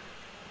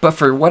 but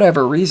for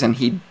whatever reason,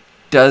 he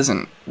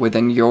doesn't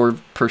within your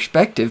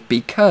perspective,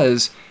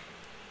 because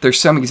there's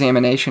some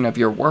examination of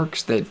your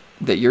works that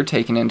you're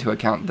taking into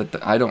account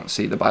that I don't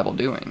see the Bible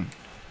doing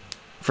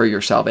for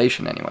your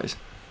salvation anyways.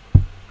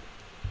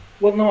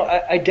 Well, no,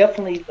 I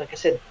definitely, like I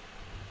said,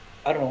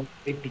 I don't know,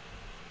 maybe,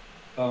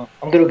 I'm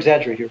going to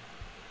exaggerate here.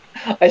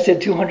 I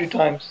said 200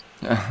 times,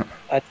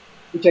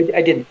 which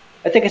I didn't.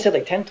 I think I said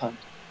like 10 times,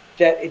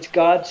 that it's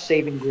God's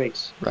saving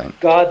grace. Right.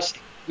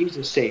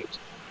 Jesus saves.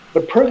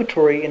 But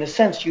purgatory, in a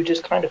sense, you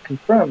just kind of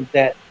confirmed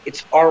that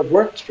it's our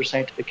works for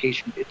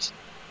sanctification.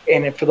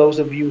 And for those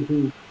of you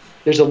who,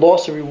 there's a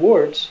loss of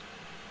rewards,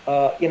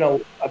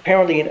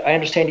 apparently, I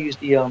understand you use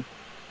the,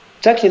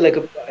 it's actually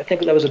like, I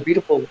think that was a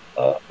beautiful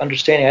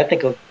understanding. I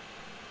think of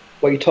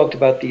what you talked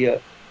about, the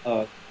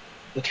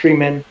 3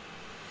 men,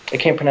 I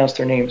can't pronounce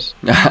their names.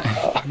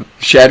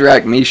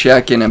 Shadrach,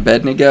 Meshach, and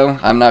Abednego.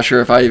 I'm not sure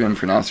if I even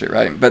pronounced it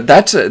right, but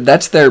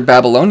that's their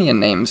Babylonian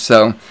names,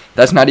 so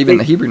that's not even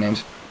the Hebrew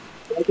names.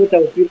 I thought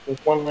that was beautiful.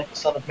 It's one like the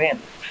Son of Man.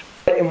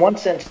 But in one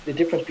sense, the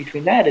difference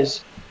between that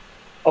is,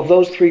 of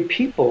those 3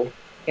 people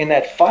in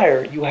that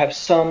fire, you have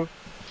some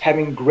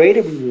having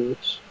greater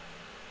rewards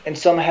and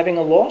some having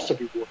a loss of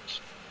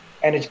rewards.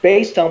 And it's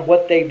based on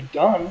what they've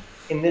done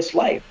in this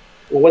life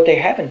or what they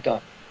haven't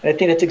done. And I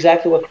think that's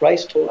exactly what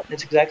Christ taught. And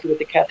it's exactly what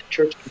the Catholic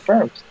Church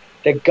confirms,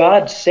 that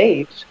God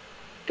saves.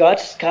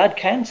 God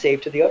can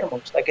save to the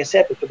uttermost. Like I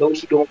said, but for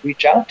those who don't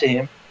reach out to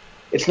him,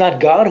 it's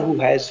not God who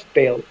has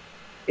failed.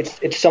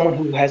 It's someone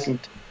who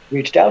hasn't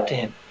reached out to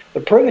him.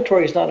 But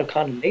purgatory is not a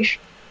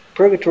condemnation.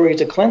 Purgatory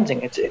is a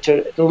cleansing. It's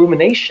an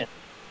illumination.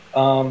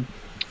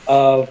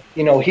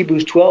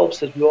 Hebrews 12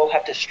 says we all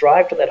have to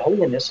strive for that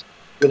holiness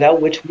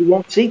without which we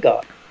won't see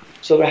God.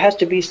 So there has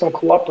to be some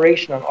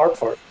cooperation on our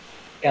part.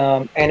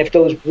 And if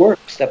those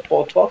works that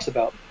Paul talks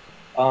about,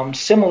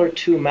 similar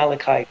to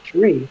Malachi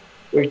 3,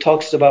 where he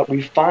talks about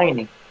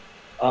refining,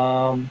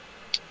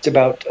 it's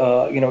about,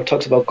 it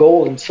talks about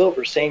gold and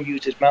silver, same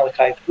used as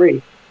Malachi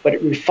 3, but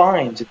it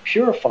refines, it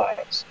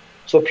purifies.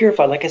 So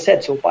purify, like I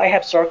said, so if I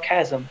have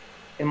sarcasm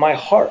in my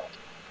heart,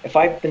 if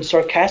I've been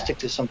sarcastic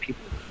to some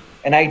people,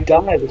 and I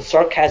die with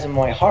sarcasm in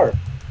my heart,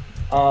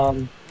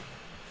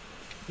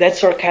 that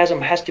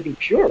sarcasm has to be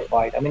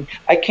purified. I mean,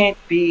 I can't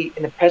be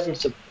in the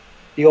presence of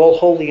the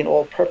all-holy and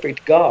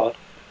all-perfect God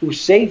who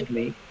saved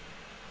me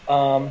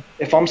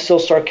if I'm still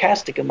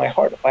sarcastic in my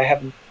heart, if I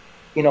haven't,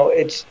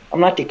 I'm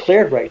not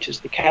declared righteous.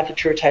 The Catholic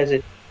Church has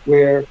it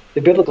where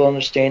the biblical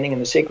understanding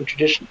and the sacred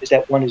tradition is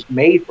that one is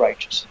made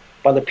righteous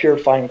by the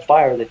purifying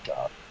fire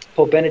that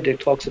Pope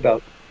Benedict talks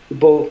about, who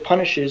both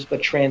punishes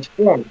but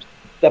transforms.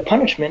 That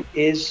punishment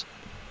is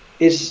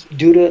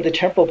due to the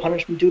temporal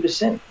punishment due to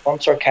sin. If I'm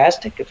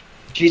sarcastic, if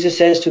Jesus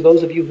says to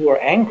those of you who are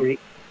angry,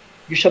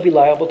 you shall be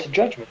liable to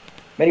judgment.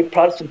 Many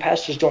Protestant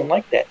pastors don't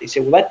like that. They say,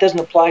 well, that doesn't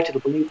apply to the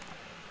believer.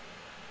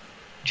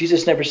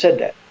 Jesus never said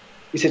that.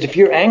 He says, if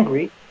you're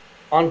angry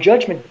on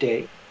Judgment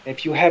Day,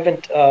 if you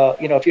haven't,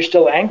 if you're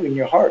still angry in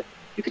your heart,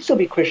 you can still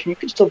be Christian. You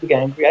can still be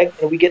angry.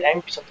 We get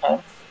angry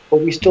sometimes,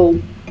 but we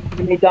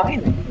may die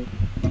in that.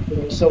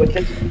 So it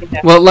doesn't mean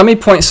that. Well, let me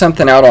point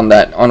something out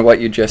on what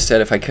you just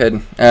said, if I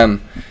could. So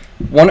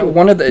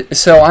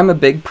I'm a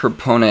big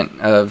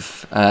proponent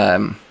of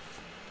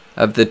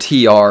the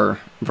TR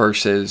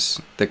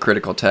versus the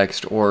critical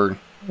text or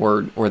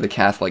the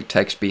Catholic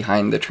text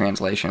behind the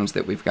translations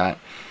that we've got.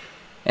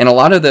 And a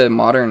lot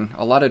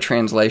of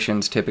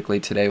translations typically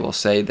today will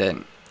say that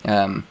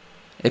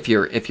if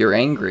you're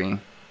angry,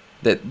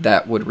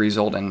 that would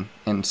result in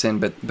sin.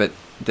 But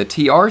the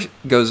TR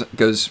goes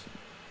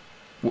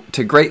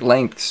to great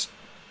lengths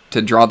to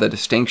draw the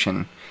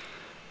distinction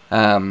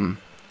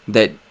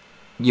that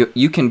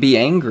you can be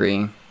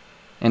angry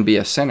and be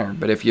a sinner,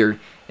 but if you're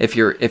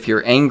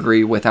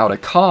angry without a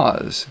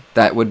cause,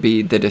 that would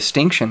be the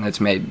distinction that's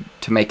made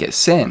to make it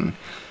sin.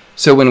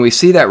 So when we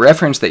see that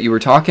reference that you were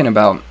talking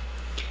about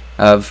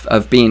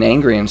of being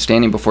angry and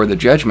standing before the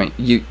judgment,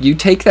 you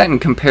take that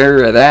and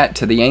compare that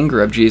to the anger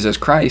of Jesus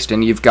Christ,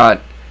 and you've got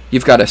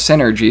a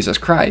sinner, Jesus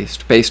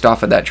Christ, based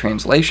off of that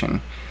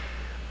translation.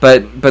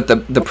 But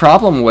the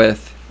problem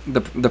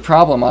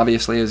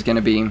obviously is going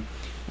to be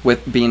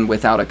with being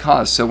without a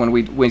cause. So when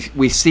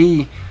we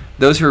see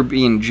those who are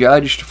being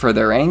judged for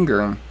their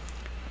anger,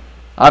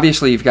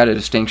 obviously you've got a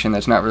distinction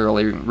that's not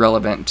really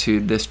relevant to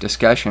this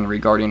discussion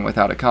regarding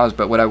without a cause.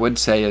 But what I would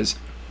say is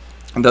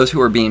those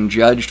who are being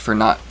judged for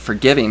not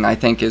forgiving, I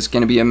think, is going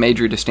to be a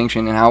major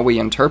distinction in how we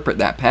interpret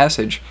that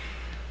passage.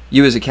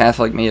 You as a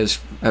Catholic, me as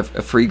a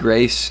free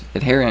grace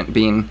adherent,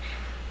 being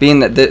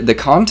that the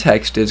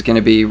context is going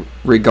to be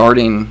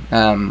regarding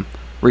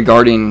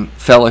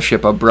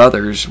fellowship of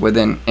brothers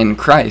in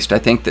Christ. I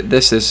think that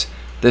this is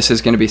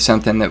going to be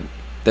something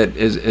that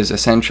is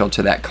essential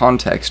to that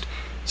context.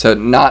 So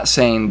not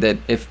saying that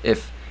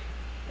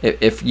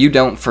if you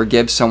don't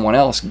forgive someone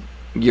else,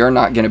 you're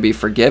not going to be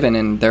forgiven,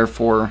 and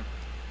therefore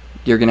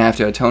you're going to have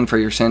to atone for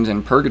your sins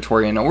in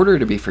purgatory in order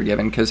to be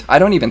forgiven, because I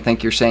don't even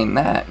think you're saying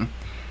that.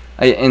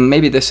 And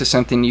maybe this is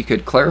something you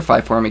could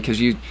clarify for me,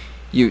 because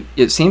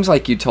it seems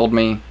like you told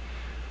me,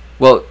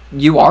 well,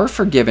 you are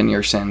forgiven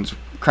your sins.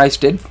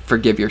 Christ did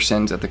forgive your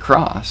sins at the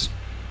cross,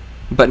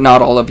 but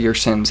not all of your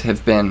sins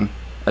have been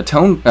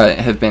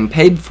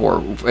paid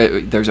for.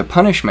 There's a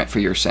punishment for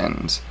your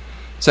sins.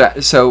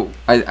 So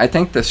I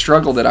think the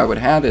struggle that I would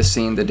have is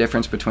seeing the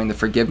difference between the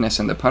forgiveness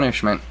and the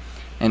punishment,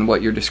 and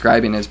what you're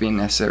describing as being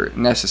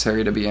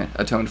necessary to be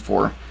atoned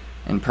for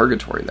in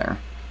purgatory there.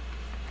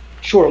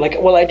 Sure.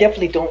 I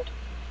definitely don't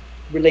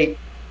relate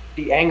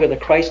the anger that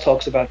Christ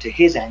talks about to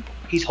his anger.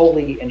 He's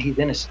holy and he's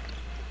innocent.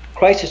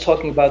 Christ is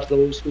talking about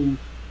those who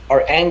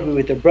are angry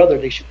with their brother,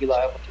 they should be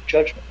liable to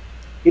judgment.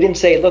 He didn't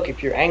say, look,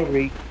 if you're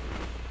angry,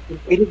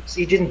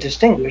 he didn't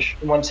distinguish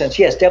in one sense.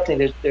 Yes,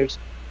 definitely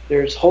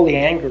there's holy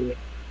anger.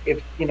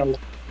 If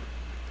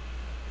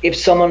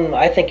someone,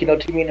 I think,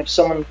 to me, if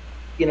someone,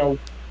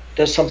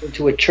 does something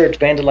to a church,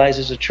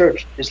 vandalizes a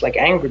church, there's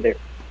anger there.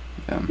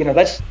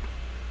 Yeah.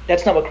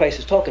 That's not what Christ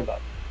is talking about.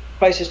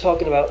 Christ is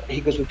talking about,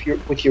 he goes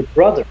with your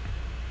brother.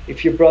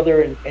 If your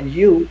brother and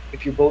you,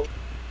 if you're both,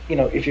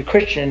 if you're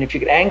Christian, and if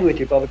you get angry with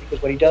your brother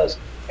because what he does,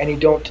 and you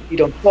don't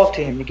talk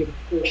to him, you give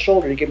him the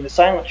shoulder, you give him the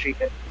silent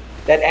treatment,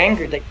 that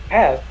anger that you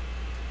have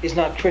is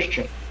not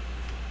Christian.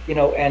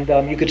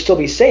 And you could still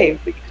be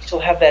saved, but you could still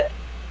have that.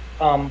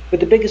 But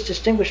the biggest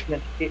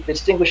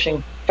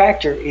distinguishing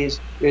factor is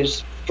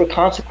for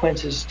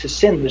consequences to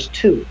sin. There's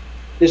two.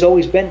 There's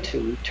always been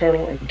two: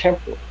 eternal and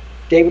temporal.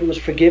 David was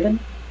forgiven,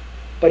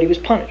 but he was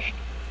punished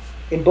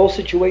in both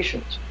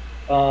situations,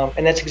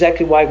 and that's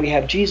exactly why we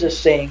have Jesus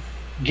saying,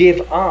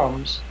 "Give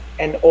alms,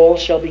 and all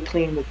shall be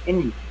clean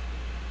within you."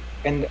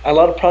 And a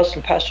lot of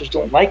Protestant pastors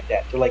don't like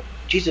that. They're like,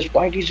 Jesus,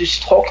 why do you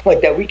just talk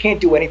like that? We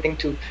can't do anything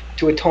to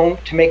atone,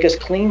 to make us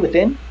clean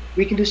within.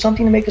 We can do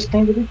something to make us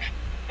clean within.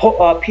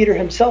 Peter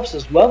himself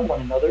says, love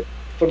one another,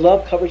 for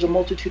love covers a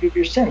multitude of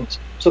your sins.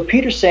 So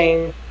Peter's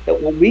saying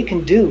that what we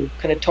can do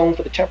can atone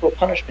for the temporal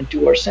punishment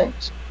due our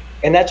sins.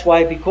 And that's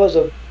why, because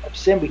of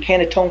sin, we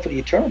can't atone for the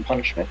eternal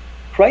punishment.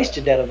 Christ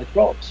did that on the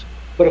cross.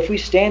 But if we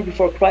stand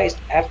before Christ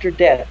after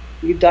death,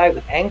 we've died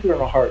with anger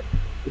in our heart.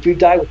 If we've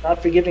died with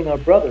not forgiving our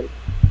brother,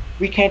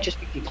 we can't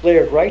just be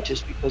declared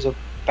righteous because of,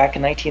 back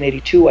in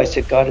 1982, I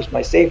said, God is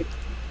my Savior.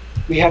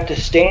 We have to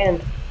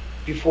stand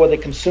before the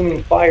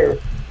consuming fire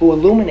who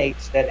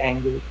illuminates that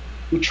anger,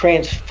 who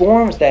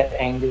transforms that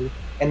anger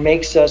and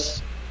makes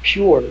us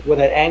pure where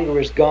that anger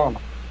is gone.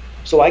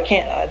 So I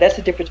can't, that's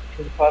the difference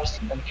between the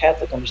Protestant and the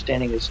Catholic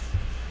understanding is,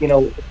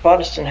 the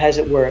Protestant has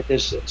it where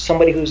there's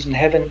somebody who's in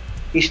heaven,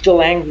 he's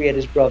still angry at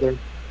his brother,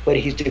 but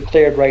he's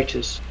declared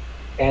righteous.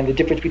 And the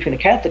difference between a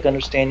Catholic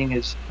understanding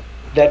is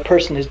that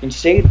person has been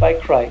saved by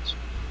Christ,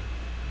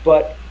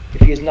 but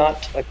if he is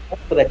not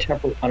for that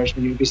temporal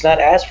punishment, if he's not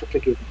asked for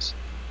forgiveness,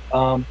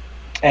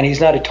 and he's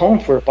not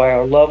atoned for it by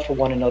our love for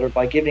one another,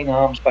 by giving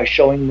alms, by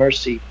showing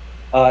mercy,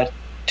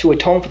 to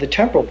atone for the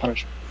temporal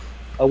punishment,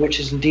 which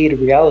is indeed a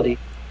reality,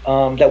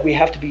 that we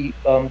have to be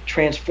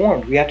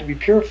transformed, we have to be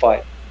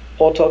purified.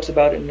 Paul talks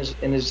about it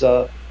in his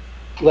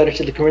letter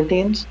to the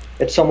Corinthians,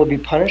 that some will be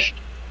punished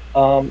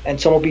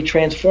and some will be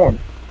transformed.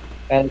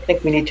 And I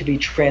think we need to be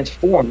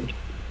transformed,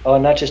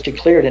 not just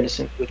declared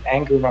innocent with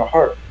anger in our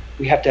heart.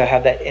 We have to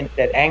have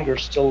that anger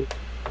still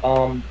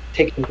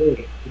taken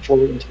away before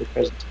we're into the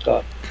presence of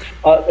God.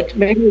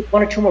 Maybe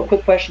one or two more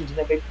quick questions, and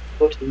then maybe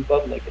go to the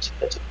rebuttal. I guess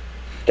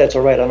that's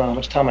all right. I don't know how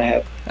much time I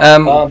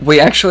have. We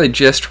actually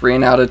just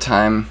ran out of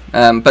time,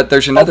 but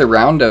there's another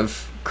round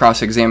of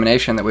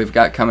cross-examination that we've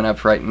got coming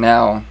up right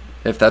now,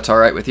 if that's all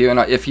right with you. And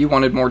if you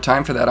wanted more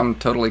time for that, I'm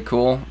totally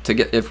cool to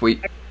get. If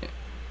we,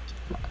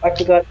 I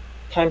forgot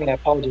timing. I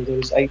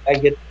apologize. I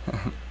get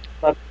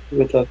not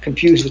with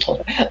confused with all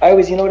that. I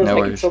always, what it's no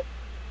like.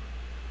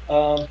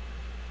 Worries.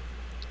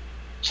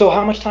 So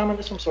how much time on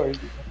this? I'm sorry.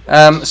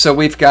 So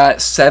we've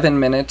got 7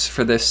 minutes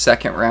for this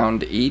second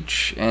round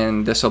each,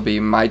 and this will be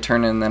my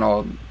turn, and then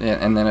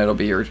it'll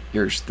be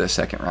yours the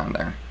second round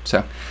there.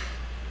 So,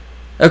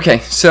 okay.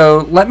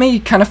 So let me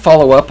kind of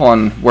follow up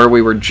on where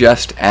we were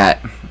just at.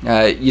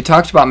 You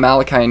talked about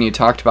Malachi and you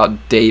talked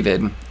about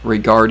David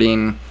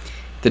regarding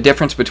the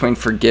difference between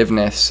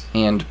forgiveness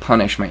and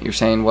punishment. You're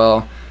saying,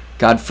 well,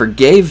 God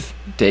forgave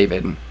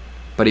David,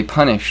 but he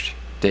punished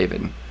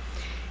David.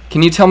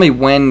 Can you tell me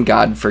when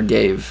God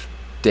forgave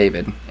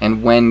David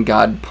and when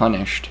God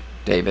punished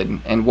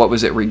David, and what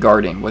was it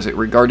regarding? Was it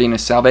regarding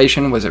his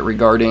salvation? Was it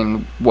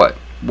regarding what?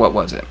 What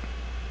was it?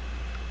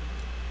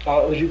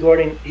 It was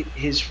regarding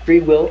his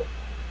free will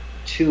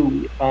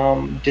to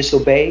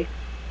disobey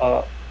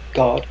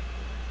God,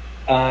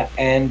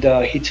 and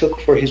he took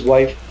for his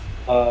wife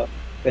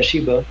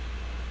Bathsheba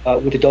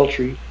with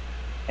adultery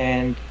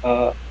and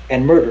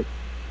murder.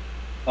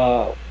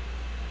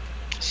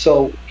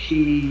 So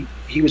he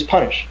was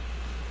punished.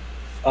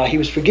 He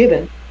was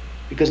forgiven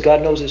because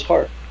God knows his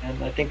heart,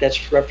 and I think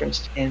that's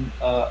referenced in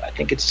I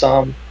think it's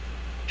Psalm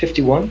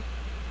 51,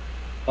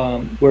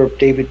 where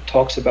David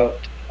talks about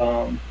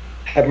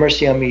have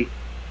mercy on me,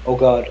 O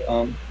God,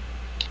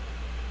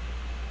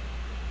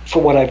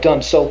 for what I've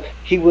done. So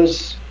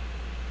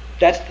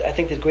that's I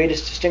think the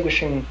greatest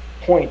distinguishing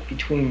point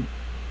between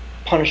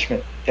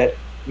punishment that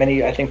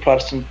many, I think,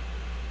 Protestant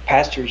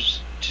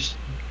pastors just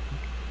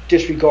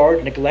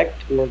disregard,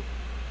 neglect, or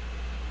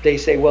they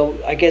say, well,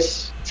 I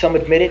guess some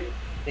admit it.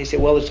 They say,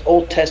 well, it's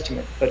Old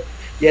Testament, but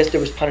yes,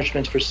 there was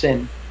punishments for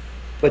sin,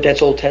 but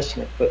that's Old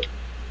Testament. But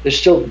there's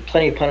still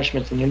plenty of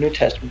punishments in the New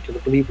Testament for the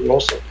believer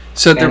also.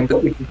 So so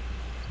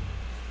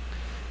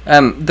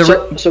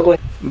go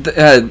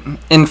ahead.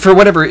 And for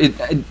whatever,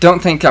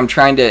 don't think I'm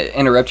trying to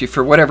interrupt you.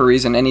 For whatever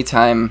reason,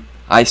 anytime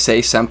I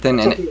say something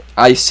and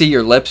I see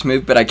your lips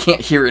move, but I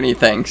can't hear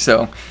anything,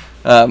 so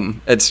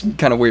it's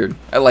kind of weird.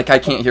 Like, I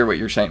can't hear what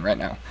you're saying right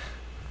now.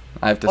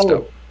 I have to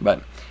stop.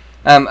 But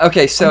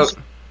okay, so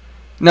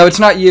no, it's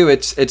not you.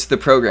 It's the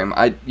program.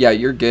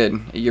 You're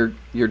good.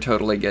 You're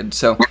totally good.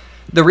 So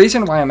the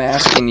reason why I'm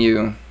asking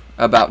you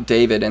about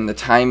David and the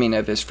timing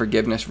of his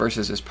forgiveness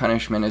versus his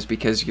punishment is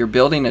because you're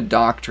building a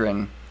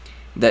doctrine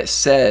that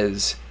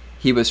says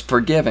he was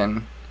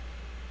forgiven,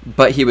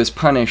 but he was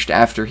punished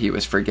after he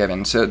was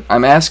forgiven. So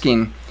I'm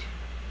asking,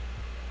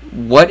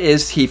 what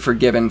is he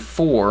forgiven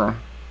for?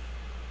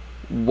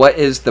 What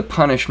is the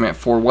punishment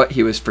for what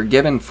he was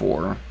forgiven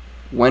for?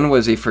 When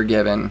was he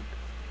forgiven?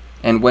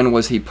 And when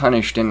was he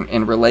punished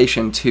in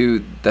relation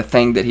to the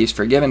thing that he's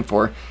forgiven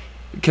for?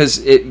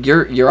 Because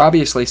you're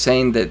obviously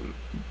saying that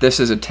this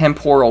is a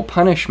temporal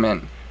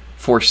punishment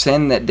for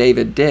sin that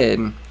David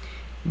did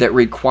that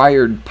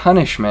required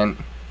punishment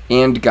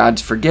and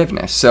God's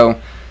forgiveness.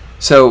 So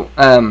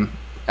I'm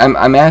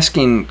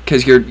asking,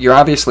 because you're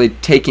obviously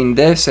taking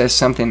this as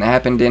something that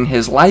happened in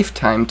his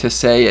lifetime to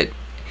say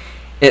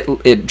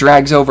it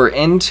drags over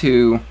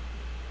into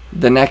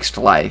the next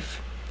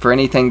life for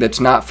anything that's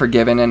not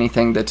forgiven,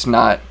 anything that's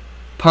not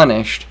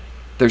punished,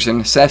 there's a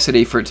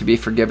necessity for it to be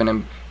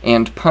forgiven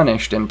and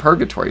punished in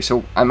purgatory.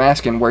 So I'm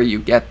asking where you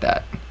get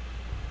that.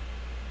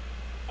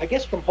 I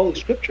guess from Holy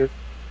Scripture.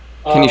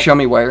 Can you show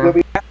me where?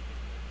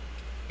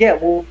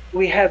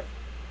 We have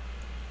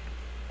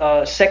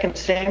 2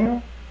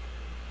 Samuel,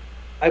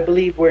 I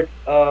believe, where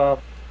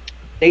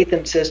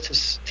Nathan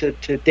says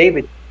to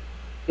David,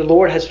 "The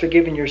Lord has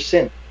forgiven your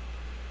sin."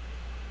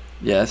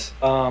 Yes.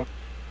 But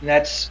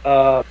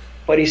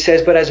he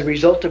says, "But as a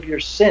result of your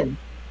sin,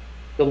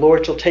 the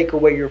Lord shall take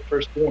away your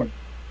firstborn."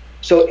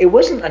 So it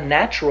wasn't a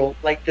natural,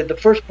 like the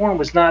firstborn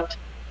was not.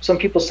 Some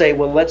people say,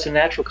 well, that's a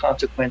natural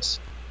consequence,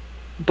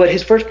 but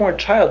his firstborn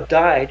child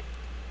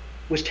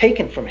was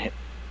taken from him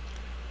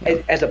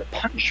as a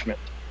punishment.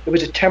 It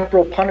was a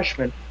temporal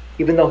punishment,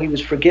 even though he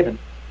was forgiven.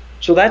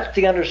 So that's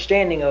the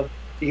understanding of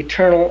the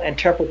eternal and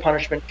temporal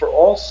punishment for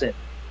all sin.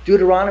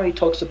 Deuteronomy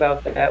talks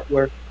about that,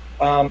 where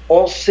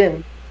all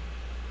sin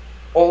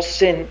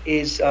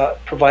is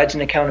provides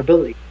an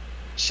accountability.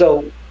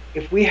 So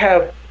if we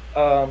have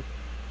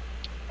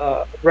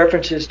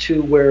references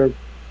to where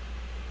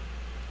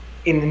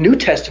in the New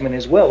Testament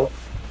as well,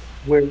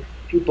 where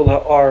people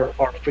are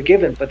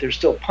forgiven but they're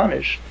still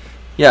punished.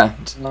 Yeah.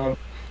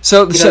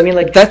 So what I mean?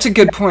 Like, that's a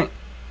good point.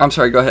 I'm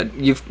sorry. Go ahead.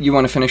 You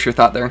want to finish your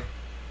thought there?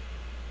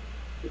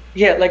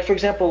 Yeah. Like, for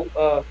example,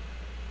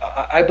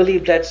 I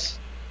believe that's,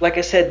 like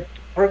I said,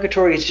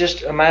 purgatory is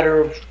just a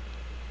matter of,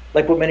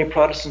 like what many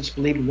Protestants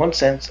believe in one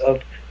sense,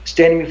 of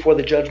standing before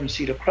the judgment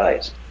seat of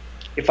Christ.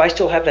 If I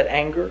still have that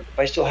anger, if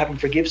I still haven't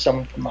forgiven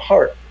someone from the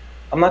heart,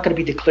 I'm not going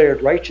to be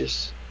declared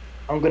righteous.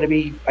 I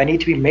need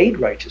to be made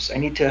righteous. I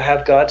need to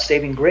have God's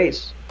saving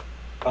grace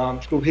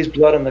through his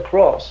blood on the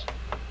cross.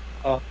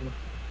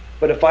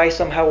 But if I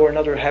somehow or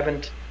another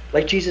haven't,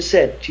 like Jesus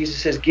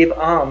says, give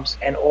alms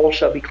and all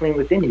shall be clean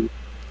within you.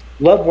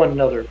 Love one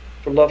another,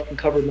 for love can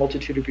cover a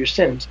multitude of your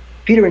sins.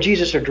 Peter and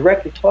Jesus are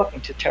directly talking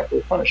to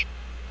temporal punishment.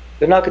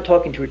 They're not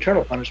talking to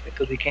eternal punishment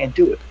because we can't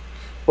do it.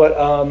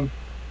 But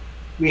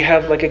we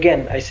have, like,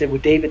 again, I said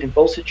with David, in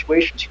both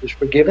situations, he was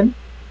forgiven.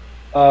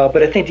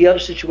 But I think the other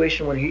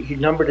situation, when he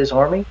numbered his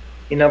army,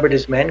 he numbered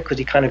his men because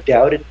he kind of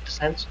doubted, in a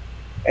sense,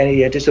 and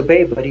he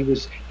disobeyed. But he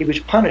was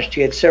punished.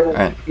 He had several.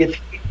 Right. He had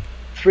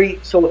three.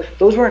 So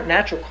those weren't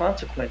natural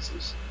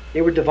consequences.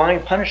 They were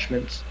divine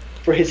punishments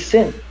for his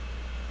sin.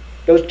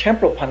 Those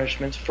temporal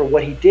punishments for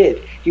what he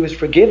did. He was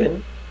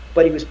forgiven,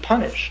 but he was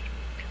punished.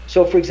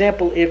 So, for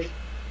example, if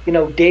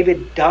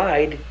David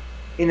died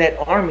in that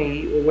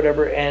army or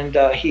whatever, and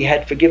he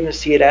had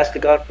forgiveness, he had asked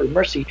God for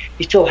mercy,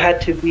 he still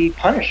had to be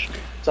punished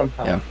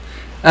somehow.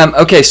 Yeah.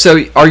 Okay,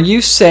 so are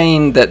you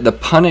saying that the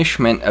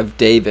punishment of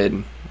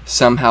David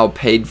somehow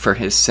paid for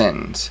his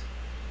sins?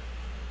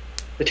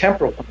 The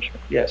temporal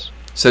punishment, yes.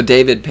 So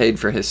David paid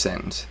for his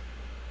sins.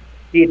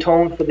 He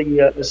atoned for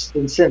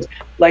the sins.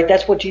 Like,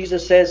 that's what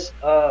Jesus says,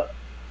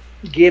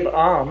 give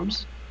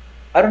alms.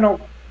 I don't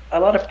know, a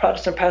lot of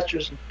Protestant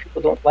pastors and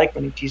people don't like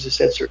when Jesus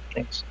said certain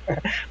things.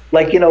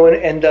 Like,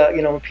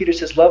 when Peter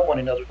says, love one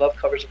another, love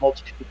covers a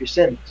multitude of your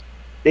sins.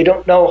 They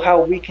don't know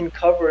how we can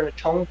cover and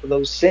atone for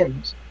those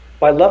sins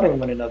by loving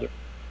one another.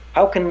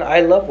 How can I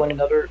love one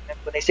another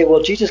when they say,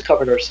 well, Jesus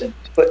covered our sins?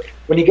 But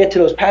when you get to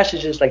those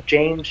passages like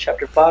James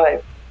chapter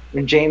 5,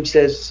 when James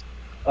says,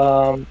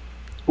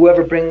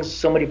 whoever brings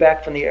somebody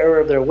back from the error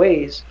of their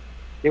ways,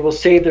 they will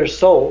save their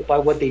soul by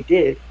what they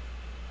did,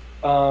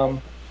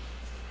 and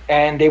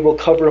they will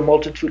cover a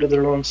multitude of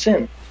their own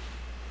sin.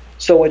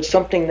 So it's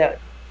something that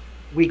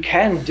we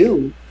can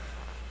do,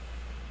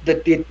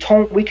 that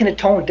we can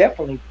atone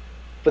definitely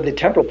for the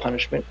temporal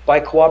punishment by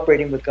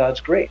cooperating with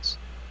God's grace.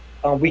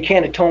 We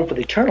can't atone for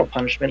the eternal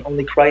punishment.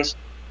 Only Christ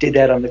did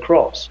that on the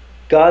cross.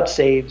 God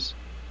saves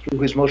through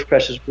his most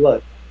precious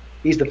blood.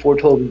 He's the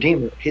foretold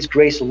Redeemer. His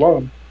grace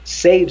alone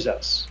saves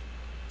us.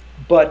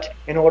 But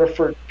in order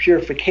for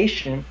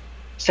purification,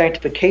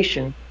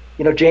 sanctification,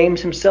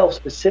 James himself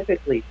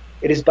specifically,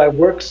 it is by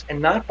works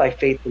and not by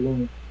faith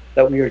alone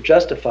that we are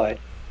justified.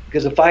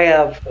 Because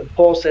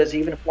Paul says,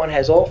 even if one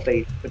has all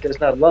faith but does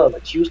not love,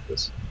 it's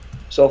useless.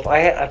 So if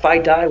I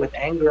die with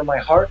anger in my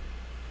heart,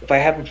 if I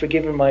haven't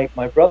forgiven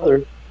my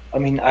brother,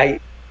 I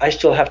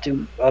still have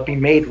to be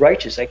made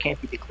righteous. I can't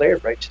be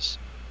declared righteous.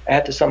 I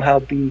have to somehow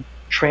be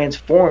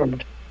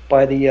transformed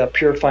by the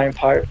purifying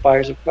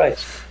fires of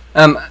Christ.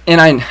 And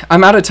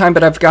I'm out of time,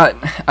 but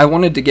I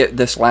wanted to get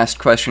this last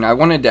question. I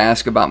wanted to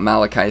ask about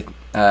Malachi.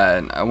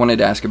 I wanted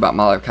to ask about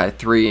Malachi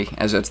 3,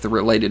 as it's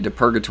related to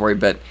purgatory,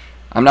 but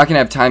I'm not going to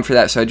have time for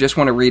that, so I just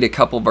want to read a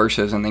couple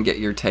verses and then get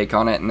your take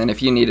on it. And then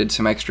if you needed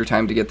some extra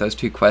time to get those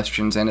two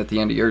questions in at the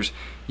end of yours,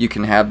 you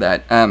can have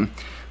that.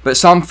 But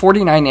Psalm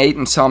 49:8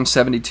 and Psalm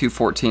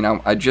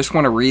 72:14, I just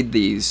want to read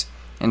these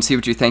and see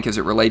what you think as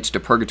it relates to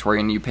purgatory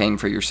and you paying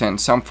for your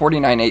sins. Psalm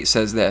 49:8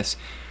 says this,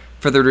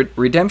 "For the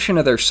redemption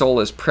of their soul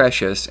is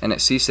precious, and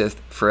it ceaseth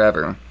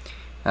forever,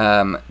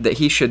 that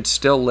he should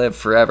still live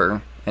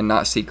forever and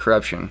not see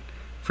corruption.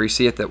 For he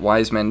seeth that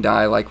wise men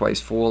die,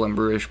 likewise fool and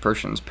brutish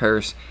persons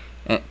perish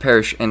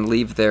and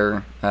leave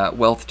their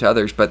wealth to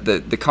others." But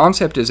the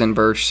concept is in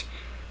verse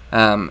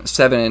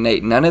 7 and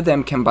 8. None of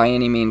them can by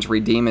any means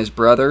redeem his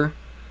brother,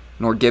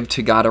 nor give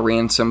to God a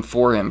ransom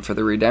for him, for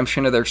the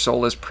redemption of their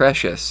soul is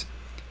precious,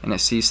 and it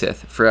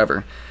ceaseth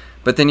forever.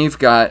 But then you've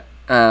got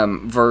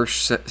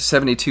verse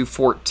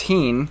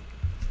 72:14.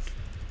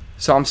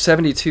 Psalm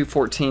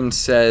 72:14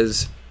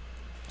 says,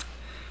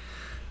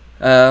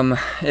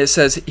 it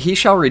says, he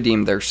shall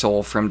redeem their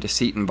soul from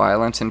deceit and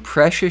violence, and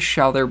precious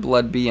shall their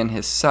blood be in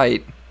his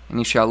sight, and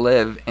he shall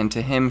live, and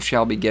to him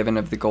shall be given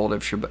of the gold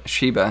of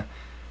Sheba.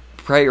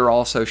 Prayer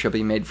also shall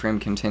be made for him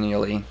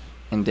continually,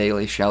 and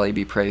daily shall he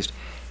be praised.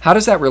 How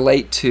does that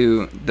relate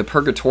to the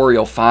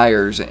purgatorial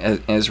fires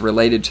as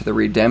related to the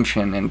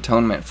redemption and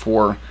atonement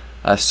for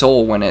a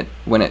soul when it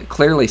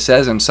clearly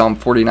says in Psalm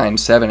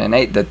 49:7 and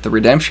 8 that the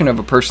redemption of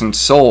a person's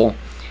soul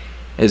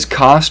is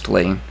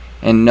costly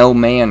and no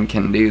man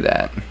can do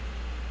that?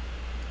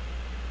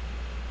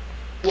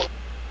 Well,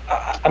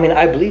 I mean,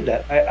 I believe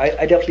that.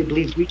 I definitely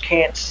believe we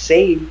can't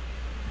save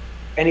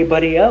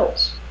anybody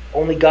else.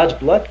 Only God's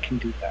blood can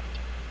do that.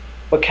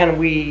 But can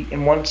we,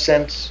 in one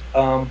sense,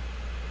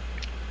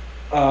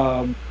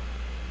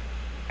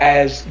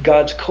 as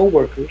God's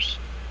co-workers,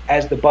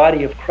 as the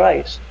body of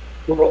Christ,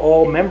 we're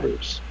all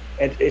members.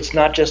 And it's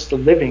not just the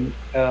living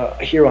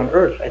here on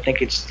earth. I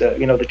think it's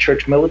the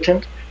church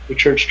militant, the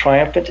church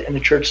triumphant, and the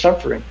church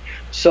suffering.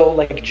 So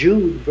like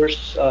Jude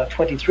verse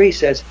 23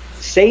 says,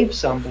 save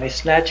some by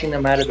snatching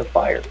them out of the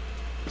fire.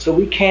 So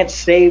we can't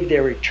save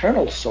their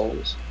eternal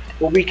souls,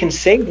 but we can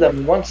save them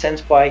in one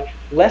sense by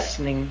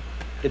lessening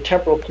the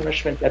temporal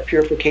punishment, that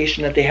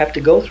purification that they have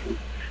to go through.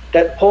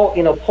 That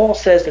Paul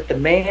says that the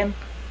man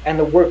and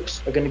the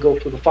works are going to go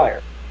through the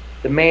fire.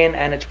 The man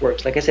and its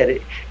works. Like I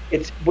said,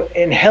 it's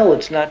in hell.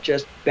 It's not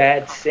just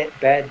bad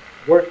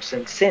works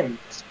and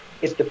sins.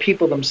 It's the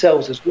people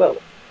themselves as well.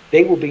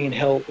 They will be in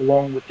hell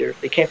along with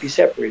they can't be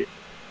separated.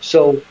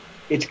 So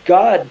it's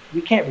God.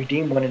 We can't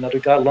redeem one another.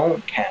 God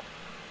alone can.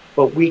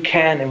 But we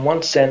can, in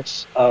one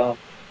sense,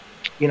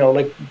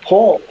 like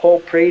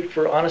Paul prayed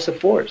for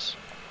Onesiphorus,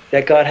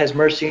 that God has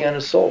mercy on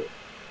his soul.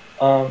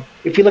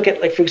 If you look at,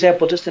 like, for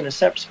example, just in a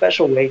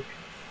special way,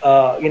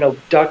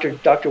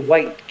 Dr.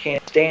 White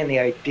can't stand the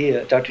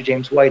idea, Dr.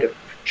 James White, of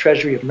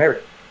treasury of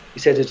merit. He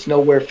says it's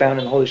nowhere found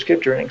in the Holy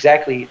Scripture, and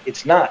exactly,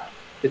 it's not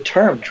the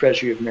term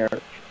treasury of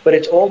merit, but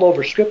it's all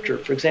over Scripture.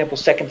 For example,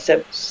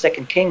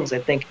 Second Kings, I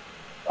think,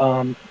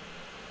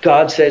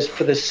 God says,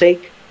 for the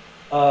sake,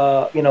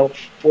 for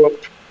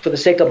the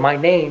sake of my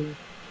name,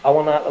 I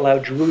will not allow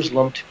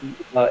Jerusalem to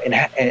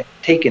be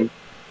taken,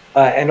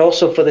 and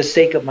also for the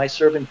sake of my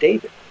servant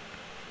David.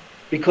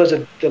 Because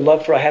of the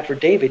love I have for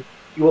David,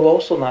 you will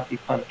also not be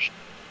punished.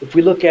 If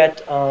we look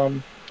at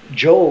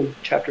Job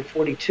chapter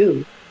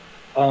 42,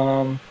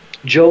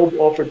 Job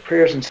offered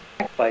prayers and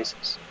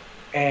sacrifices,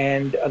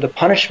 and the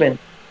punishment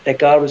that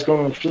God was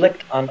going to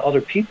inflict on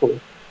other people,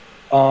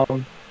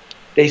 God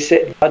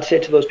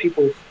said to those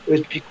people, it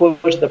was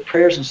because of the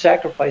prayers and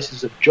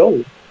sacrifices of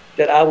Job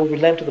that I will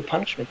relent to the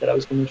punishment that I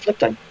was going to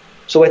inflict on you.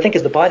 So I think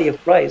as the body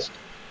of Christ,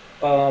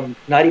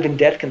 not even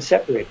death can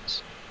separate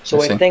us.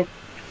 So I think,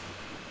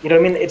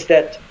 it's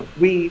that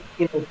we,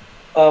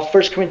 1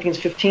 Corinthians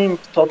 15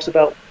 talks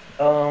about,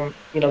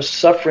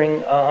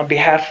 suffering on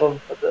behalf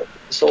of the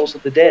souls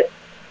of the dead.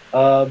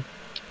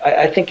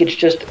 I think it's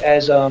just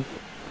as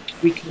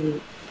we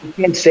can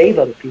save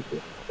other people,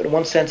 but in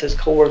one sense, as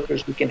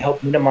co-workers, we can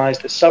help minimize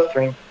the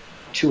suffering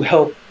to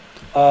help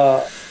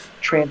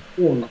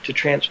transform.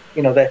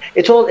 That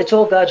it's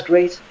all God's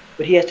grace,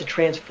 but He has to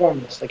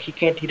transform us. Like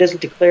He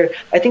doesn't declare.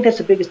 I think that's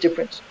the biggest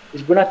difference.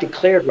 Is we're not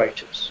declared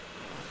righteous.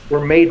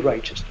 We're made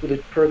righteous through the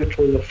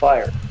purgatory of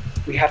fire.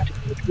 We have to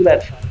go through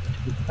that fire to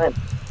be cleansed.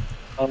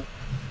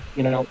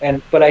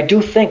 But I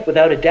do think,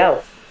 without a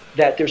doubt,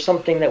 that there's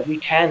something that we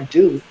can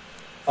do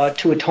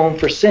to atone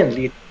for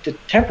sin, the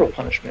temporal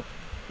punishment.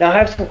 Now, I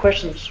have some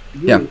questions for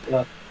you.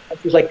 Yeah.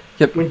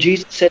 When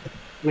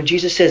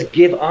Jesus says,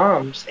 "Give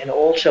alms, and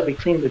all shall be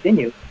clean within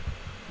you,"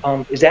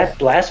 is that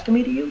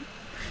blasphemy to you?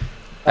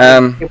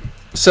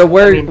 So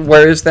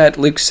where is that?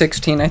 Luke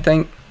 16, I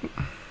think.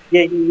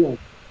 Yeah.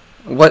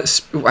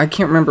 I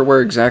can't remember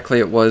where exactly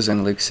it was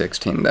in Luke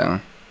 16,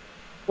 though.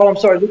 Oh, I'm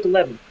sorry, Luke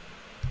 11.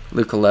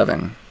 Luke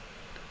 11.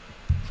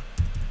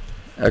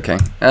 Okay.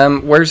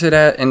 Where's it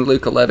at in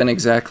Luke 11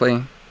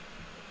 exactly?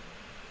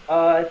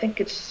 I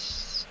think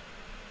it's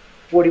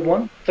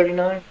 41,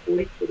 39,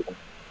 40,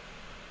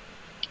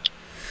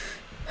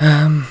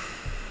 41.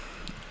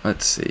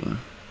 Let's see.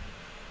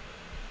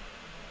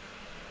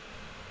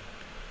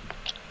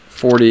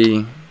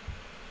 41.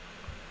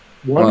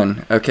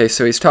 Okay,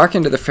 so he's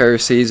talking to the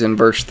Pharisees in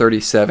verse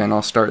 37.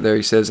 I'll start there.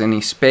 He says, "And he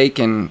spake,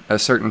 and a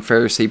certain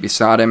Pharisee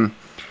besought him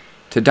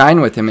to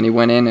dine with him. And he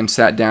went in and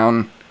sat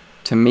down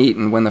to meat.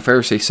 And when the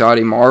Pharisee saw it,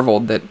 he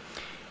marveled that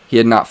he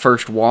had not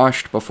first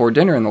washed before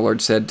dinner. And the Lord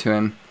said to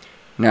him,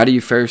 Now do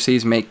you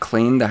Pharisees make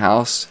clean the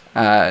house,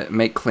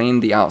 make clean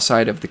the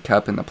outside of the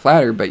cup and the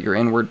platter, but your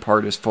inward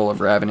part is full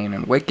of ravening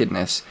and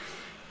wickedness.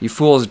 You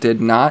fools,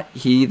 did not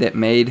he that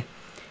made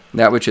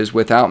that which is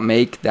without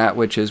make that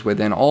which is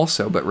within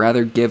also, but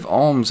rather give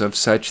alms of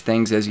such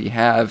things as ye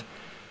have,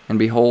 and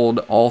behold,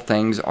 all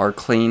things are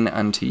clean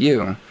unto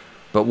you.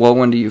 But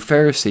woe unto you,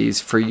 Pharisees,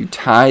 for you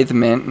tithe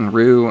mint and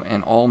rue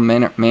and all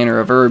manner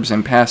of herbs,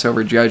 and pass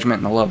over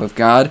judgment and the love of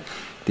God.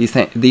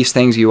 These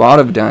things you ought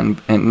to have done,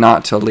 and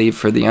not to leave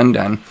for the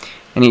undone.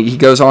 And he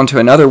goes on to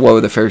another woe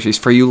of the Pharisees,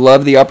 for you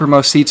love the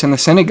uppermost seats in the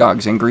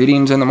synagogues and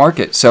greetings in the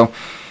market. So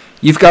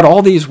you've got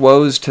all these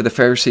woes to the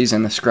Pharisees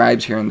and the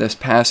scribes here in this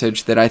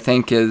passage that I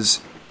think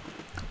is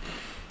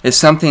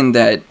something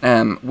that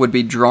would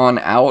be drawn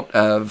out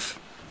of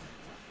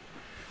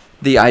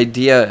the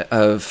idea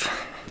of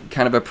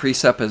kind of a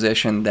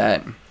presupposition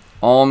that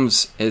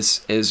alms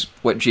is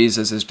what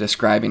Jesus is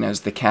describing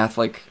as the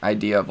Catholic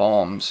idea of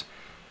alms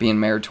being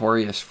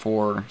meritorious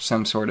for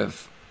some part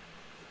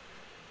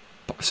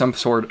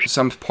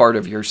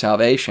of your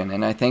salvation.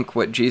 And I think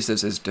what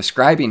Jesus is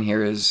describing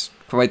here is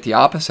quite the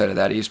opposite of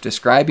that. He's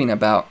describing the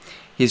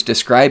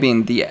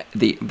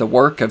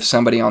work of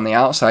somebody on the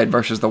outside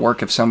versus the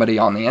work of somebody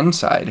on the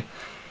inside.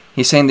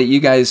 He's saying that you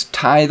guys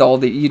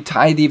you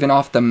tithe even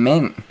off the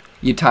mint.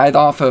 You tithe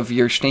off of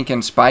your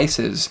stinking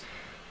spices,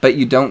 but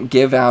you don't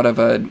give out of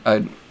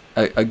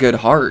a good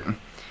heart.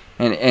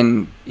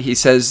 And he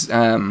says,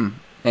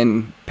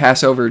 and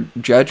pass over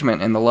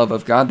judgment and the love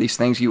of God, these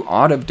things you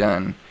ought to have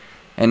done,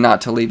 and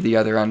not to leave the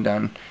other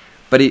undone.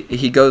 But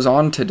he goes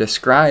on to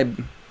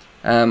describe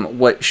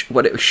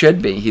what it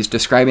should be. He's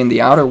describing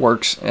the outer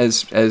works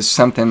as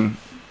something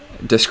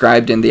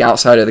described in the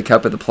outside of the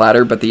cup of the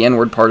platter, but the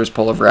inward part is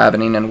full of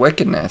ravening and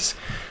wickedness.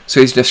 So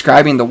he's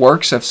describing the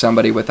works of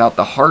somebody without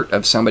the heart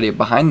of somebody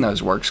behind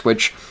those works,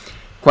 which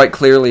quite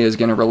clearly is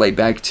going to relate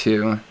back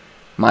to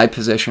my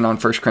position on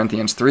 1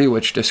 Corinthians 3,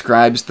 which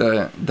describes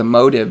the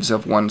motives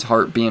of one's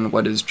heart being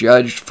what is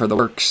judged for the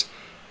works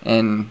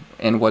and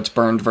what's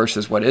burned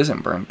versus what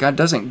isn't burned. God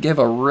doesn't give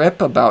a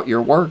rip about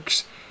your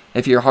works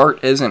if your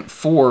heart isn't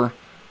for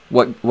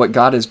what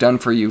God has done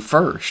for you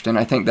first. And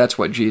I think that's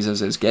what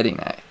Jesus is getting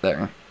at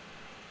there.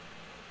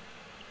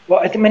 Well,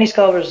 I think many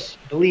scholars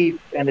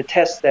believe and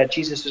attest that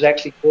Jesus was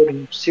actually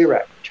quoting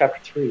Sirach, chapter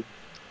 3,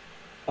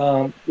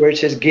 where it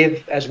says,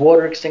 "Give as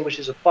water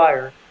extinguishes a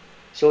fire,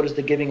 so does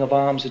the giving of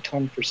alms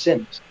atone for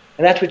sins."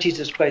 And that's what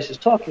Jesus Christ is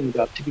talking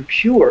about. To be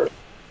pure,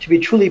 to be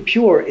truly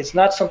pure, it's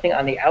not something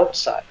on the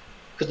outside.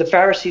 Because the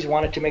Pharisees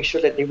wanted to make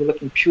sure that they were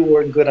looking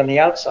pure and good on the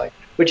outside.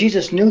 But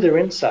Jesus knew their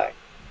inside.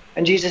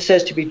 And Jesus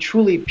says to be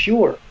truly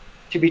pure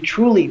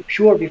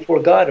before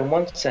God, in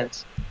one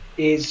sense,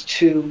 is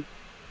to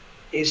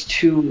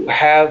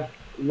have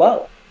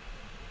love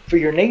for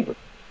your neighbor,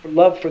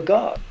 love for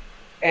God.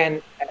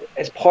 And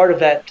as part of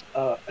that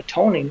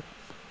atoning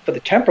for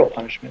the temporal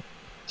punishment,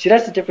 see,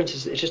 that's the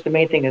difference. It's just the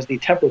main thing is the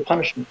temporal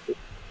punishment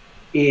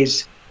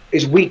is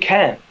we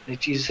can.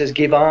 Jesus says,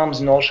 "Give alms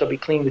and all shall be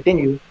clean within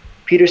you."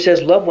 Peter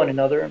says, "Love one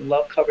another," and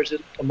love covers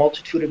a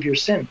multitude of your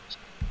sins.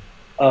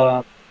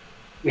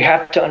 We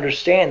have to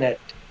understand that,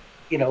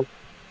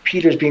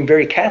 Peter's being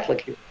very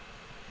Catholic here.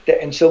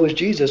 And so is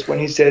Jesus when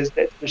he says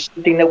that there's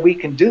something that we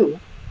can do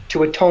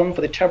to atone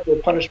for the temporal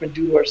punishment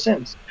due to our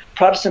sins.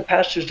 Protestant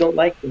pastors don't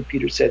like when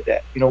Peter said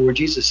that, where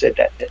Jesus said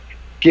that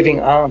giving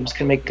alms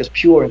can make us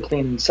pure and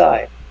clean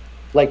inside.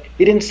 Like,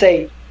 he didn't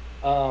say,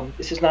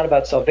 this is not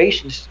about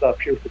salvation, this is about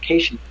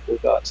purification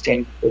before God,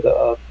 standing for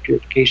the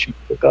purification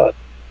before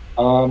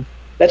God.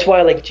 That's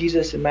why, like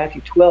Jesus in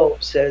Matthew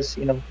 12 says,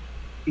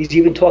 he's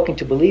even talking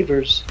to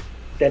believers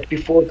that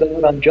before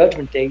God on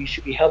Judgment Day, you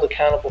should be held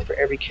accountable for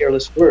every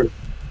careless word.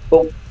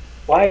 But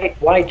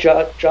why,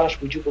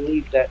 Josh, would you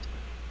believe that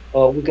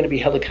we're going to be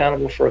held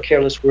accountable for our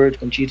careless words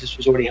when Jesus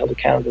was already held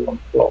accountable on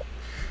the cross?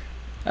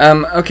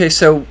 Okay,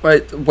 so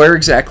where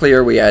exactly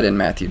are we at in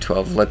Matthew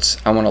 12?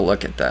 I want to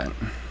look at that.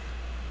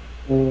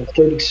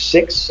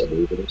 36, I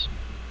believe it is.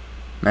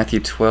 Matthew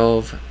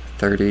 12,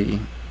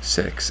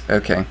 36.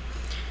 Okay.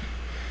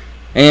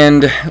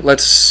 And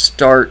let's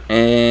start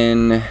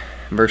in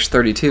verse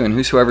 32. "And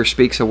whosoever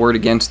speaks a word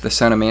against the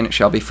Son of Man, it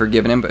shall be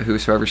forgiven him. But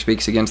whosoever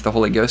speaks against the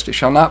Holy Ghost, it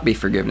shall not be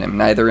forgiven him,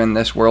 neither in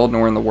this world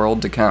nor in the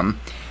world to come.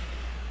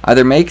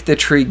 Either make the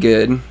tree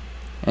good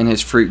and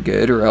his fruit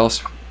good, or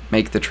else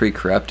make the tree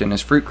corrupt and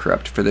his fruit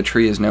corrupt. For the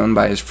tree is known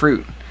by his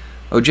fruit.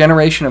 O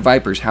generation of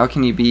vipers, how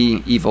can you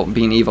being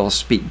evil,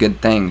 speak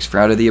good things? For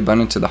out of the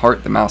abundance of the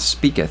heart the mouth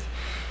speaketh.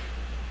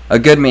 A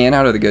good man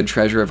out of the good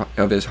treasure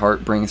of his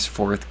heart brings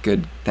forth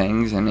good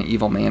things, and an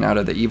evil man out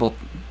of the evil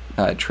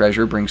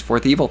treasure brings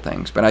forth evil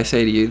things. But I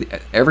say to you,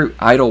 every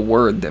idle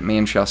word that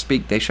man shall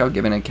speak, they shall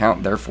give an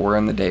account therefore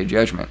in the day of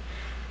judgment.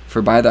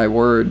 For by thy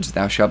words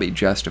thou shalt be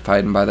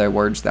justified, and by thy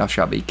words thou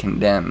shalt be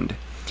condemned."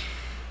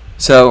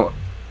 So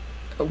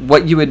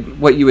what you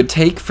would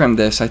take from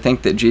this, I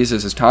think that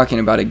Jesus is talking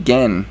about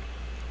again,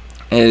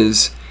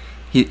 is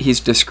he's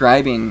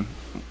describing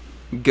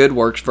good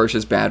works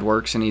versus bad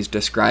works, and he's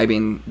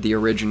describing the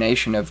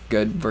origination of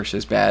good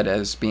versus bad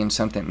as being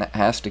something that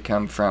has to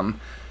come from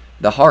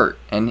the heart.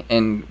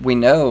 And we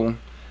know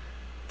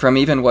from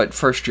even what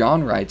 1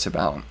 John writes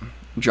about.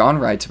 John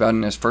writes about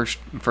in his first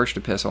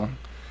epistle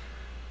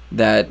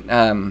that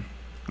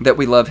that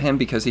we love him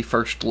because he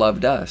first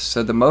loved us.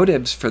 So the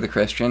motives for the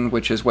Christian,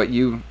 which is what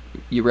you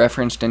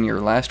referenced in your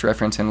last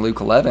reference in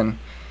Luke 11,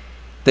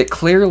 that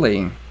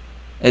clearly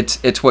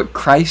it's what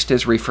Christ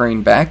is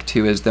referring back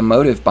to as the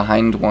motive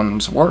behind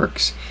one's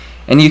works.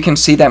 And you can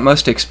see that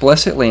most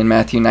explicitly in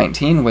Matthew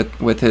 19 with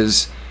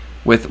the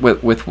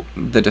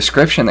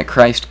description that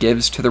Christ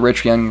gives to the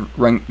rich young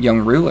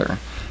ruler.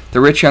 The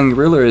rich young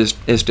ruler is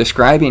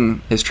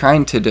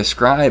trying to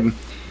describe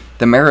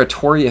the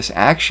meritorious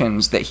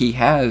actions that he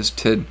has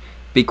to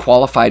be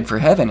qualified for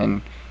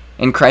heaven,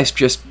 and Christ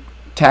just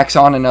tacks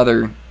on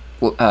another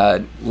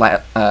rung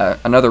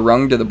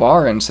to the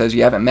bar and says,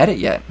 you haven't met it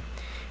yet.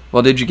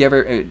 Well, did you give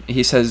her?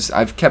 He says,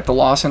 I've kept the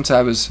law since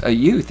I was a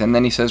youth. And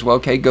then he says, well,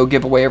 okay, go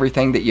give away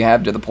everything that you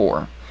have to the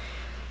poor.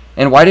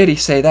 And why did he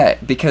say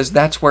that? Because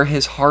that's where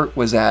his heart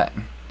was at.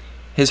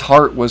 His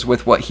heart was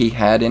with what he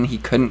had, and he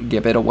couldn't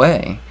give it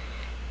away.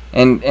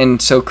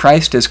 And so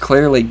Christ is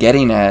clearly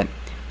getting at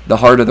the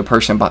heart of the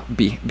person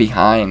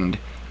behind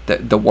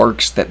the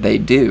works that they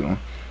do.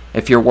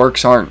 If your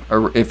works aren't,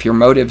 or if your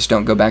motives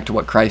don't go back to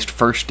what Christ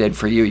first did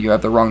for you, you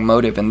have the wrong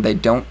motive, and they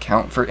don't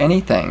count for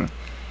anything.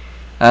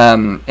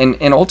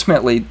 And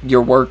ultimately,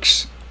 your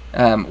works,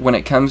 when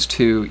it comes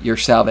to your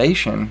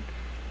salvation,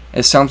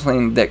 is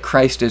something that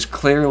Christ is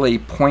clearly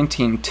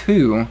pointing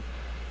people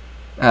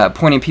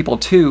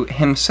to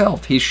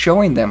himself. He's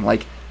showing them,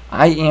 like,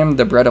 I am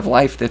the bread of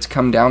life that's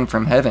come down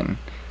from heaven.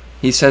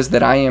 He says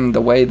that I am the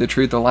way, the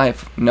truth, the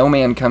life. No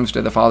man comes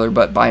to the Father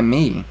but by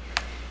me.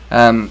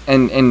 And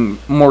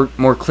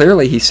more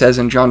clearly, he says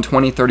in John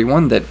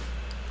 20:31 that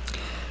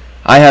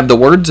I have the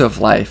words of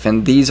life,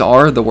 and these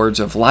are the words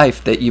of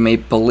life, that you may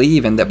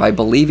believe, and that by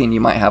believing you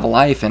might have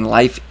life, and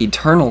life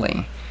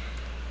eternally.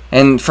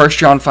 And 1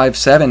 John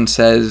 5:7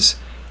 says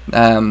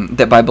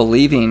that by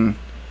believing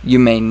you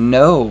may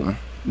know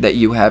that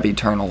you have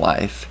eternal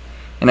life.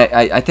 And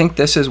I think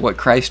this is what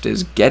Christ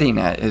is getting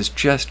at, is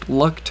just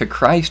look to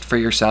Christ for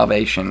your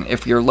salvation.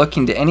 If you're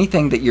looking to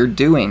anything that you're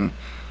doing,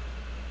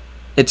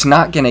 it's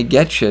not going to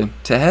get you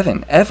to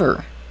heaven,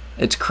 ever.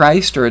 It's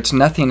Christ or it's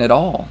nothing at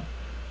all.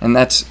 And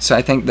so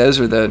I think those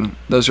are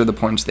the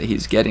points that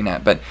he's getting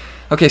at. But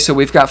okay, so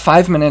we've got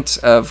 5 minutes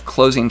of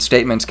closing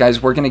statements.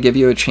 Guys, we're going to give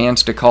you a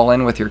chance to call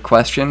in with your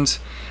questions.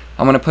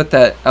 I'm going to put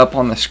that up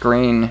on the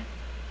screen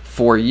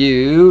for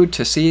you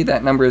to see.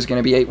 That number is going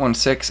to be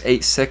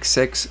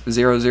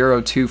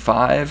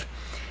 816-866-0025.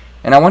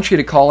 And I want you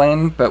to call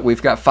in, but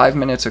we've got 5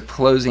 minutes of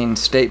closing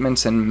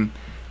statements, and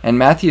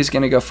Matthew's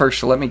going to go first,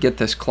 so let me get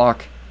this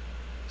clock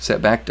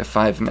set back to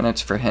 5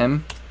 minutes for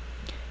him.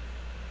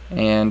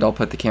 And I'll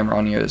put the camera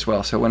on you as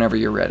well, so whenever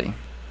you're ready.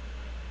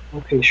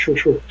 Okay,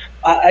 sure.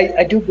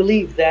 I do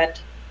believe that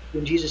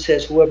when Jesus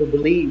says whoever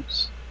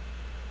believes,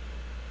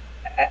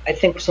 I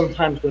think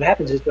sometimes what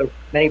happens is there are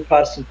many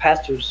Protestant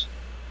pastors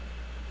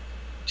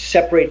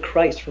separate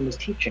Christ from his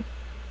teaching.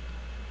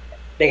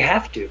 They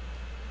have to.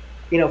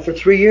 For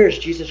 3 years,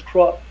 Jesus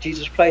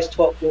Christ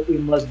taught what we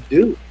must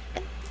do.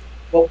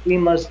 What we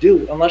must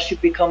do, unless you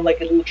become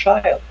like a little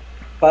child.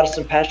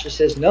 Protestant pastor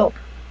says, no,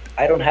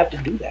 I don't have to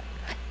do that.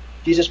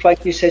 Jesus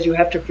Christ says you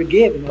have to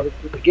forgive in order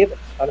to be forgiven.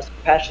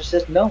 Protestant pastor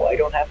says, no, I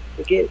don't have to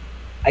forgive.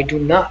 I do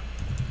not.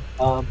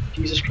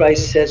 Jesus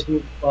Christ says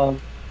we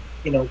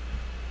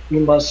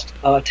must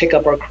take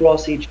up our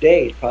cross each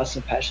day.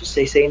 Protestant pastors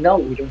say no,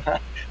 we don't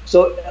have.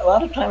 So a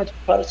lot of times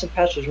Protestant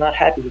pastors are not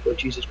happy with what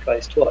Jesus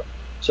Christ taught.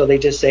 So they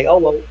just say, oh,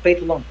 well,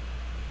 faith alone.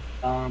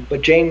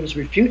 But James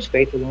refutes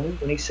faith alone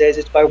when he says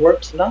it's by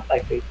works, not by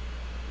faith.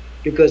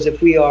 Because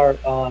if we are,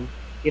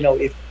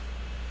 if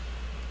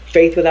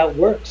faith without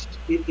works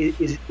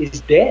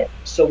is dead.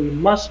 So we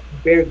must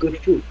bear good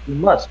fruit. We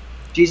must.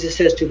 Jesus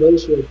says to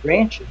those who are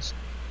branches,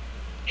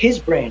 his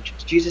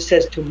branches. Jesus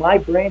says to my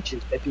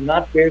branches that do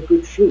not bear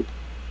good fruit,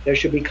 there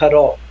should be cut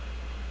off.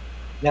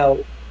 Now,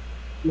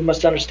 we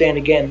must understand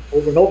again,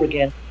 over and over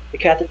again, the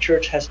Catholic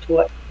Church has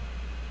taught,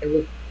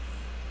 and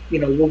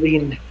we'll be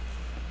in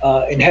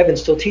heaven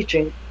still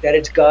teaching that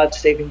it's God's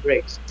saving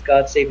grace. It's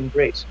God's saving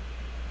grace.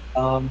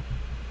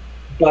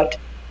 But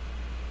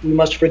we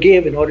must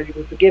forgive in order to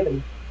be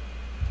forgiven.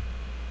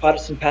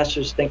 Protestant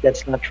pastors think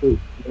that's not true.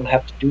 You don't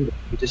have to do that.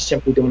 You just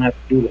simply don't have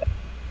to do that.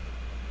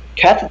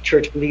 Catholic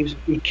Church believes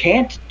we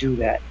can't do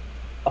that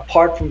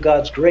apart from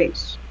God's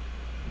grace.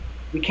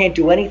 We can't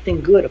do anything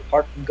good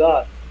apart from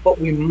God, but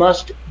we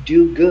must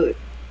do good.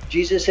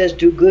 Jesus says,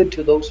 do good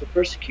to those who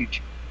persecute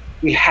you.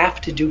 We have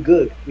to do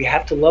good. We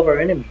have to love our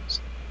enemies.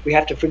 We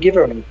have to forgive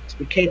our enemies.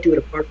 We can't do it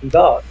apart from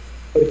God.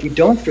 But if we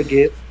don't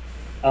forgive,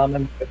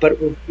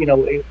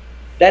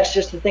 that's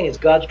just the thing. It's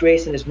God's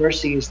grace and his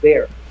mercy is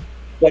there.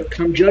 But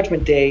come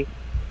judgment day,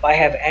 if I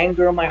have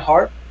anger in my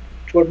heart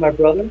toward my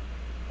brother,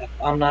 if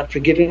I'm not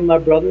forgiving my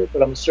brother,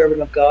 but I'm a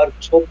servant of God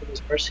who's hoping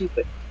his mercy,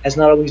 but has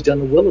not always done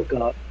the will of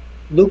God.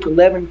 Luke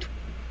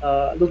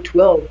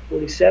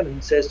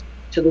 12:47 says,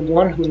 to the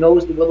one who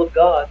knows the will of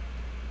God,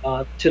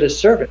 to the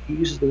servant, he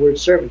uses the word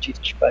servant,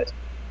 Jesus Christ,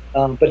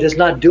 but does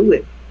not do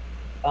it,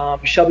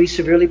 shall be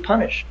severely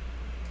punished.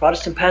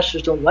 Protestant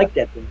pastors don't like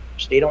that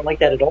language. They don't like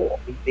that at all.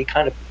 They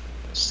kind of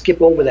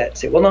skip over that and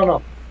say, well,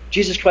 no,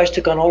 Jesus Christ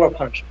took on all our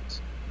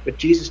punishments. But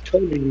Jesus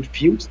totally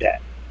refutes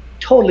that,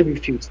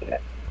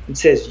 and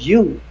says,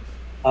 you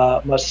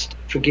must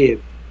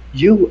forgive.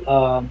 You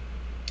are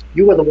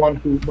the one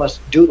who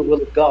must do the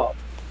will of God.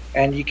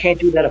 And you can't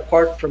do that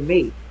apart from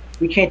me.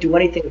 We can't do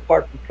anything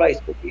apart from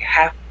Christ, but we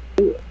have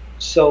to do it.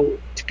 So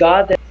it's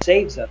God that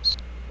saves us.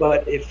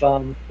 But if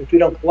we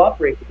don't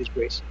cooperate with His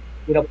grace,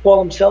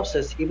 Paul himself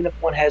says, even if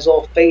one has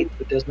all faith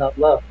but does not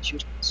love, it's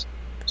useless.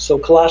 So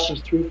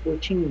Colossians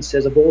 3:14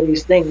 says, of all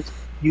these things,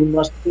 you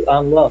must put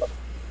on love.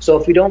 So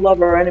if we don't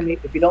love our enemies,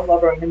 if we don't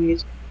love our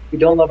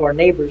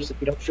neighbors, if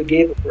we don't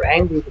forgive, if we're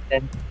angry with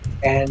them,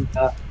 and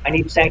I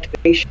need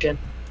sanctification,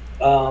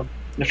 and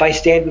if I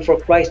stand before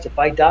Christ, if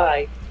I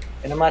die,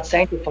 and I'm not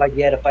sanctified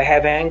yet, if I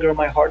have anger in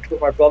my heart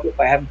toward my brother, if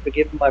I haven't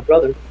forgiven my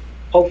brother,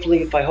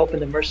 hopefully if I hope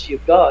in the mercy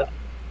of God,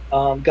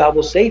 God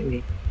will save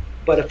me.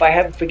 But if I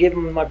haven't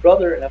forgiven my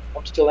brother and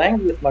I'm still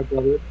angry with my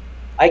brother,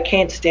 I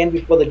can't stand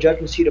before the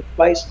judgment seat of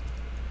Christ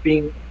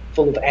being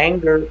full of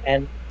anger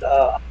and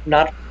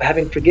not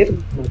having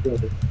forgiven my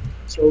brother.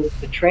 So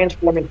the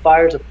transforming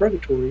fires of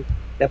purgatory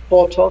that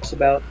Paul talks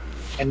about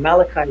and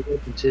Malachi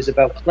references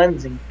about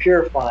cleansing,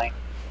 purifying,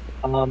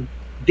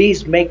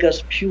 these make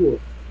us pure.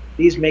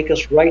 These make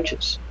us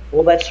righteous.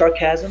 All that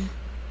sarcasm,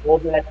 all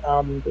that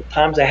the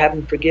times I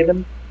haven't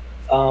forgiven,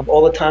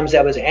 all the times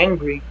I was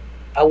angry,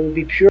 I will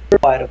be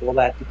purified of all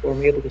that before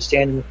I'm able to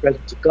stand in the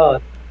presence of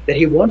God that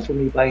He won for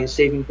me by His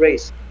saving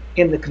grace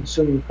in the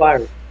consuming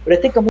fire. But I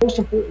think the most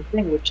important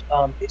thing, which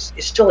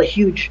is still a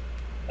huge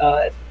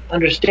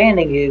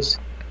understanding, is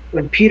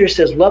when Peter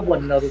says, love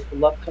one another, for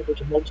love covers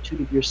a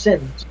multitude of your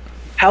sins.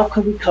 How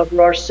can we cover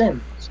our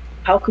sins?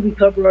 How can we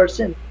cover our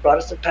sins?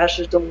 Protestant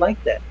pastors don't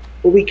like that.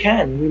 But we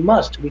can, we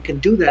must. We can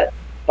do that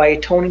by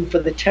atoning for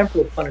the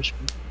temporal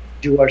punishment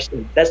due our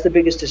sin. That's the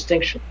biggest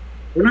distinction.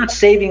 We're not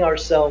saving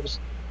ourselves.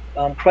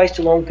 Christ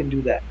alone can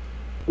do that.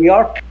 We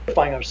are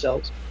purifying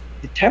ourselves.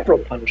 The temporal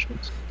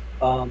punishments.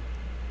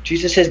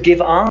 Jesus says,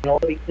 give on and all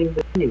will be clean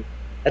within you.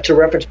 That's a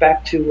reference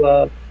back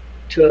to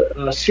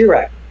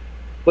Sirach.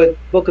 But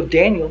Book of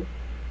Daniel,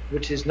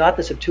 which is not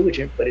the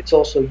Septuagint, but it's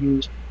also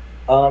used,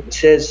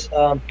 says,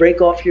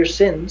 break off your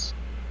sins,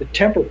 the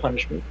temporal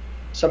punishment,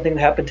 something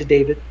that happened to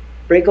David.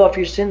 Break off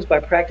your sins by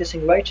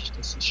practicing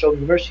righteousness and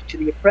showing mercy to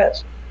the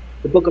oppressed.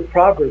 The book of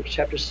Proverbs,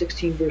 chapter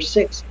 16, verse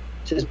 6,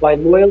 says, by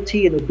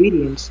loyalty and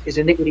obedience is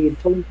iniquity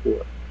atoned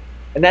for.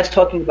 And that's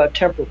talking about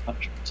temporal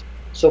punishments.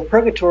 So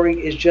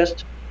purgatory is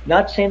just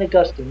not St.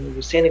 Augustine. It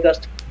was St.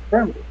 Augustine who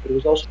confirmed it, but it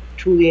was also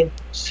Tertullian,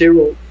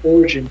 Cyril,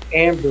 Origen,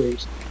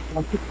 Ambrose.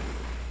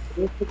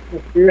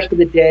 Prayers for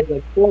the dead,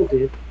 like Paul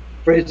did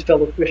for his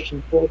fellow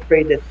Christian. Paul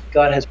prayed that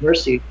God has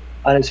mercy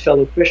on his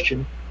fellow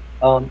Christian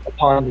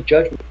upon the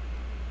judgment.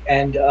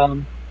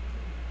 And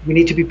we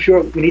need to be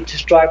pure. We need to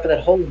strive for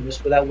that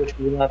holiness without which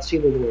we will not see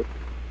the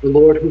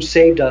Lord who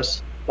saved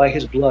us by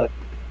His blood.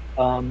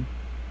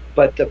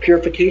 But the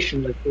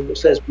purification, like it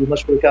says, we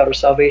must work out our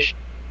salvation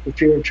with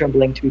fear and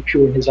trembling to be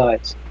pure in His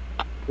eyes.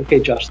 Okay,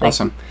 Josh.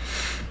 Awesome.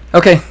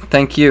 Okay,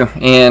 thank you.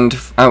 And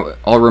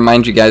I'll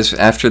remind you guys,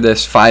 after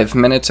this 5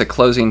 minutes of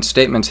closing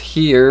statements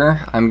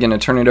here, I'm going to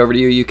turn it over to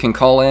you. You can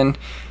call in.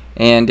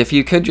 And if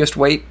you could just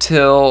wait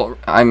till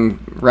I'm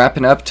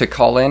wrapping up to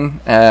call in,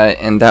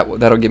 and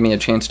that'll give me a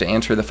chance to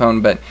answer the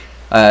phone. But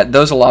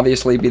those will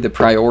obviously be the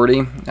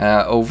priority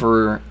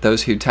over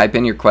those who type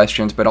in your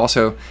questions. But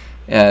also,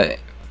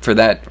 for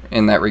that,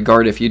 in that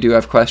regard, if you do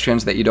have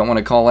questions that you don't want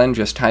to call in,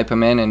 just type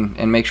them in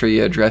and make sure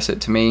you address it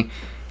to me.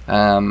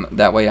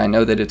 That way I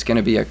know that it's going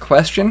to be a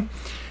question,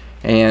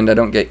 and I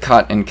don't get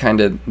caught in kind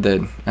of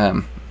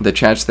the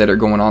chats that are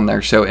going on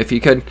there. So if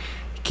you could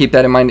keep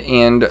that in mind,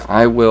 and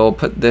I will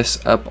put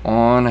this up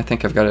on, I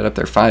think I've got it up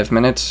there, 5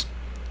 minutes.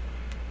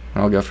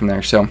 I'll go from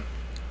there. So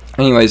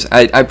anyways,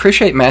 I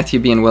appreciate Matthew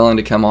being willing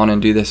to come on and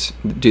do the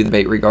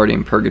debate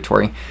regarding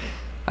purgatory.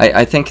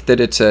 I think that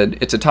it's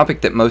a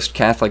topic that most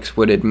Catholics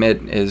would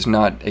admit is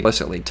not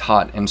explicitly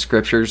taught in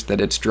scriptures,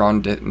 that it's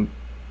drawn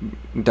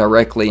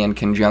directly in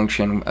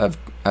conjunction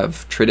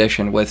of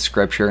tradition with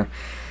scripture.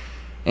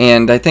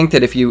 And I think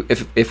that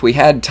if we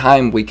had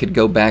time, we could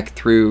go back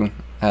through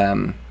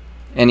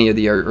any of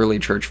the early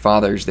church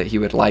fathers that he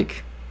would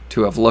like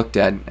to have looked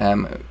at.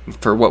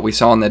 For what we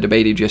saw in the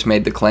debate, he just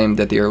made the claim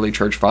that the early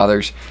church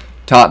fathers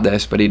taught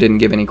this, but he didn't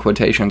give any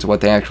quotations of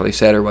what they actually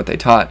said or what they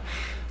taught.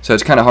 So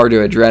it's kind of hard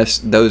to address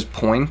those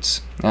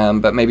points,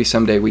 but maybe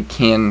someday we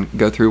can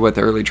go through what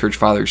the early church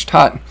fathers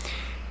taught.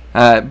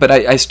 But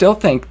I still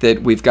think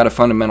that we've got a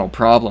fundamental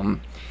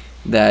problem,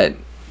 that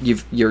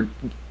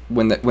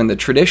when the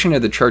tradition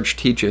of the church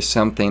teaches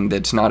something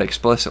that's not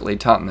explicitly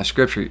taught in the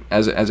scripture,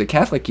 as a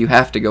Catholic, you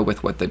have to go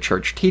with what the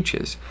church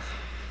teaches.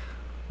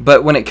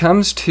 But when it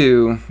comes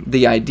to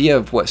the idea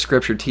of what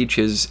scripture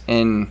teaches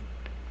and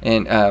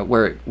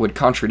where it would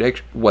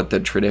contradict what the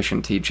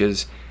tradition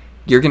teaches,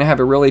 you're going to have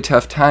a really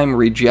tough time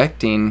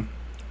rejecting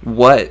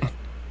what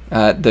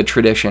the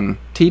tradition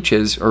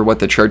teaches, or what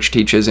the church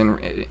teaches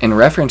in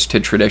reference to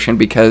tradition,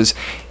 because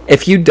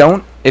if you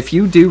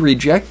do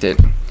reject it,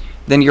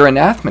 then you're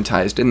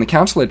anathematized. In the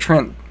Council of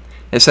Trent,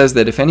 It says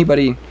that if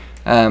anybody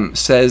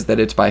says that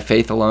it's by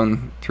faith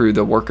alone, through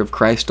the work of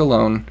Christ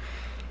alone,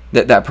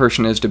 that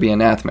person is to be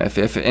anathema.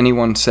 If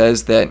anyone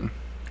says that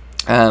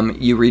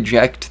you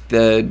reject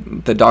the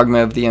dogma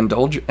of the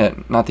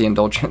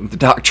the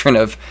doctrine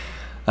of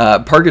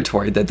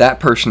purgatory, that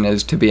person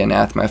is to be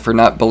anathema for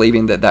not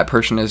believing that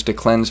person is to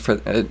cleanse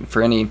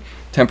for any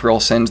temporal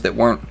sins that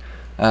weren't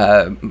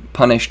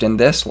punished in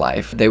this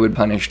life, they would be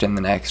punished in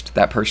the next.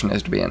 That person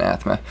is to be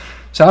anathema.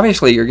 So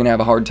obviously you're going to have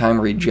a hard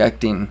time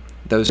rejecting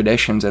those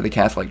traditions of the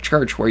Catholic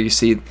Church where you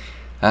see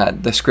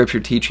the Scripture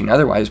teaching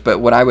otherwise. But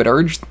what I would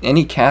urge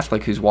any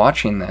Catholic who's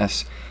watching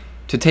this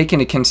to take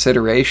into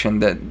consideration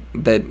that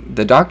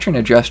the doctrine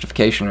of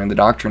justification and the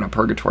doctrine of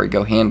purgatory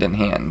go hand in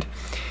hand.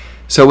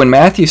 So when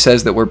Matthew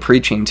says that we're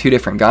preaching two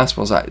different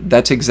gospels,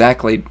 that's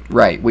exactly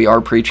right. We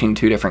are preaching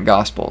two different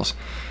gospels.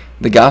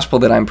 The gospel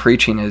that I'm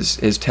preaching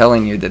is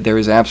telling you that there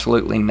is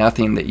absolutely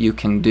nothing that you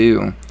can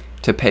do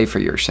to pay for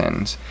your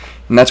sins.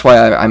 And that's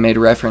why I made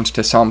reference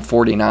to Psalm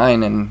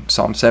 49 and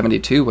Psalm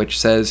 72,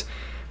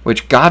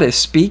 which God is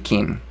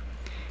speaking.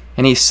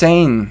 And he's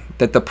saying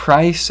that the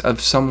price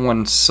of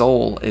someone's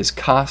soul is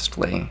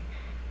costly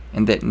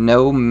and that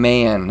no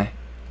man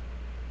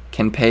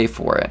can pay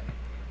for it.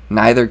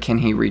 Neither can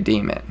he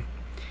redeem it.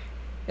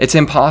 It's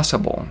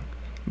impossible.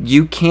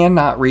 You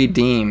cannot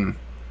redeem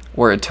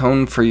or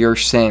atone for your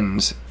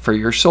sins, for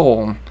your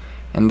soul,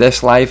 in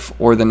this life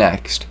or the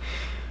next.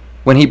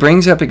 When he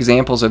brings up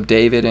examples of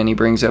David and he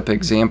brings up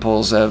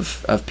examples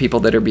of people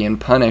that are being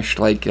punished,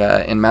 like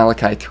in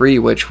Malachi 3,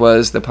 which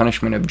was the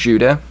punishment of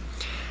Judah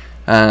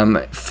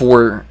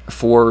for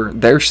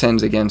their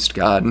sins against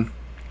God,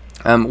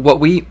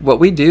 what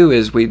we do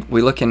is we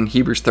look in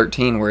Hebrews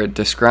 13 where it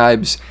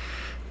describes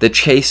the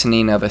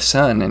chastening of a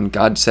son, and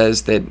God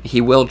says that he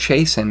will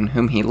chasten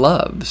whom he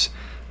loves.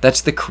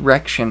 That's the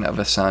correction of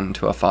a son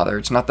to a father.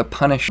 It's not the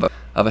punishment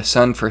of a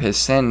son for his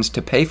sins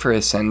to pay for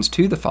his sins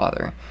to the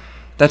father.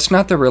 That's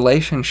not the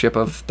relationship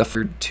of the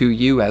father to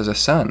you as a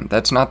son.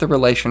 That's not the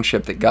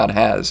relationship that God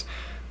has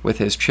with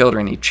his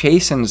children. He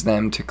chastens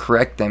them to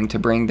correct them, to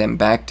bring them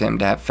back to him,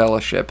 to have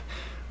fellowship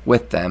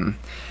with them.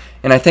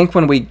 And I think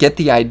when we get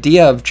the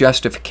idea of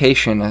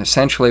justification,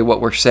 essentially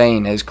what we're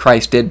saying is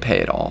Christ did pay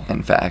it all,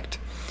 in fact.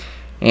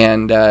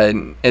 And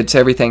it's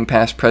everything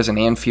past, present,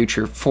 and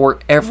future for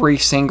every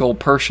single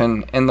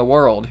person in the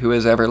world who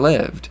has ever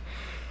lived.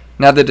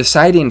 Now, the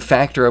deciding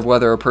factor of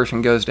whether a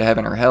person goes to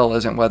heaven or hell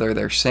isn't whether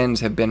their sins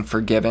have been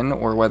forgiven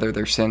or whether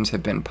their sins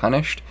have been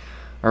punished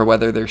or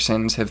whether their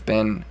sins have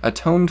been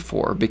atoned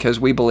for, because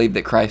we believe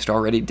that Christ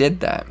already did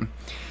that.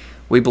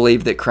 We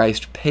believe that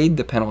Christ paid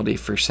the penalty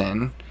for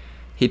sin.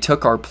 He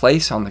took our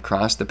place on the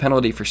cross, the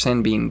penalty for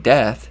sin being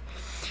death.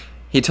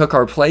 He took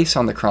our place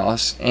on the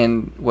cross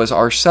and was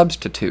our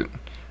substitute.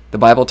 The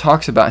Bible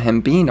talks about him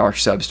being our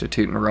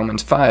substitute in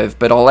Romans 5,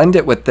 but I'll end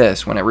it with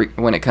this when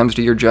it comes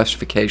to your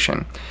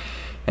justification.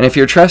 And if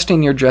you're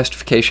trusting your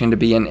justification to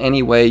be in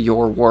any way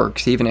your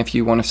works, even if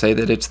you want to say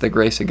that it's the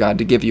grace of God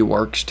to give you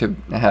works, to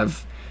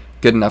have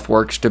good enough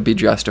works to be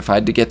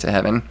justified to get to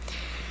heaven,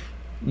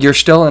 you're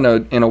still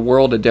in a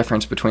world of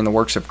difference between the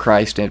works of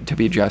Christ to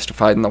be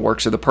justified and the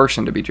works of the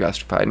person to be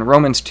justified. In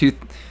Romans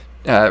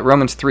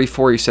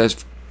 3:4 he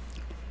says,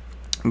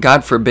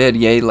 God forbid,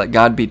 yea, let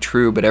God be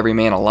true, but every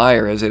man a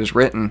liar, as it is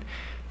written,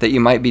 that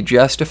you might be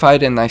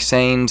justified in thy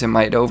sayings and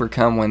might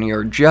overcome when you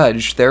are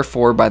judged.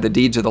 Therefore, by the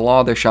deeds of the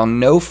law there shall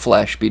no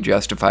flesh be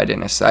justified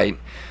in his sight.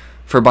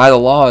 For by the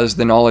law is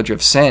the knowledge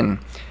of sin.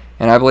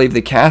 And I believe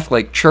the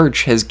Catholic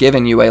Church has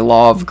given you a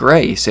law of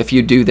grace. If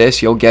you do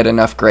this, you'll get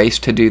enough grace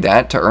to do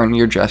that to earn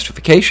your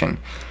justification.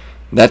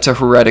 That's a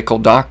heretical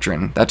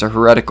doctrine. That's a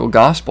heretical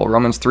gospel.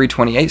 Romans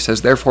 3:28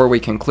 says, therefore we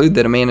conclude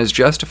that a man is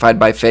justified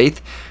by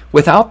faith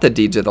without the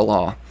deeds of the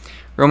law.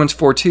 Romans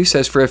 4:2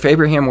 says, for if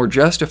Abraham were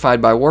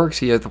justified by works,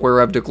 he hath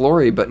whereof to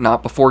glory, but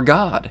not before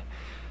God.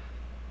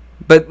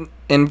 But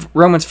in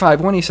Romans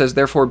 5:1 he says,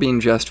 therefore being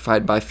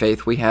justified by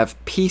faith, we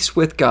have peace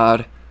with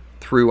God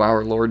through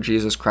our Lord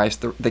Jesus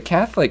Christ. The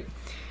Catholic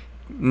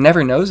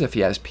never knows if he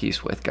has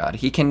peace with God.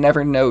 He can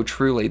never know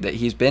truly that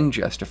he's been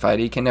justified.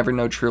 He can never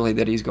know truly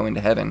that he's going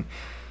to heaven,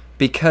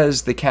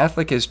 because the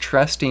Catholic is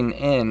trusting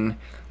in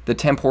the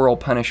temporal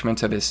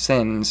punishments of his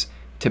sins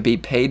to be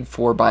paid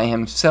for by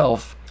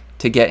himself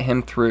to get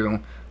him through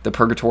the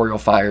purgatorial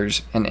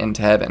fires and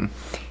into heaven.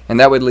 And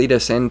that would lead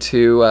us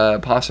into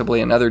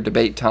possibly another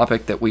debate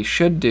topic that we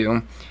should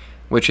do,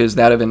 which is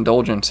that of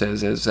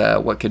indulgences, is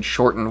what could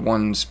shorten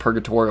one's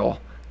purgatorial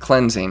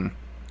cleansing.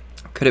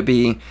 Could it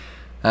be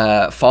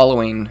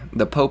following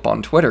the Pope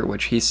on Twitter,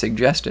 which he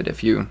suggested?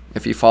 If you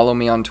follow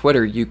me on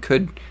Twitter, you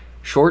could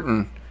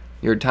shorten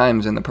your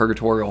times in the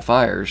purgatorial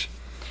fires,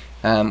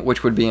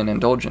 which would be an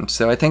indulgence.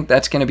 So I think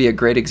that's going to be a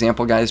great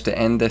example, guys, to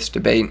end this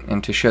debate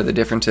and to show the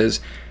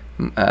differences,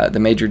 the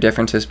major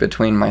differences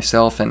between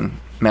myself and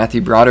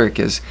Matthew Broderick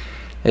is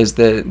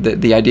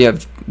the idea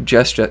of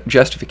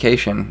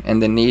justification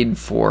and the need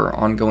for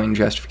ongoing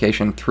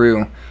justification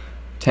through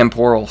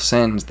temporal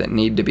sins that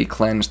need to be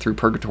cleansed through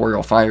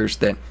purgatorial fires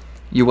that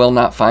you will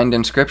not find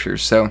in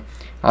scriptures. So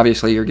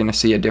obviously you're going to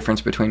see a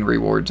difference between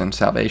rewards and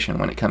salvation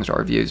when it comes to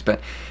our views. But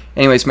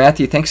anyways,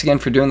 Matthew, thanks again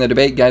for doing the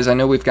debate. Guys, I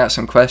know we've got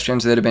some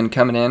questions that have been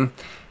coming in.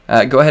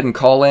 Go ahead and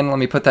call in. Let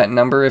me put that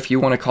number if you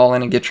want to call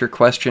in and get your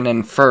question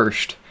in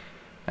first.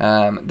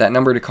 That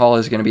number to call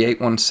is going to be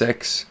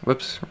 816.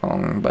 Whoops,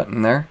 wrong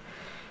button there.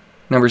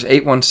 Number's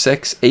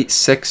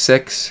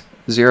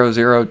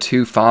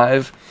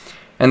 816-866-0025.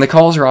 And the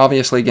calls are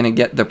obviously going to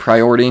get the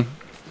priority.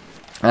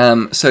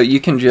 So you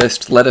can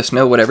just let us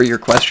know whatever your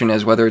question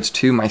is, whether it's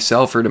to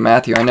myself or to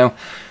Matthew. I know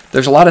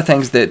there's a lot of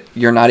things that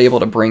you're not able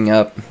to bring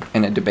up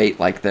in a debate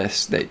like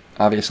this that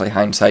obviously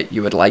hindsight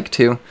you would like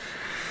to.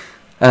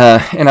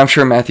 And I'm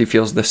sure Matthew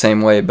feels the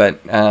same way,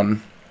 but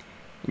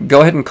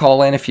go ahead and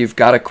call in if you've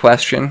got a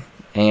question,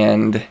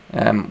 and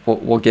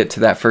we'll get to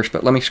that first.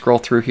 But let me scroll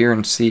through here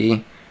and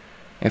see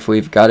if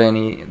we've got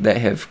any that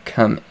have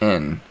come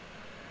in.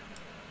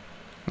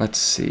 Let's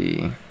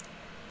see.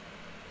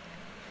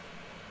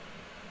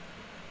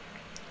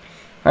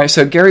 All right,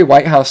 so Gary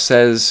Whitehouse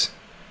says,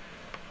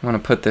 I want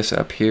to put this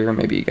up here.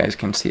 Maybe you guys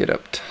can see it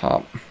up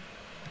top.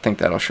 I think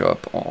that'll show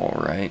up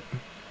all right.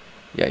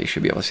 Yeah, you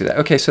should be able to see that.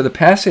 Okay, so the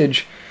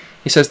passage,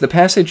 he says, the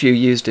passage you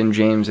used in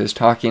James is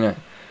talking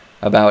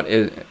about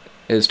a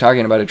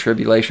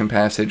tribulation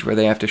passage where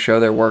they have to show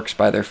their works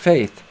by their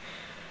faith.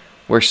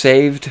 We're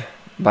saved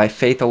by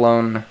faith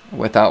alone,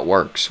 without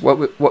works.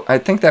 What I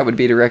think that would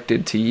be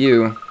directed to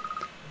you,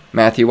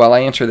 Matthew. While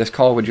I answer this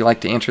call, would you like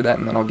to answer that,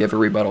 and then I'll give a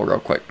rebuttal real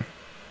quick.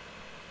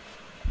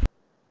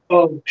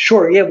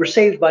 Sure. Yeah, we're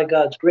saved by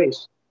God's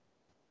grace.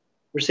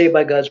 We're saved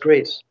by God's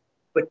grace.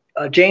 But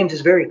James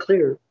is very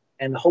clear,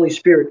 and the Holy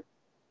Spirit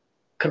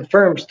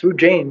confirms through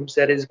James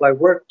that it is by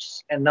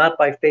works and not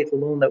by faith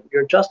alone that we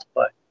are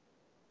justified.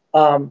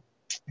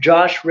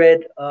 Josh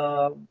read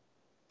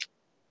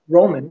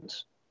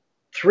Romans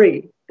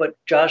 3, but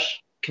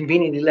Josh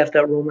conveniently left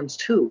out Romans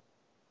 2,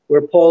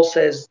 where Paul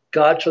says,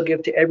 God shall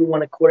give to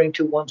everyone according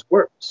to one's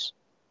works,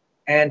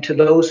 and to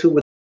those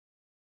who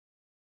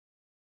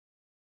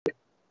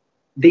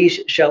these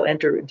shall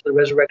enter into the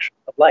resurrection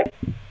of life.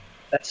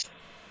 That's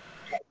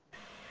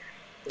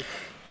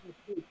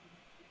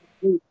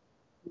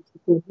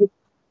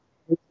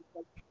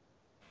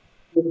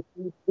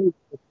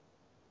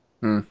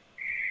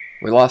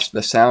We lost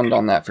the sound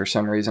on that for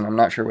some reason. I'm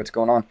not sure what's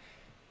going on.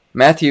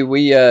 Matthew,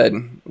 we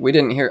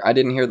didn't hear. I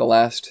didn't hear the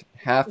last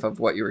half of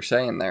what you were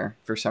saying there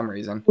for some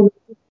reason.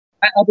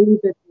 I believe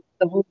that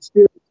the Holy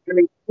Spirit is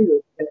very clear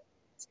that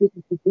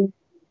speaking to James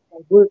by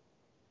word,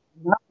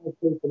 not by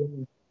faith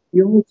alone.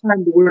 The only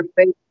time the word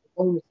faith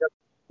alone is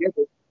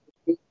together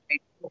is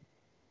faith alone.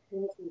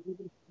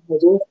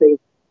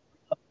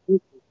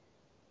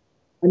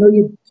 I know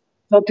you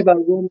talked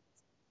about Romans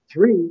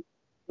 3,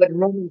 but in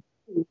Romans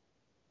 2,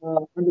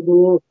 under the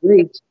law of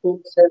grace,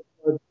 Paul said,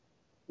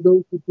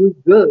 those who do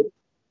good,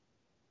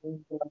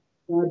 and God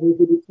will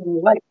give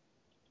eternal life.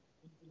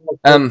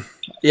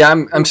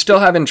 Yeah, I'm still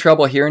having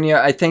trouble hearing you.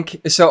 I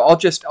think so.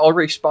 I'll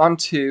respond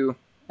to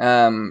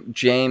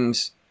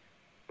James.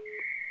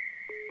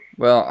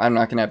 Well, I'm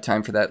not gonna have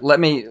time for that. Let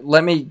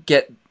me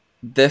get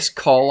this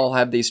call. I'll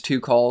have these two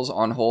calls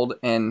on hold,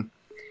 and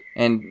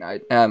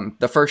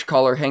the first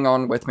caller, hang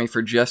on with me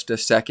for just a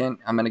second.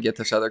 I'm gonna get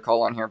this other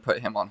call on here and put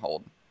him on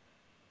hold.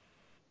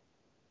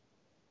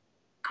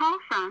 Call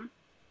from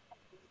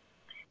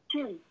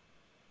Jim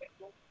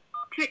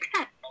to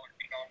accept.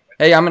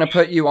 Hey, I'm going to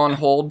put you on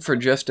hold for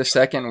just a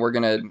second. We're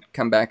going to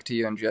come back to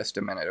you in just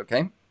a minute,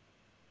 okay?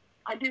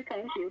 I do,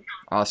 thank you.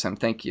 Awesome,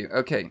 thank you.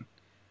 Okay.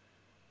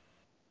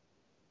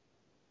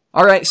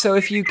 All right, so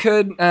if you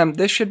could,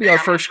 this should be our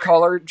first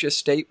caller. Just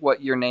state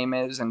what your name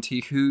is and to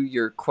who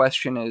your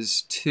question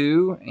is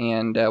to,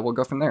 and we'll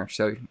go from there.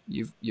 So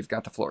you've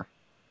got the floor.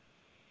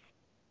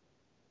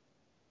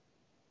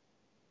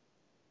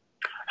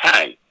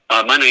 Hi,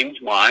 my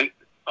name's Mike.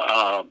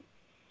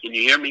 Can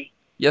you hear me?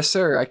 Yes,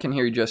 sir. I can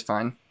hear you just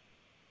fine.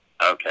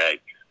 Okay.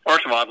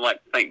 First of all, I'd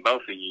like to thank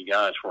both of you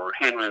guys for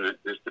handling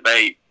this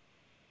debate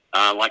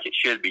like it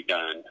should be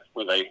done,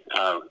 with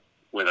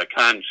a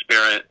kind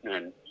spirit,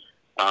 and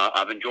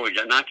I've enjoyed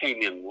it. And I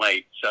came in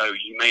late, so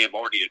you may have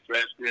already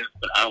addressed this,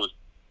 but I was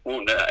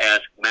wanting to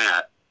ask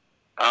Matt,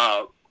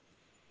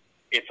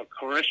 if a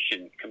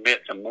Christian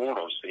commits a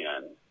mortal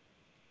sin,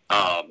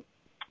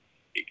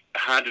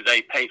 how do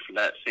they pay for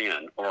that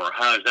sin, or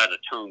how is that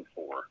atoned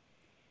for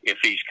if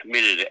he's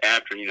committed it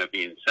after,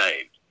 being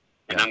saved?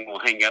 And I'm going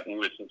to hang up and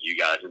listen to you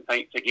guys. And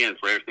thanks again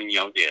for everything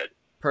y'all did.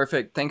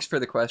 Perfect. Thanks for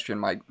the question,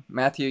 Mike.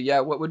 Matthew,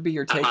 yeah, what would be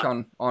your take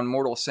on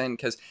mortal sin?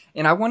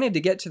 And I wanted to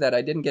get to that.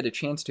 I didn't get a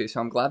chance to,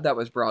 so I'm glad that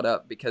was brought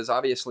up, because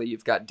obviously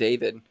you've got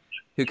David,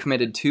 who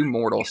committed 2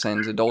 mortal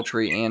sins,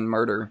 adultery and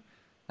murder.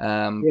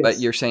 Yes. But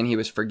you're saying he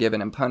was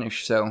forgiven and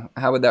punished. So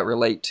how would that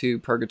relate to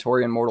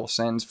purgatory and mortal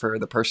sins for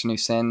the person who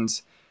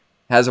sins,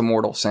 has a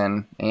mortal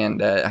sin,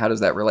 and how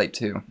does that relate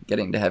to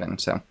getting to heaven?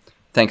 So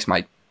thanks,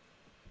 Mike.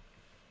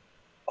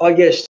 Oh,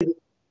 yes.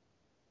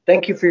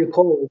 Thank you for your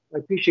call. I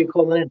appreciate you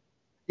calling in.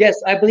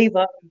 Yes, I believe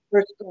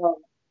First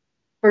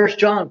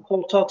John,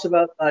 John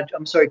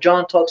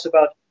talks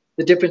about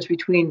the difference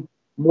between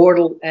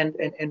mortal and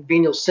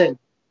venial sin.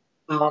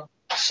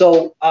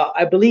 So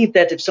I believe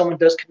that if someone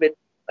does commit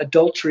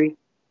adultery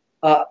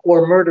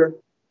or murder,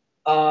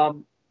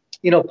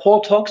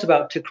 Paul talks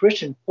about to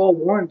Christians, Paul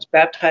warns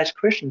baptized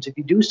Christians, if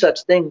you do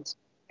such things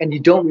and you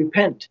don't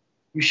repent,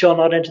 you shall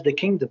not enter the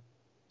kingdom.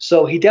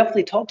 So he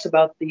definitely talks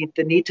about the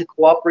need to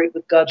cooperate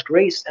with God's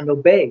grace and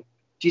obey.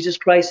 Jesus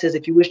Christ says,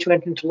 if you wish to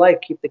enter into life,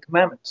 keep the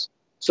commandments.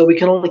 So we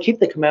can only keep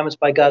the commandments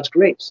by God's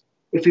grace.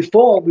 If we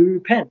fall, we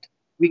repent.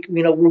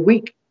 We're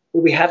weak,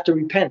 but we have to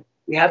repent.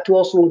 We have to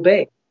also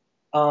obey.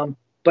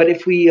 But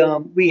if we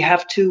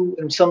have to,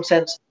 in some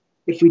sense,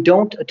 if we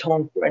don't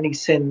atone for any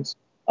sins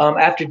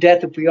after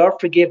death, if we are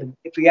forgiven,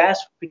 if we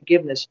ask for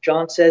forgiveness,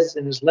 John says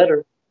in his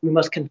letter, we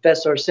must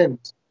confess our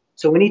sins.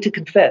 So we need to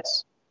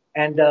confess.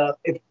 And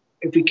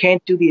if we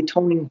can't do the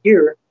atoning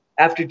here,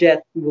 after death,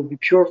 we will be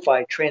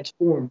purified,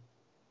 transformed,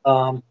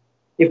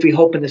 if we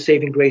hope in the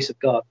saving grace of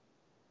God.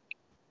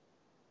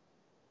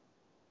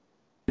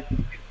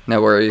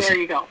 No worries. There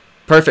you go.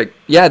 Perfect.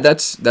 Yeah,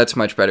 that's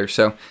much better.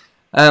 So,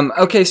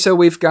 okay, so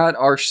we've got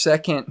our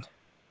second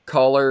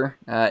caller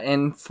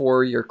in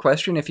for your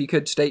question. If you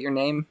could state your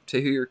name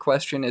to who your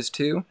question is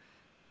to,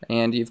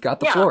 and you've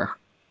got the floor.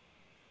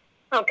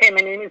 Okay,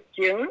 my name is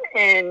June,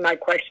 and my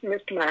question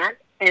is to Matt.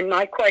 And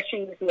my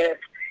question is this,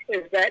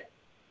 is that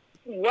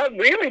what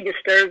really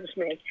disturbs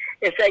me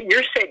is that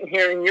you're sitting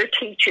here and you're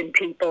teaching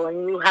people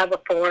and you have a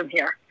forum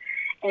here.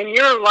 And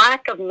your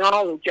lack of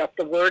knowledge of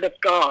the Word of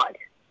God,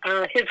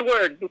 His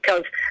Word,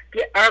 because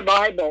our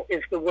Bible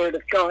is the Word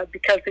of God,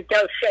 because it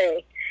does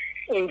say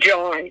in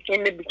John,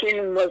 in the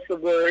beginning was the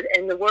Word,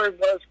 and the Word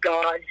was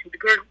God.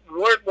 The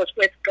Word was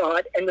with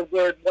God, and the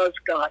Word was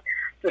God.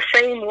 The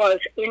same was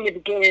in the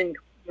beginning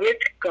with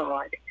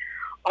God.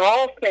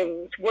 All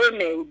things were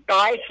made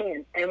by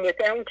Him, and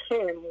without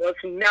Him was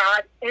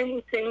not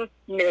anything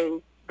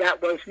made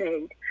that was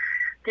made.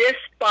 This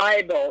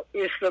Bible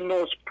is the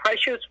most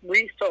precious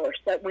resource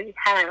that we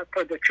have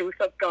for the truth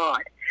of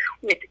God.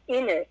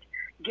 Within it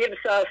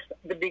gives us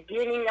the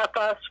beginning of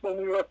us when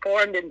we were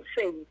formed in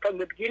sin, from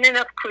the beginning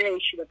of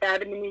creation of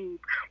Adam and Eve,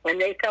 when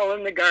they fell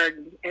in the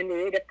garden and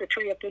they ate up the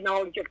tree of the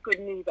knowledge of good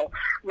and evil,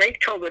 right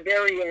till the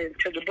very end,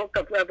 to the book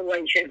of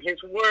Revelation.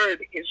 His word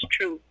is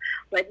true.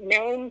 Let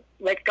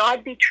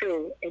God be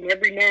true, and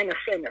every man a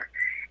sinner.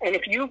 And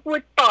if you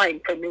would find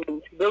for me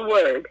the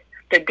word,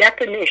 the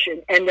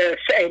definition,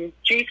 and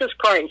Jesus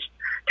Christ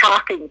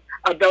talking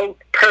about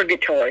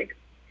purgatory,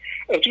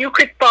 if you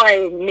could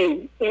find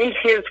me in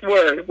His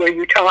Word where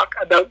you talk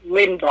about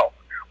limbo,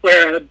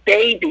 where a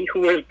baby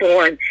who was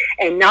born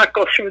and not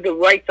go through the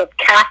rites of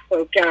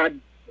Catholic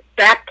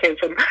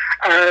baptism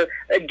are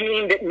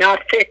deemed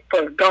not fit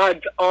for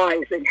God's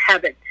eyes in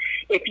heaven.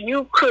 If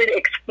you could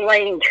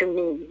explain to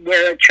me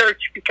where a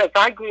church, because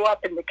I grew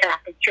up in the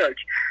Catholic Church,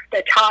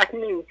 that taught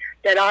me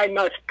that I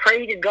must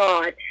pray to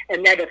God,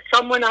 and that if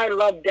someone I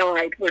love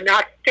died, we're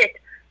not fit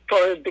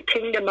for the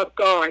kingdom of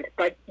God,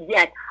 but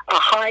yet a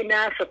high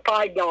mass of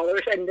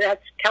 $5, and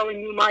that's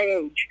telling you my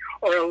age,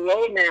 or a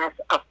low mass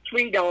of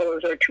 $3 or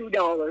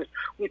 $2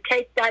 would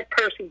take that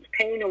person's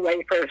pain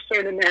away for a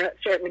certain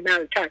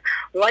amount of time.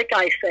 Like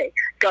I say,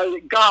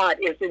 God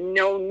is in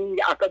no need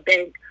of a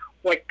bank.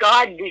 What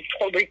God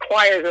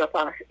requires of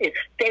us is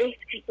faith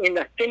in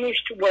the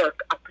finished work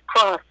of the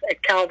cross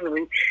at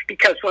Calvary,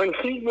 because when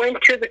He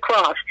went to the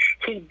cross,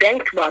 He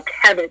bankrupted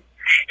heaven.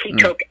 He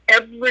took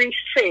every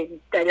sin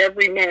that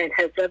every man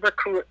has ever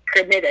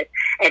committed,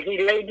 and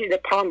He laid it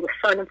upon the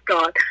Son of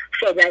God,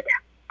 so that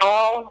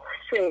all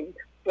sin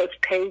was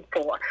paid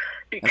for.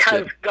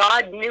 Because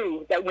God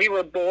knew that we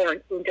were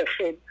born into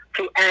sin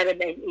through Adam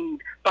and Eve.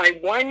 By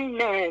one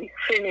man,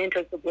 sin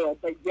entered the world,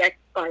 but yet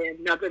by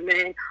another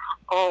man,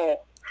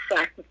 all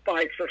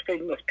sacrifice for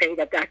sin was paid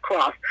at that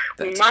cross.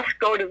 We must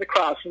go to the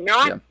cross,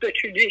 not the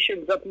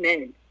traditions of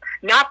men,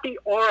 not the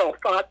oral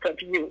thoughts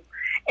of you.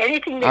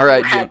 Anything that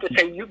you have to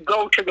say, you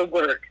go to the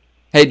Word.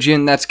 Hey,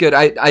 June, that's good.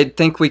 I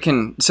think we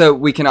can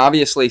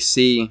obviously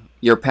see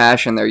your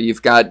passion there.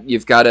 You've got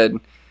a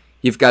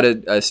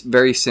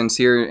very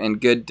sincere and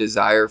good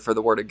desire for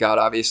the Word of God.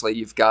 Obviously,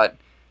 you've got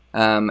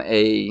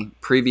a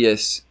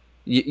previous.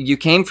 You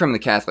came from the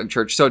Catholic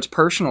Church, so it's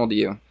personal to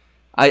you.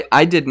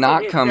 I did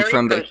not come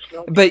from the.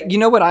 But you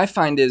know what I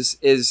find is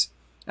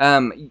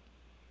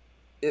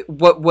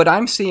what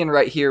I'm seeing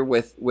right here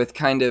with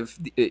kind of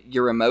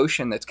your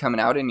emotion that's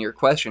coming out in your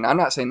question. I'm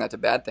not saying that's a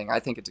bad thing.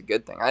 I think it's a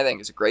good thing. I think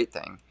it's a great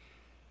thing.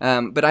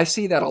 But I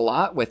see that a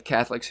lot with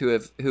Catholics who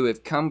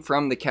have come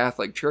from the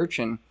Catholic Church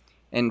and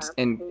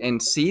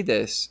see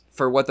this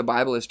for what the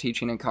Bible is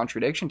teaching in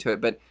contradiction to it.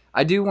 But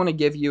I do want to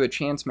give you a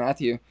chance,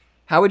 Matthew.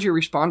 How would you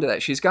respond to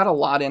that? She's got a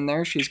lot in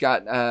there. She's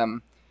got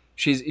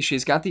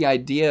she's got the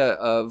idea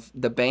of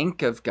the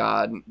bank of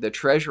God, the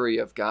treasury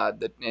of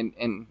God,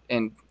 and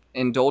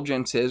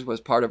indulgences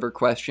was part of her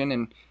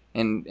question,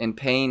 and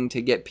paying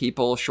to get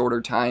people shorter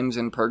times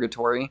in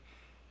purgatory.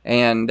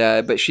 And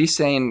but she's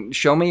saying,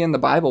 show me in the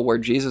Bible where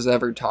Jesus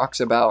ever talks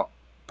about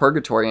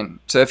purgatory. And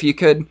so if you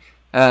could,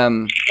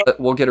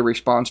 we'll get a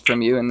response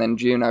from you. And then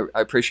June, I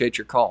appreciate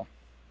your call.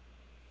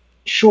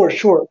 Sure.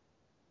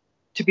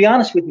 to be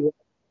honest with you,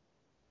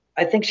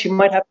 I think she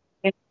might have to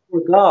stand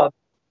before God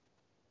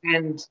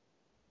and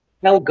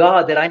tell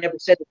God that I never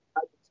said that the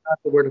Bible is not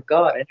the Word of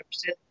God. I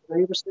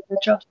never said that,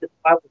 Josh, that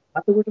the Bible is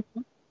not the Word of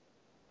God.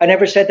 I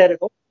never said that at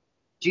all.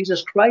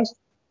 Jesus Christ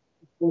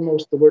is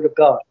foremost the Word of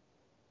God.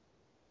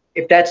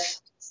 If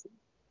that's sin,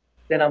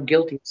 then I'm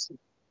guilty of sin.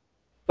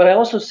 But I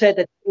also said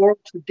that oral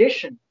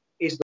tradition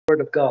is the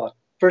Word of God.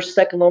 1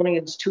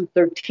 Thessalonians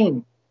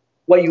 2:13,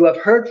 what you have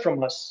heard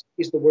from us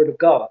is the Word of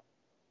God.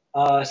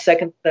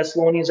 2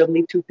 Thessalonians, I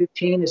believe,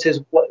 2:15, it says,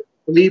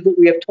 believe what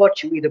we have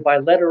taught you, either by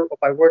letter or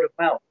by word of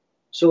mouth.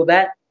 So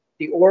that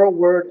the oral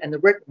word and the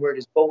written word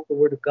is both the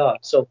Word of God.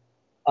 So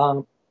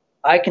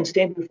I can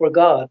stand before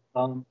God.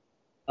 I'm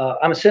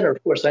a sinner,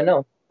 of course, I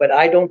know. But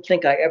I don't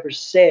think I ever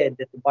said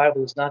that the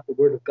Bible is not the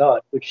Word of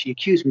God, which she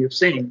accused me of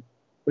saying.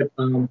 But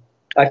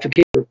I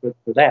forgive her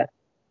for that.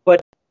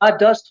 But God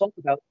does talk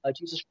about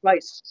Jesus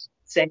Christ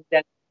saying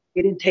that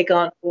he didn't take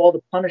on all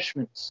the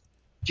punishments.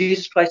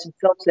 Jesus Christ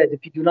himself said,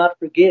 if you do not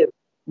forgive,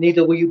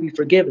 neither will you be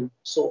forgiven.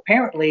 So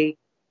apparently,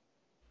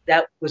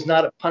 that was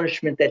not a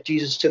punishment that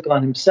Jesus took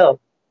on himself.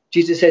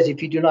 Jesus says,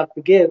 if you do not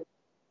forgive,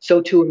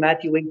 so too in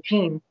Matthew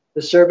 18,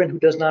 the servant who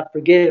does not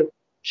forgive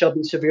shall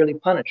be severely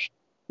punished.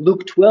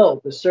 Luke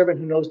 12, the servant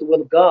who knows the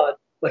will of God,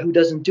 but who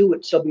doesn't do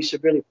it shall be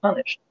severely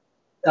punished.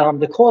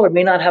 The caller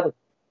may not have an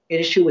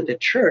issue with the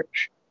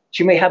church.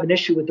 She may have an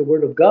issue with the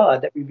Word of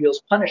God that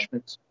reveals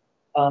punishments.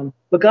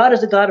 But God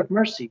is a God of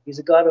mercy. He's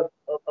a God of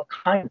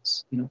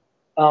kindness.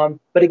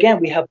 But again,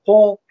 we have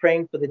Paul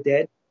praying for the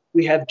dead.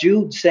 We have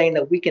Jude saying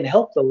that we can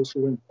help those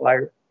who are in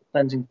fire, the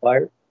cleansing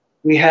fire.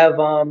 We have,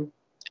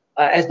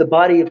 as the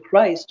body of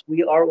Christ,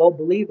 we are all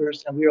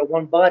believers and we are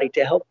one body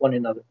to help one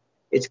another.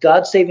 It's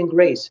God's saving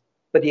grace,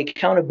 but the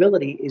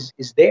accountability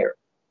is there.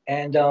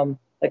 And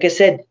like I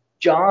said,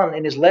 John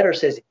in his letter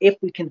says, if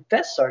we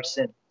confess our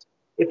sins,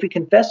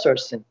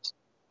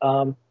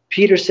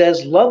 Peter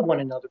says, love one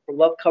another, for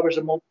love covers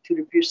a multitude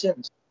of your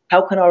sins.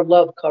 How can our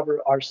love cover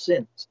our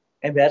sins?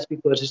 And that's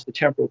because it's the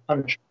temporal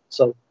punishment.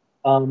 So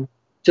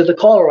to the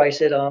caller, I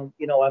said, I'm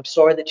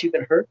sorry that you've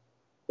been hurt,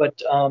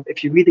 but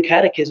if you read the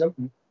catechism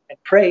and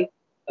pray,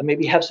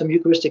 maybe have some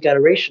Eucharistic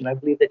adoration, I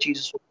believe that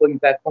Jesus will call you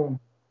back home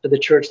to the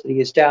church that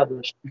he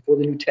established before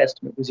the New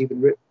Testament was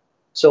even written.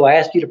 So I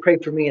ask you to pray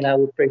for me, and I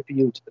will pray for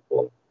you, to the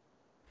caller.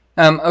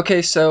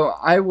 Okay, so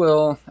I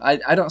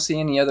don't see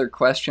any other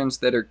questions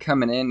that are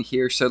coming in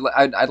here, so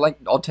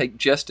I'll take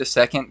just a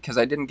second, because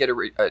I didn't get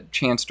a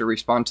chance to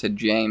respond to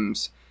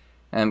James,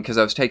 because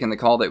I was taking the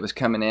call that was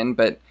coming in,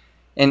 but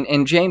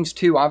in James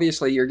 2,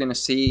 obviously you're going to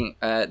see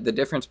the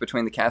difference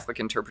between the Catholic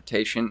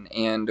interpretation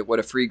and what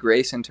a free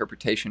grace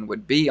interpretation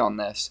would be on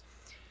this.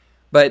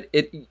 But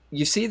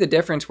you see the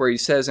difference where he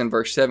says in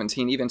verse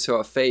 17, even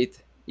so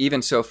faith,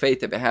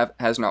 if it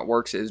has not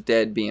works, is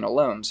dead being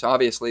alone. So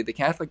obviously the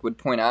Catholic would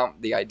point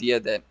out the idea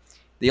that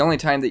the only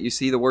time that you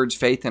see the words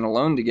faith and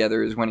alone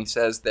together is when he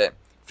says that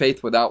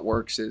faith without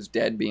works is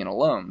dead being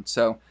alone.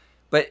 So,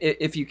 but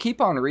if you keep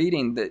on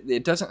reading,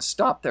 it doesn't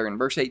stop there. In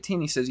verse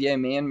 18 he says, yea,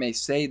 man may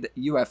say that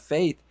you have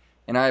faith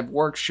and I have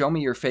works. Show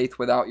me your faith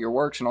without your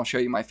works, and I'll show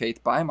you my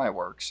faith by my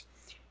works.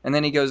 And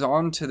then he goes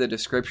on to the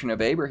description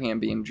of Abraham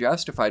being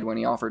justified when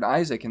he offered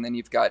Isaac, and then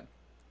you've got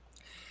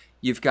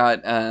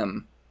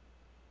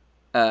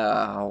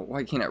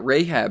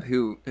Rahab,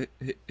 who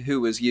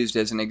was used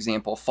as an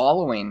example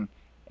following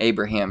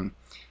Abraham.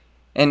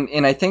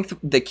 And I think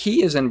the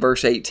key is in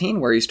verse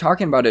 18, where he's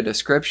talking about a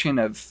description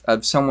of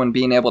someone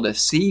being able to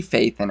see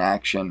faith in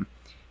action.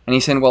 And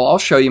he's saying, well, I'll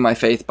show you my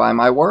faith by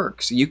my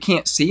works. You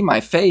can't see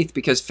my faith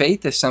because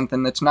faith is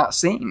something that's not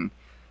seen.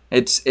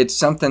 It's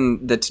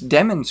something that's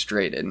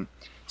demonstrated.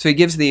 So he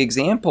gives the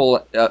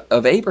example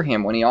of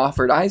Abraham when he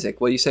offered Isaac.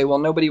 Well, you say, well,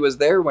 nobody was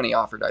there when he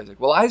offered Isaac.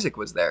 Well, Isaac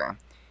was there,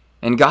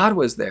 and God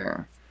was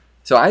there.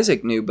 So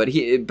Isaac knew, but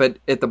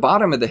at the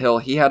bottom of the hill,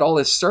 he had all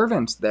his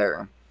servants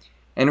there.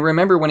 And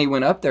remember, when he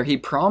went up there, he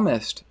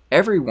promised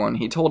everyone,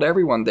 he told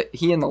everyone that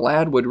he and the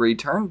lad would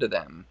return to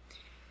them.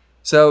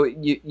 So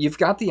you've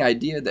got the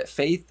idea that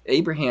faith,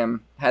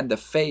 Abraham had the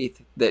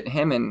faith that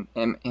him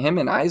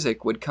and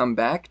Isaac would come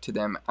back to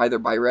them, either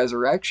by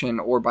resurrection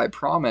or by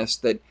promise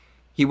that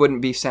he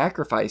wouldn't be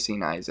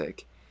sacrificing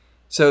Isaac.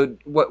 So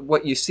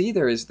what you see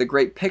there is the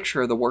great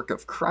picture of the work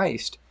of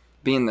Christ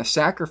being the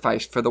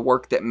sacrifice for the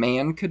work that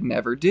man could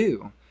never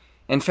do.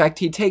 In fact,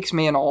 he takes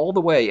man all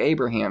the way,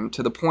 Abraham,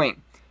 to the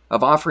point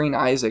of offering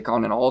Isaac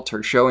on an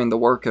altar, showing the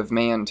work of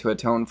man to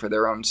atone for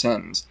their own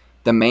sins.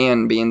 The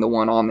man being the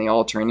one on the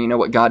altar. And you know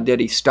what God did?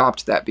 He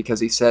stopped that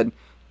because he said,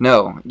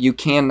 no, you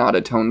cannot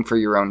atone for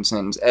your own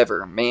sins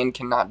ever. Man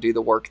cannot do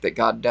the work that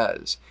God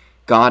does.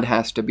 God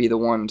has to be the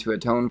one to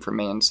atone for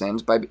man's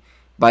sins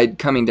by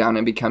coming down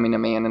and becoming a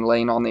man and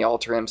laying on the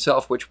altar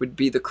himself, which would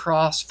be the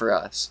cross for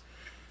us.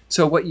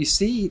 So what you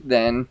see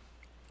then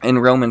in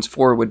Romans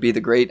 4 would be the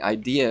great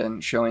idea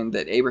in showing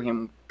that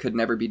Abraham could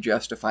never be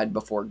justified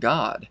before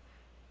God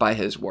by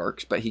his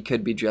works, but he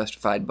could be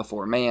justified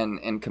before man,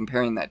 and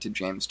comparing that to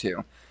James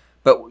 2.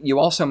 But you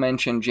also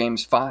mentioned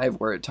James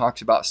 5, where it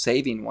talks about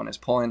saving one as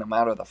pulling them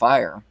out of the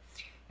fire.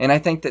 And I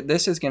think that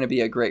this is going to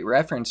be a great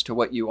reference to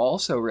what you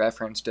also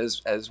referenced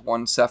as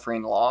one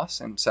suffering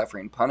loss and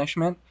suffering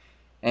punishment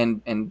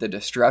and the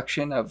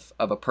destruction of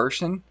a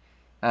person,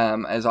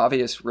 as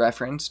obvious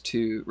references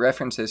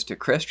to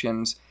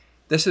Christians.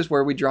 This is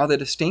where we draw the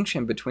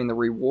distinction between the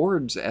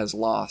rewards as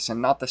loss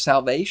and not the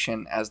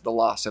salvation as the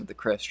loss of the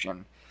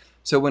Christian.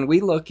 So when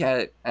we look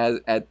at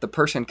the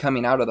person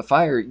coming out of the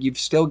fire, you've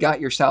still got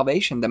your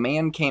salvation. The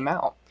man came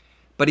out,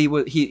 but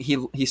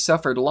he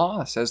suffered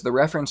loss as the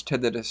reference to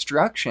the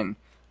destruction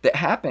that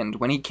happened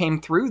when he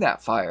came through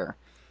that fire.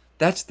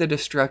 That's the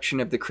destruction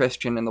of the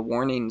Christian and the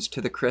warnings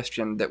to the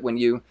Christian that when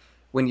you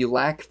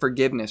lack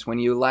forgiveness, when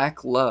you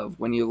lack love,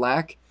 when you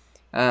lack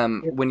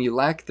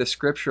the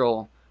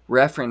scriptural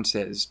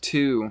references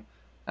to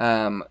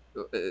the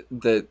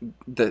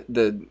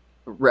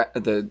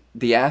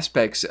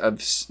aspects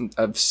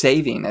of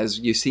saving, as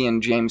you see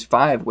in James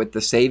 5 with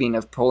the saving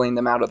of pulling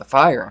them out of the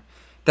fire,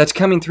 that's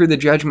coming through the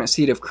judgment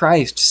seat of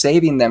Christ,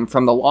 saving them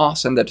from the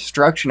loss and the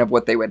destruction of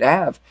what they would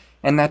have.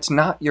 And that's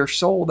not your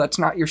soul, that's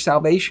not your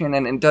salvation,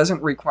 and it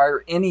doesn't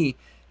require any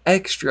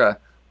extra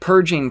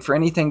purging for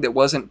anything that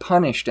wasn't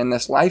punished in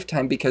this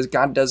lifetime, because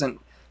God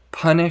doesn't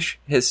punish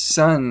his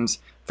sons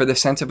for the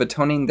sense of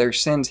atoning their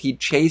sins. He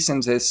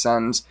chastens his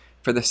sons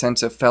for the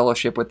sense of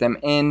fellowship with them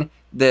in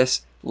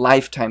this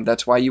lifetime.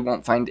 That's why you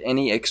won't find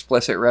any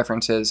explicit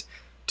references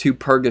to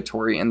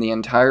purgatory in the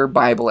entire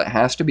Bible. It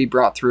has to be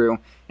brought through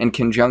in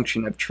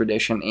conjunction of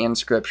tradition and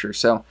scripture.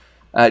 So,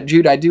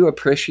 Jude, I do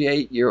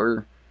appreciate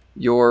your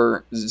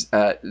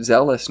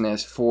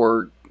zealousness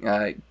for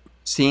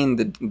seeing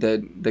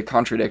the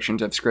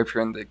contradictions of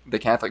scripture and the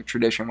Catholic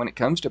tradition when it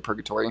comes to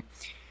purgatory,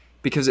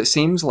 because it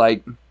seems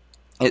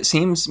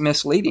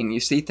misleading. You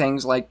see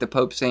things like the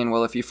Pope saying,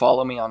 well, if you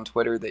follow me on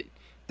Twitter,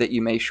 that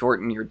you may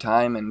shorten your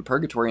time in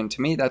purgatory. And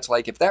to me, that's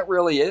like, if that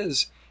really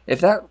is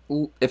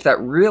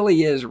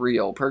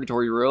real,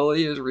 purgatory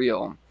really is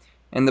real,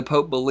 and the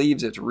Pope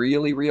believes it's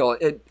really real,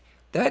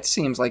 that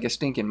seems like a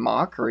stinking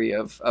mockery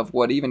of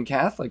what even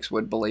Catholics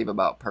would believe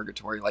about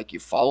purgatory. Like, you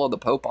follow the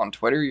Pope on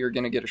Twitter, you're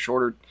going to get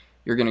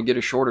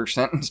a shorter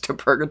sentence to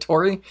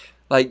purgatory.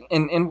 Like,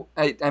 and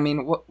I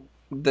mean, what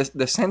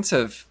the sense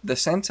of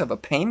a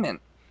payment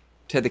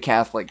to the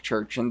Catholic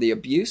Church and the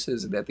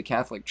abuses that the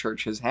Catholic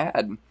Church has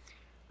had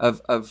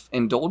of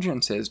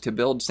indulgences to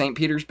build St.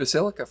 Peter's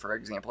Basilica, for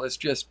example. It's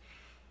just,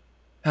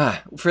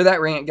 for that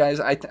rant,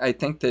 guys, I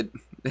think that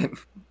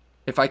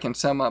if I can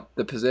sum up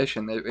the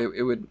position,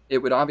 that it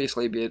would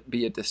obviously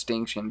be a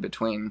distinction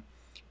between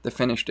the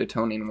finished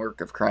atoning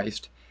work of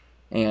Christ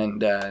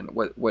and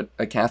what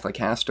a Catholic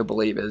has to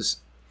believe is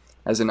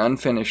as an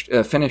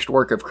finished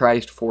work of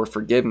Christ for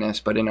forgiveness,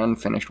 but an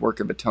unfinished work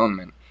of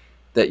atonement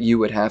that you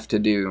would have to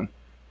do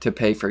to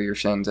pay for your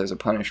sins as a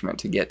punishment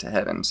to get to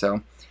heaven.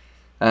 So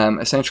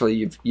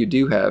essentially,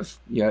 you have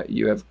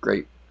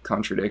great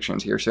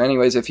contradictions here. So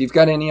anyways, if you've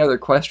got any other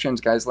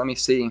questions, guys, let me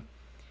see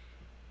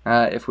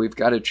if we've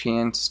got a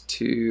chance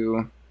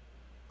to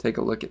take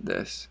a look at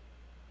this.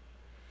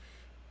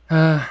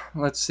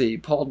 Let's see.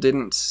 Paul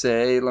didn't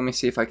say, let me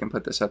see if I can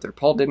put this up there.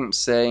 Paul didn't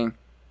say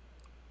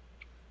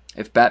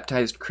if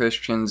baptized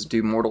Christians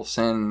do mortal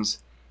sins,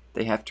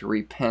 they have to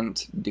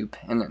repent, do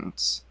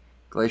penance.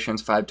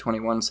 Galatians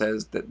 5:21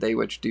 says that they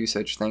which do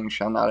such things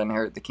shall not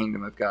inherit the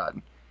kingdom of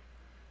God.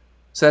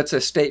 So that's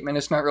a statement.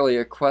 It's not really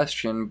a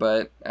question,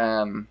 but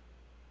and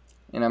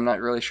I'm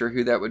not really sure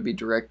who that would be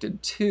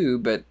directed to,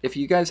 but if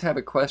you guys have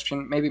a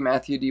question, maybe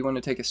Matthew, do you want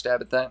to take a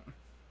stab at that?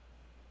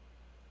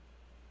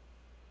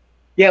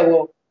 Yeah,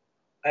 well,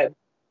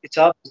 it's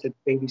obvious that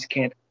babies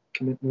can't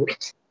commit mortal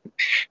sin.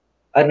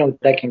 I don't know where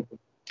that came from.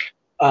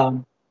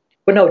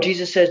 But no,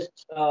 Jesus says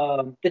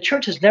the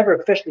church has never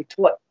officially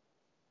taught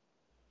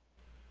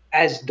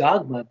as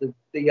dogma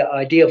the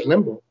idea of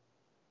limbo.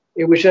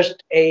 It was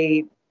just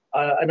an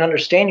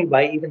understanding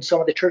by even some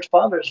of the church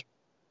fathers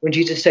when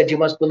Jesus said, you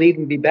must believe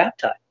and be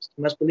baptized.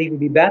 You must believe and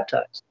be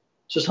baptized.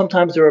 So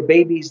sometimes there are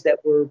babies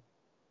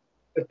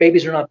if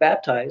babies are not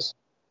baptized,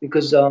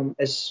 because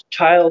as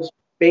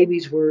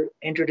babies were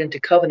entered into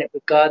covenant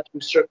with God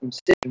through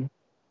circumcision,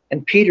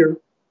 and Peter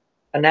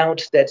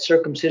announced that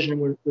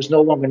circumcision was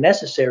no longer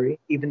necessary,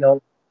 even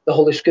though the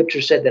Holy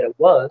Scripture said that it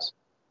was.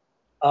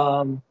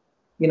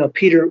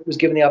 Peter was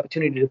given the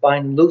opportunity to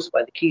bind and loose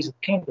by the keys of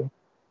the kingdom.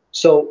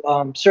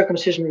 So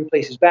circumcision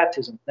replaces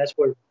baptism. That's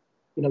where,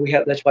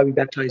 that's why we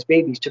baptize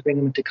babies, to bring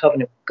them into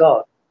covenant with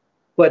God.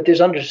 But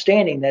there's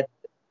understanding that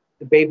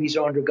the babies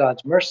are under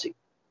God's mercy.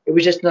 It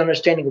was just an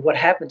understanding of what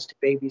happens to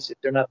babies if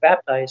they're not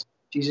baptized.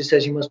 Jesus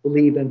says you must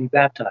believe and be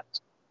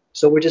baptized.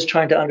 So we're just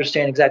trying to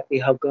understand exactly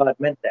how God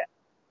meant that.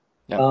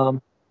 Yeah.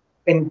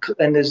 And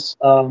there's,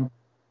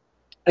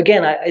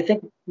 again, I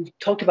think we've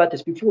talked about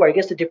this before. I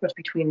guess the difference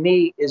between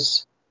me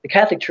is the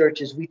Catholic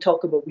Church is we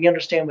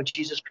understand what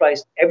Jesus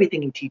Christ,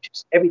 everything he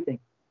teaches, everything.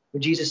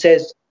 When Jesus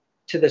says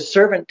to the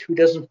servant who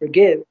doesn't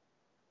forgive,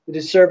 to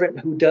the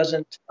servant who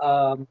doesn't,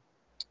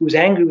 who's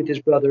angry with his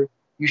brother,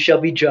 you shall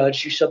be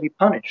judged, you shall be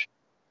punished.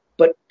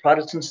 But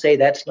Protestants say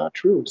that's not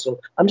true. So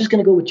I'm just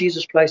going to go with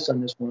Jesus Christ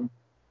on this one.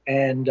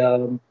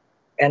 And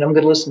and I'm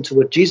going to listen to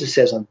what Jesus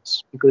says on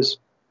this, because,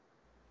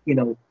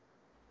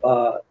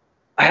 I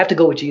have to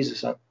go with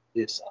Jesus on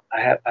this.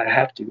 I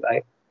have to.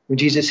 When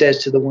Jesus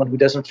says to the one who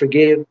doesn't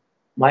forgive,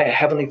 my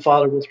heavenly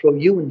Father will throw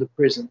you into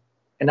prison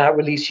and not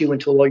release you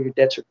until all your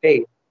debts are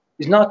paid.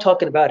 He's not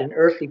talking about an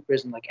earthly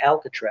prison like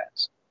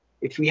Alcatraz.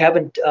 If we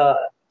haven't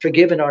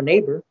forgiven our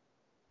neighbor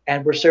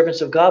and we're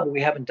servants of God, but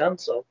we haven't done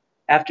so,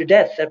 after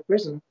death, that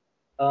prison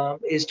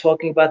is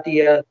talking about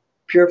the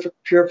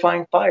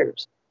purifying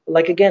fires.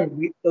 Like,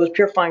 again, those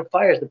purifying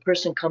fires, the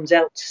person comes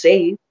out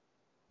saved.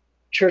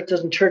 Church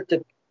doesn't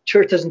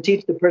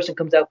teach the person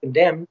comes out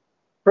condemned.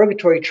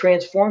 Purgatory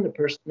transforms the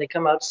person. They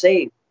come out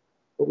saved.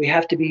 But we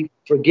have to be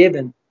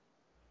forgiven.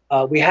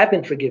 We have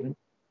been forgiven,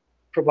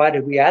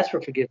 provided we ask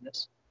for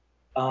forgiveness.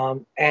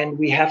 And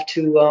we have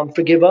to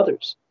forgive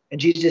others. And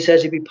Jesus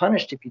says you'll be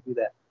punished if you do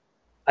that.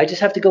 I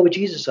just have to go with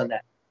Jesus on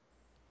that.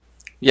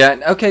 Yeah,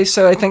 okay,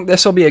 so I think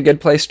this will be a good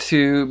place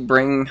to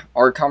bring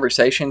our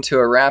conversation to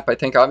a wrap. I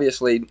think,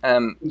 obviously,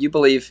 you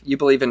believe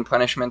in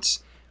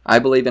punishments. I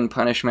believe in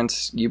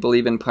punishments. You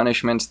believe in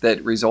punishments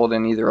that result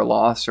in either a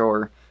loss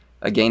or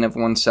a gain of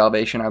one's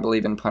salvation. I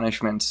believe in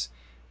punishments.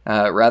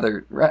 I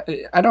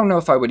don't know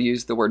if I would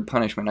use the word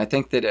punishment. I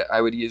think that I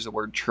would use the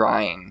word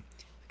trying,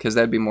 because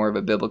that'd be more of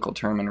a biblical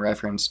term in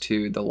reference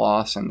to the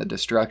loss and the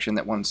destruction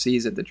that one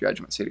sees at the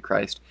judgment seat of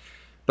Christ.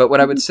 But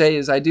what I would say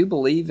is I do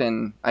believe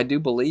in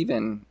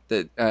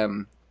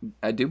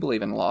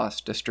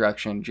loss,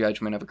 destruction,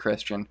 judgment of a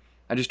Christian.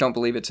 I just don't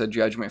believe it's a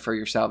judgment for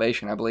your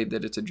salvation. I believe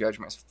that it's a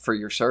judgment for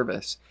your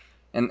service.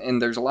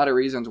 And there's a lot of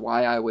reasons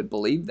why I would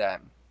believe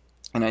that.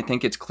 And I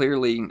think it's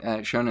clearly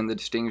shown in the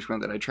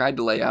distinguishment that I tried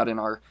to lay out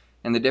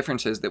in the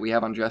differences that we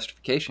have on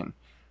justification,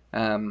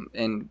 and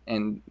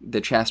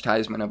the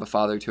chastisement of a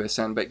father to a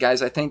son. But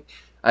guys, I think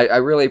I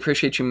really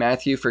appreciate you,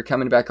 Matthew, for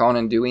coming back on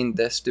and doing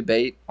this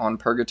debate on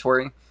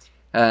purgatory.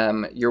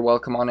 You're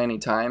welcome on any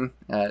time.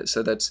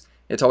 So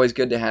it's always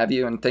good to have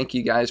you. And thank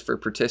you guys for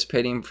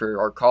participating, for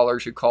our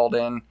callers who called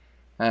in.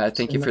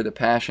 Thank you for the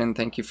passion.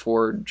 Thank you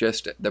for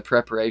just the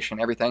preparation,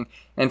 everything.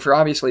 And for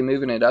obviously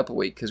moving it up a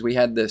week, because we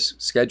had this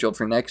scheduled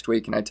for next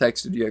week, and I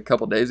texted you a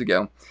couple days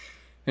ago.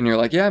 And you're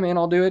like, yeah, man,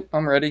 I'll do it.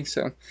 I'm ready.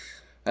 So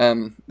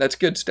that's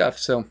good stuff.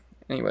 So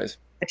anyways.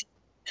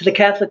 To the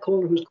Catholic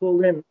caller who's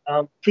called in,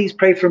 please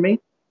pray for me,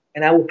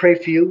 and I will pray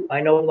for you.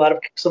 I know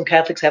some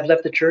Catholics have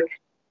left the church,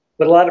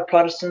 but a lot of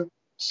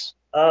Protestants,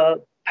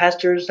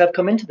 pastors have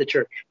come into the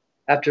church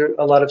after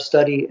a lot of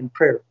study and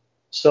prayer.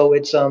 So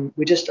it's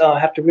we just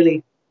have to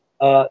really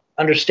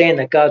understand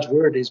that God's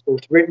word is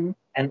both written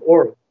and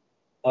oral,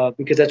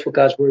 because that's what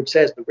God's word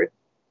says, the written.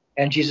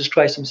 And Jesus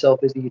Christ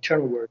himself is the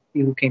eternal word, he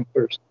who came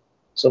first.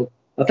 So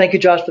thank you,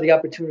 Josh, for the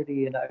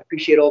opportunity, and I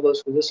appreciate all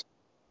those who listen.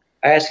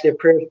 I ask their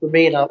prayers for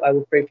me, and I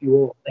will pray for you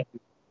all. Thank you.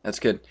 That's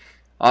good.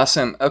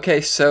 Awesome. Okay,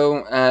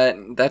 so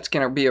that's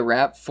going to be a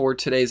wrap for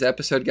today's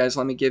episode. Guys,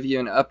 let me give you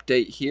an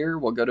update here.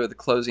 We'll go to the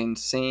closing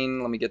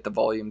scene. Let me get the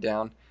volume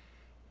down.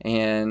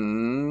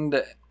 And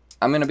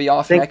I'm going to be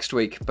off next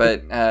week,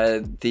 but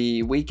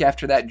the week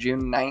after that,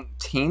 June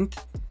 19th,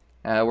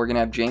 we're going to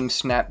have James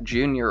Snap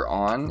Jr.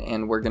 on,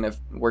 and we're going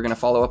to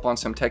follow up on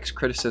some text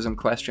criticism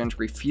questions,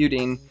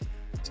 refuting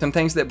some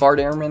things that Bart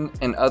Ehrman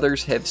and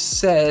others have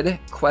said,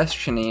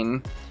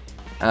 questioning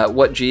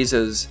what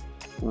Jesus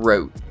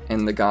wrote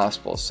in the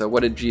Gospel. So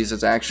what did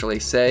Jesus actually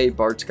say?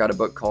 Bart's got a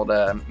book called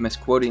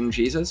Misquoting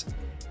Jesus.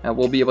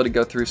 We'll be able to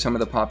go through some of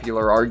the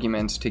popular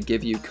arguments to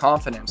give you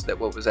confidence that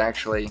what was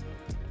actually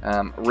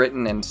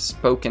written and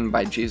spoken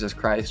by Jesus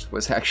Christ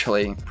was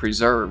actually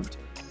preserved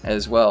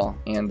as well,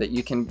 and that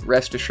you can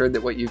rest assured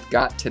that what you've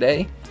got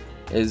today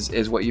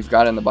is what you've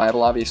got in the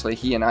Bible. Obviously,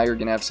 he and I are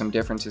going to have some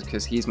differences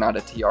because he's not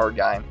a TR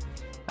guy,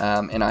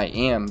 and I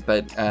am,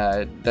 but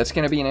that's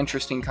going to be an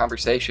interesting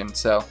conversation,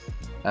 so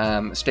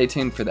stay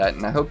tuned for that.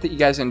 And I hope that you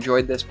guys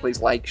enjoyed this.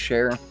 Please like,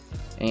 share,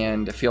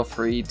 and feel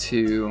free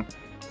to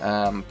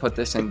put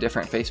this in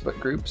different Facebook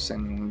groups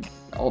and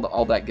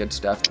all that good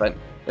stuff. But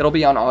it'll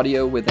be on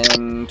audio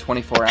within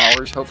 24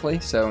 hours, hopefully,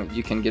 so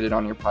you can get it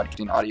on your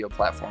podcasting audio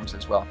platforms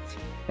as well.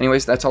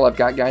 Anyways, that's all I've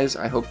got, guys.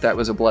 I hope that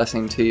was a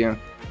blessing to you.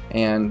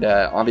 And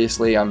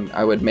obviously,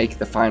 I would make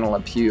the final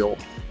appeal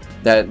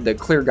that the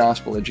clear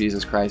gospel of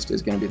Jesus Christ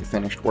is going to be the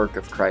finished work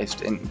of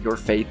Christ, and your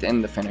faith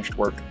in the finished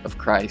work of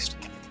Christ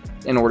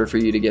in order for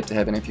you to get to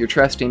heaven. If you're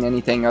trusting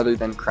anything other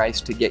than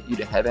Christ to get you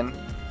to heaven,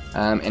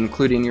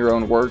 including your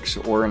own works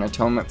or an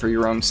atonement for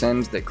your own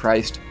sins that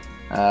Christ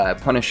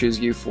punishes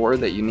you for,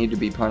 that you need to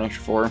be punished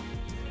for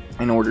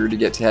in order to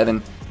get to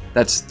heaven,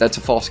 that's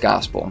a false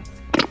gospel.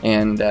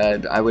 And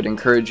I would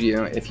encourage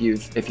you, if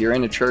you're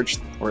in a church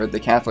or the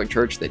Catholic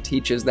Church that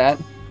teaches that,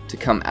 to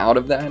come out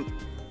of that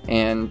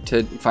and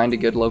to find a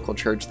good local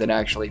church that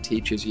actually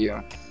teaches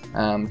you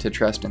to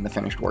trust in the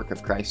finished work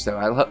of Christ. So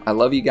I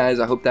love you guys.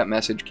 I hope that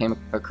message came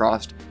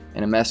across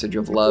in a message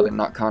of love and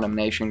not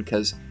condemnation,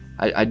 because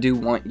I do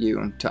want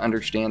you to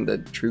understand the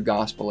true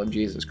gospel of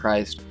Jesus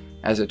Christ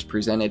as it's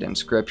presented in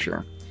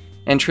Scripture.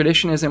 And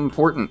tradition is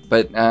important,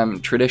 but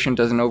tradition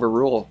doesn't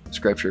overrule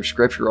Scripture.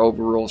 Scripture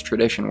overrules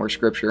tradition,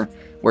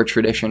 where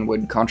tradition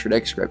would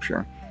contradict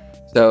Scripture.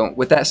 So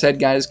with that said,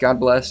 guys, God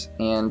bless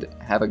and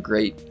have a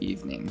great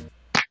evening.